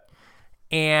 Yeah.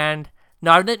 And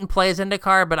no, I didn't play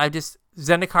Zendikar, but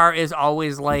Zendikar is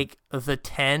always like the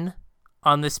 10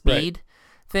 on the speed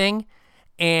thing.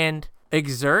 And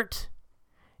Exert,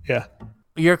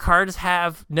 your cards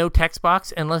have no text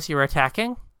box unless you're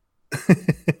attacking.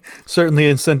 Certainly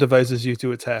incentivizes you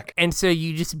to attack. And so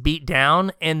you just beat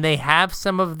down, and they have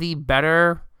some of the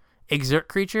better Exert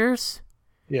creatures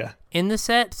in the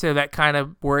set, so that kind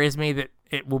of worries me that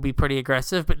it will be pretty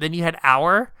aggressive. But then you had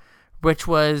Hour, which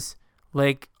was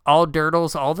like all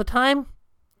Dirtles all the time.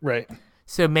 Right.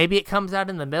 So maybe it comes out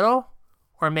in the middle,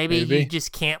 or maybe you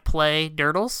just can't play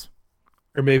Dirtles.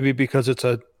 Or maybe because it's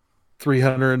a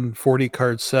 340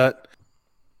 card set,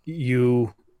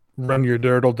 you run your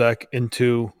Dirtle deck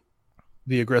into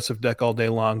the aggressive deck all day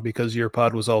long because your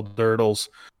pod was all Dirtles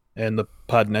and the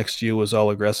pod next to you was all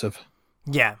aggressive.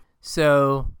 Yeah.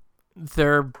 So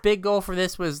their big goal for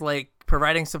this was like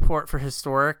providing support for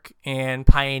Historic and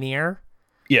Pioneer.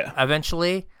 Yeah.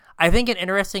 Eventually. I think an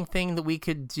interesting thing that we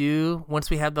could do once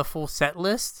we have the full set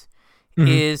list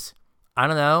is, I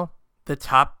don't know, the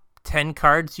top 10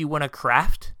 cards you want to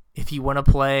craft if you want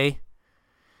to play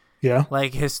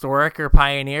like Historic or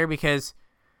Pioneer, because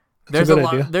there's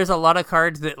a lot of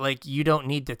cards that like you don't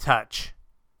need to touch.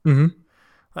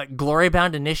 Like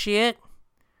Glorybound Initiate,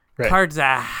 cards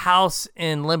that house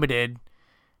in limited.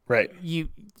 Right. You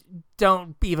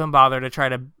don't even bother to try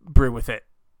to brew with it.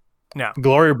 No.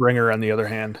 Glorybringer, on the other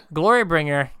hand.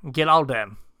 Glorybringer, get all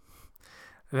them.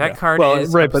 That card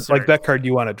is right, absurd. but like that card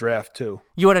you want to draft too.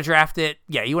 You want to draft it.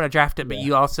 Yeah, you want to draft it, but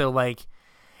you also like,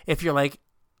 if you're like,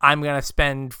 I'm going to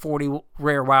spend 40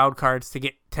 rare wild cards to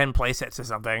get 10 playsets or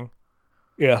something.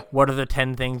 Yeah. What are the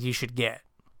 10 things you should get?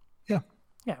 Yeah.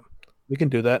 Yeah. We can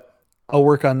do that. I'll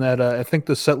work on that. I think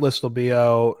the set list will be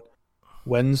out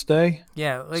Wednesday.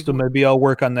 Yeah. So maybe I'll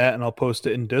work on that and I'll post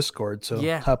it in Discord.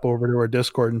 So hop over to our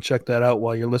Discord and check that out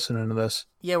while you're listening to this.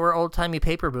 Yeah, we're old-timey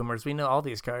paper boomers. We know all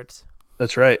these cards.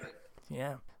 That's right.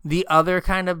 Yeah. The other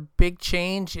kind of big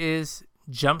change is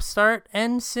Jumpstart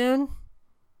ends soon.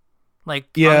 Like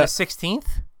on the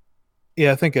 16th?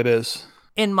 Yeah, I think it is.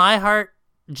 In my heart,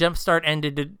 Jumpstart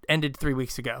ended 3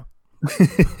 weeks ago.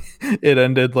 It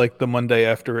ended like the Monday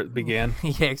after it began.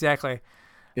 Yeah, exactly.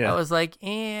 Yeah. I was like,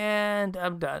 and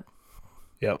I'm done.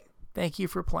 Yep. Thank you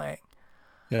for playing.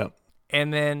 Yep.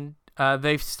 And then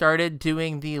they've started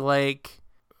doing the like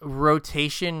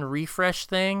rotation refresh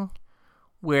thing,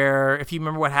 where if you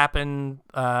remember what happened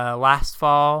last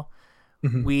fall,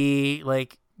 we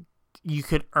like you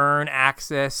could earn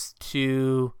access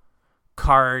to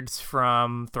cards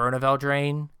from Throne of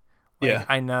Eldraine. Like,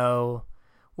 I know.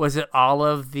 Was it all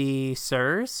of the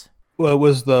Sirs? Well, it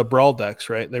was the Brawl decks,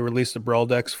 right? They released the Brawl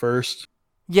decks first.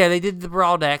 Yeah, they did the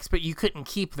Brawl decks, but you couldn't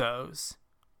keep those.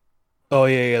 Oh,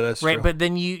 yeah, that's right. True. But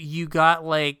then you got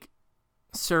like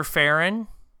Sir Farron.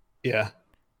 Yeah.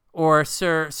 Or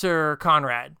Sir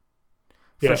Conrad.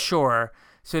 For sure.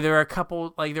 So there are a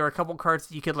couple cards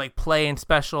that you could like play in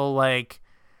special like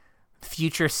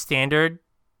future standard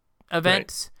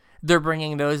events. Right. They're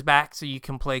bringing those back so you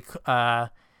can play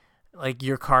like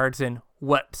your cards in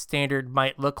what standard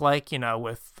might look like,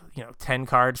 with 10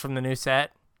 cards from the new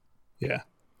set. Yeah.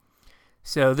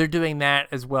 So they're doing that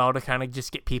as well to kind of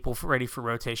just get people ready for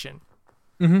rotation.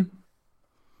 And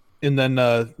then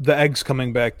the eggs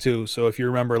coming back too. So if you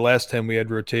remember last time we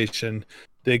had rotation,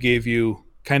 they gave you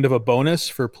kind of a bonus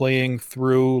for playing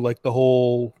through like the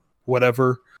whole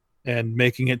whatever and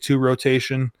making it to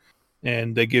rotation.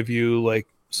 And they give you like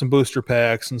some booster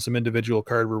packs and some individual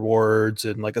card rewards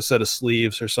and like a set of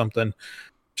sleeves or something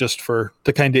just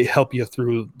to kind of help you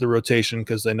through the rotation,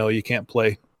 because they know you can't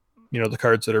play, the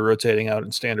cards that are rotating out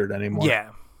in standard anymore.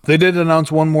 Yeah. They did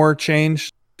announce one more change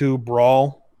to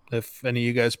Brawl. If any of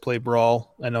you guys play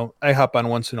Brawl, I know I hop on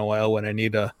once in a while when I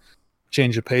need a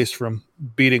change of pace from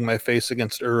beating my face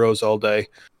against Uros all day.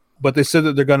 But they said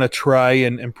that they're going to try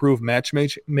and improve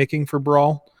matchmaking for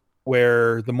Brawl,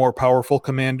 where the more powerful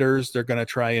commanders, they're going to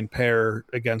try and pair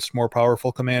against more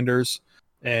powerful commanders.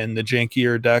 And the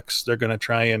jankier decks, they're going to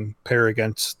try and pair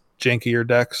against jankier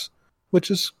decks, which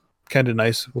is kind of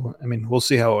nice. I mean, we'll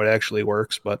see how it actually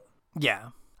works, but yeah.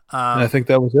 And I think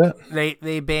that was it.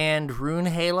 They banned Rune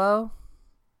Halo,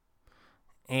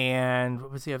 and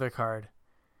what was the other card?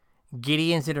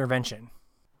 Gideon's Intervention.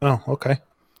 Oh, okay.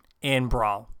 In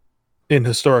Brawl. In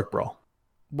Historic Brawl.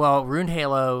 Well, Rune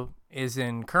Halo is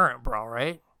in current Brawl,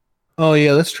 right? Oh,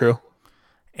 yeah, that's true.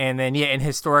 And then, in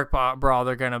Historic Brawl,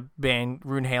 they're going to ban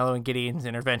Rune Halo and Gideon's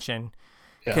Intervention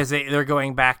because they're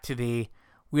going back to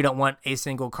we don't want a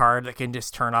single card that can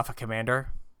just turn off a commander.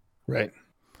 Right.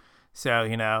 So,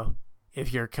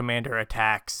 if your commander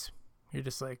attacks, you're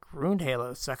just like, Rune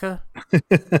Halo, sucker.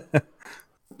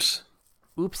 Oops.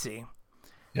 Oopsie.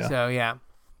 Yeah. So,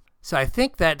 So I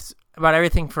think that's about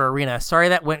everything for Arena. Sorry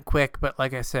that went quick, but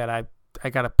like I said, I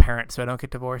got a parent, so I don't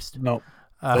get divorced. No,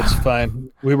 that's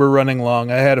fine. We were running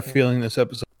long. I had a feeling this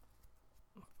episode.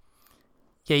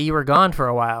 Yeah, you were gone for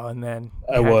a while, and then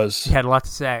you had a lot to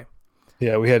say.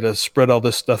 Yeah, we had to spread all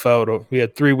this stuff out. We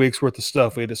had 3 weeks worth of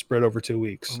stuff. We had to spread over 2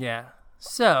 weeks. Yeah.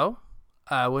 So,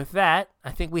 with that,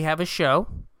 I think we have a show.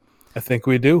 I think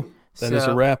we do. That is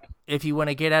a wrap. If you want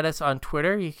to get at us on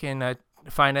Twitter, you can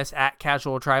find us at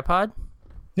Casual Tripod.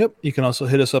 Yep. You can also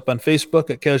hit us up on Facebook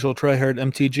at Casual Tryhard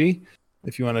MTG.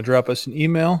 If you want to drop us an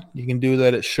email, you can do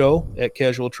that at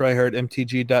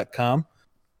show@casualtryhardmtg.com.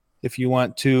 If you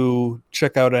want to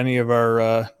check out any of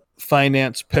our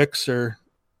finance picks or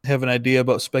have an idea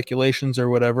about speculations or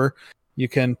whatever, you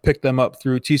can pick them up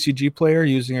through TCG Player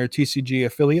using our TCG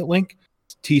affiliate link,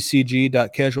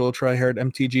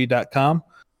 tcg.casualtryhardmtg.com.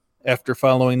 After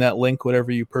following that link,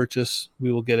 whatever you purchase,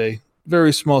 we will get a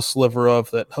very small sliver of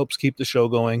that helps keep the show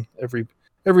going. Every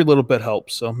little bit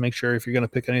helps. So make sure if you're going to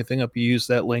pick anything up, you use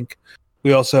that link.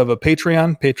 We also have a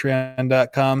Patreon,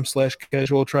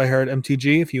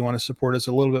 patreon.com/casualtryhardmtg if you want to support us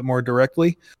a little bit more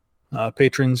directly.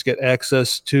 Patrons get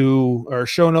access to our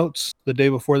show notes the day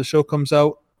before the show comes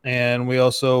out. And we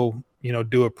also,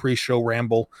 do a pre-show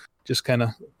ramble, just kind of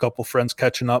a couple friends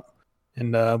catching up.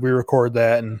 And we record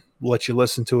that and let you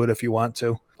listen to it if you want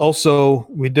to. Also,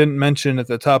 we didn't mention at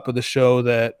the top of the show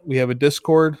that we have a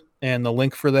Discord, and the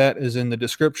link for that is in the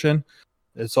description.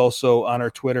 It's also on our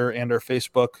Twitter and our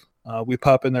Facebook. We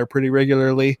pop in there pretty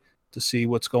regularly to see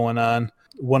what's going on.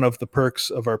 One of the perks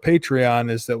of our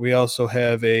Patreon is that we also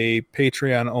have a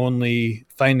Patreon-only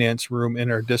finance room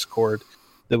in our Discord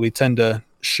that we tend to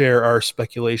share our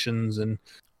speculations and,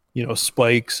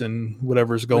 spikes and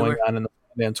whatever's going on in the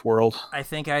finance world. I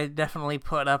think I definitely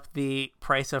put up the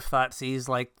price of Thoughtseize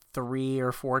like 3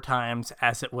 or 4 times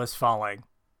as it was falling.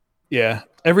 Yeah,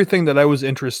 everything that I was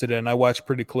interested in, I watched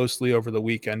pretty closely over the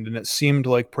weekend, and it seemed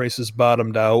like prices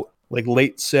bottomed out like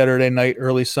late Saturday night,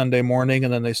 early Sunday morning,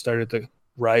 and then they started to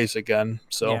rise again.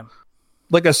 So,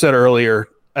 like I said earlier,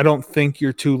 I don't think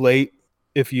you're too late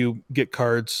if you get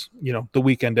cards, the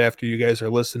weekend after you guys are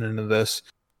listening to this,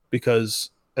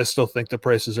 because I still think the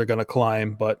prices are going to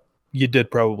climb, but you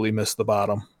did probably miss the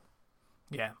bottom.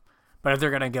 Yeah. But if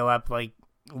they're going to go up, like,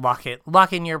 lock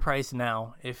in your price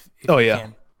now if you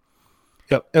can.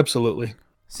 Yep, absolutely.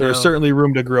 So, there's certainly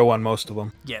room to grow on most of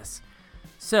them. Yes.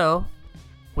 So,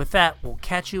 with that, we'll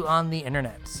catch you on the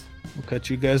internets. We'll catch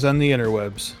you guys on the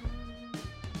interwebs.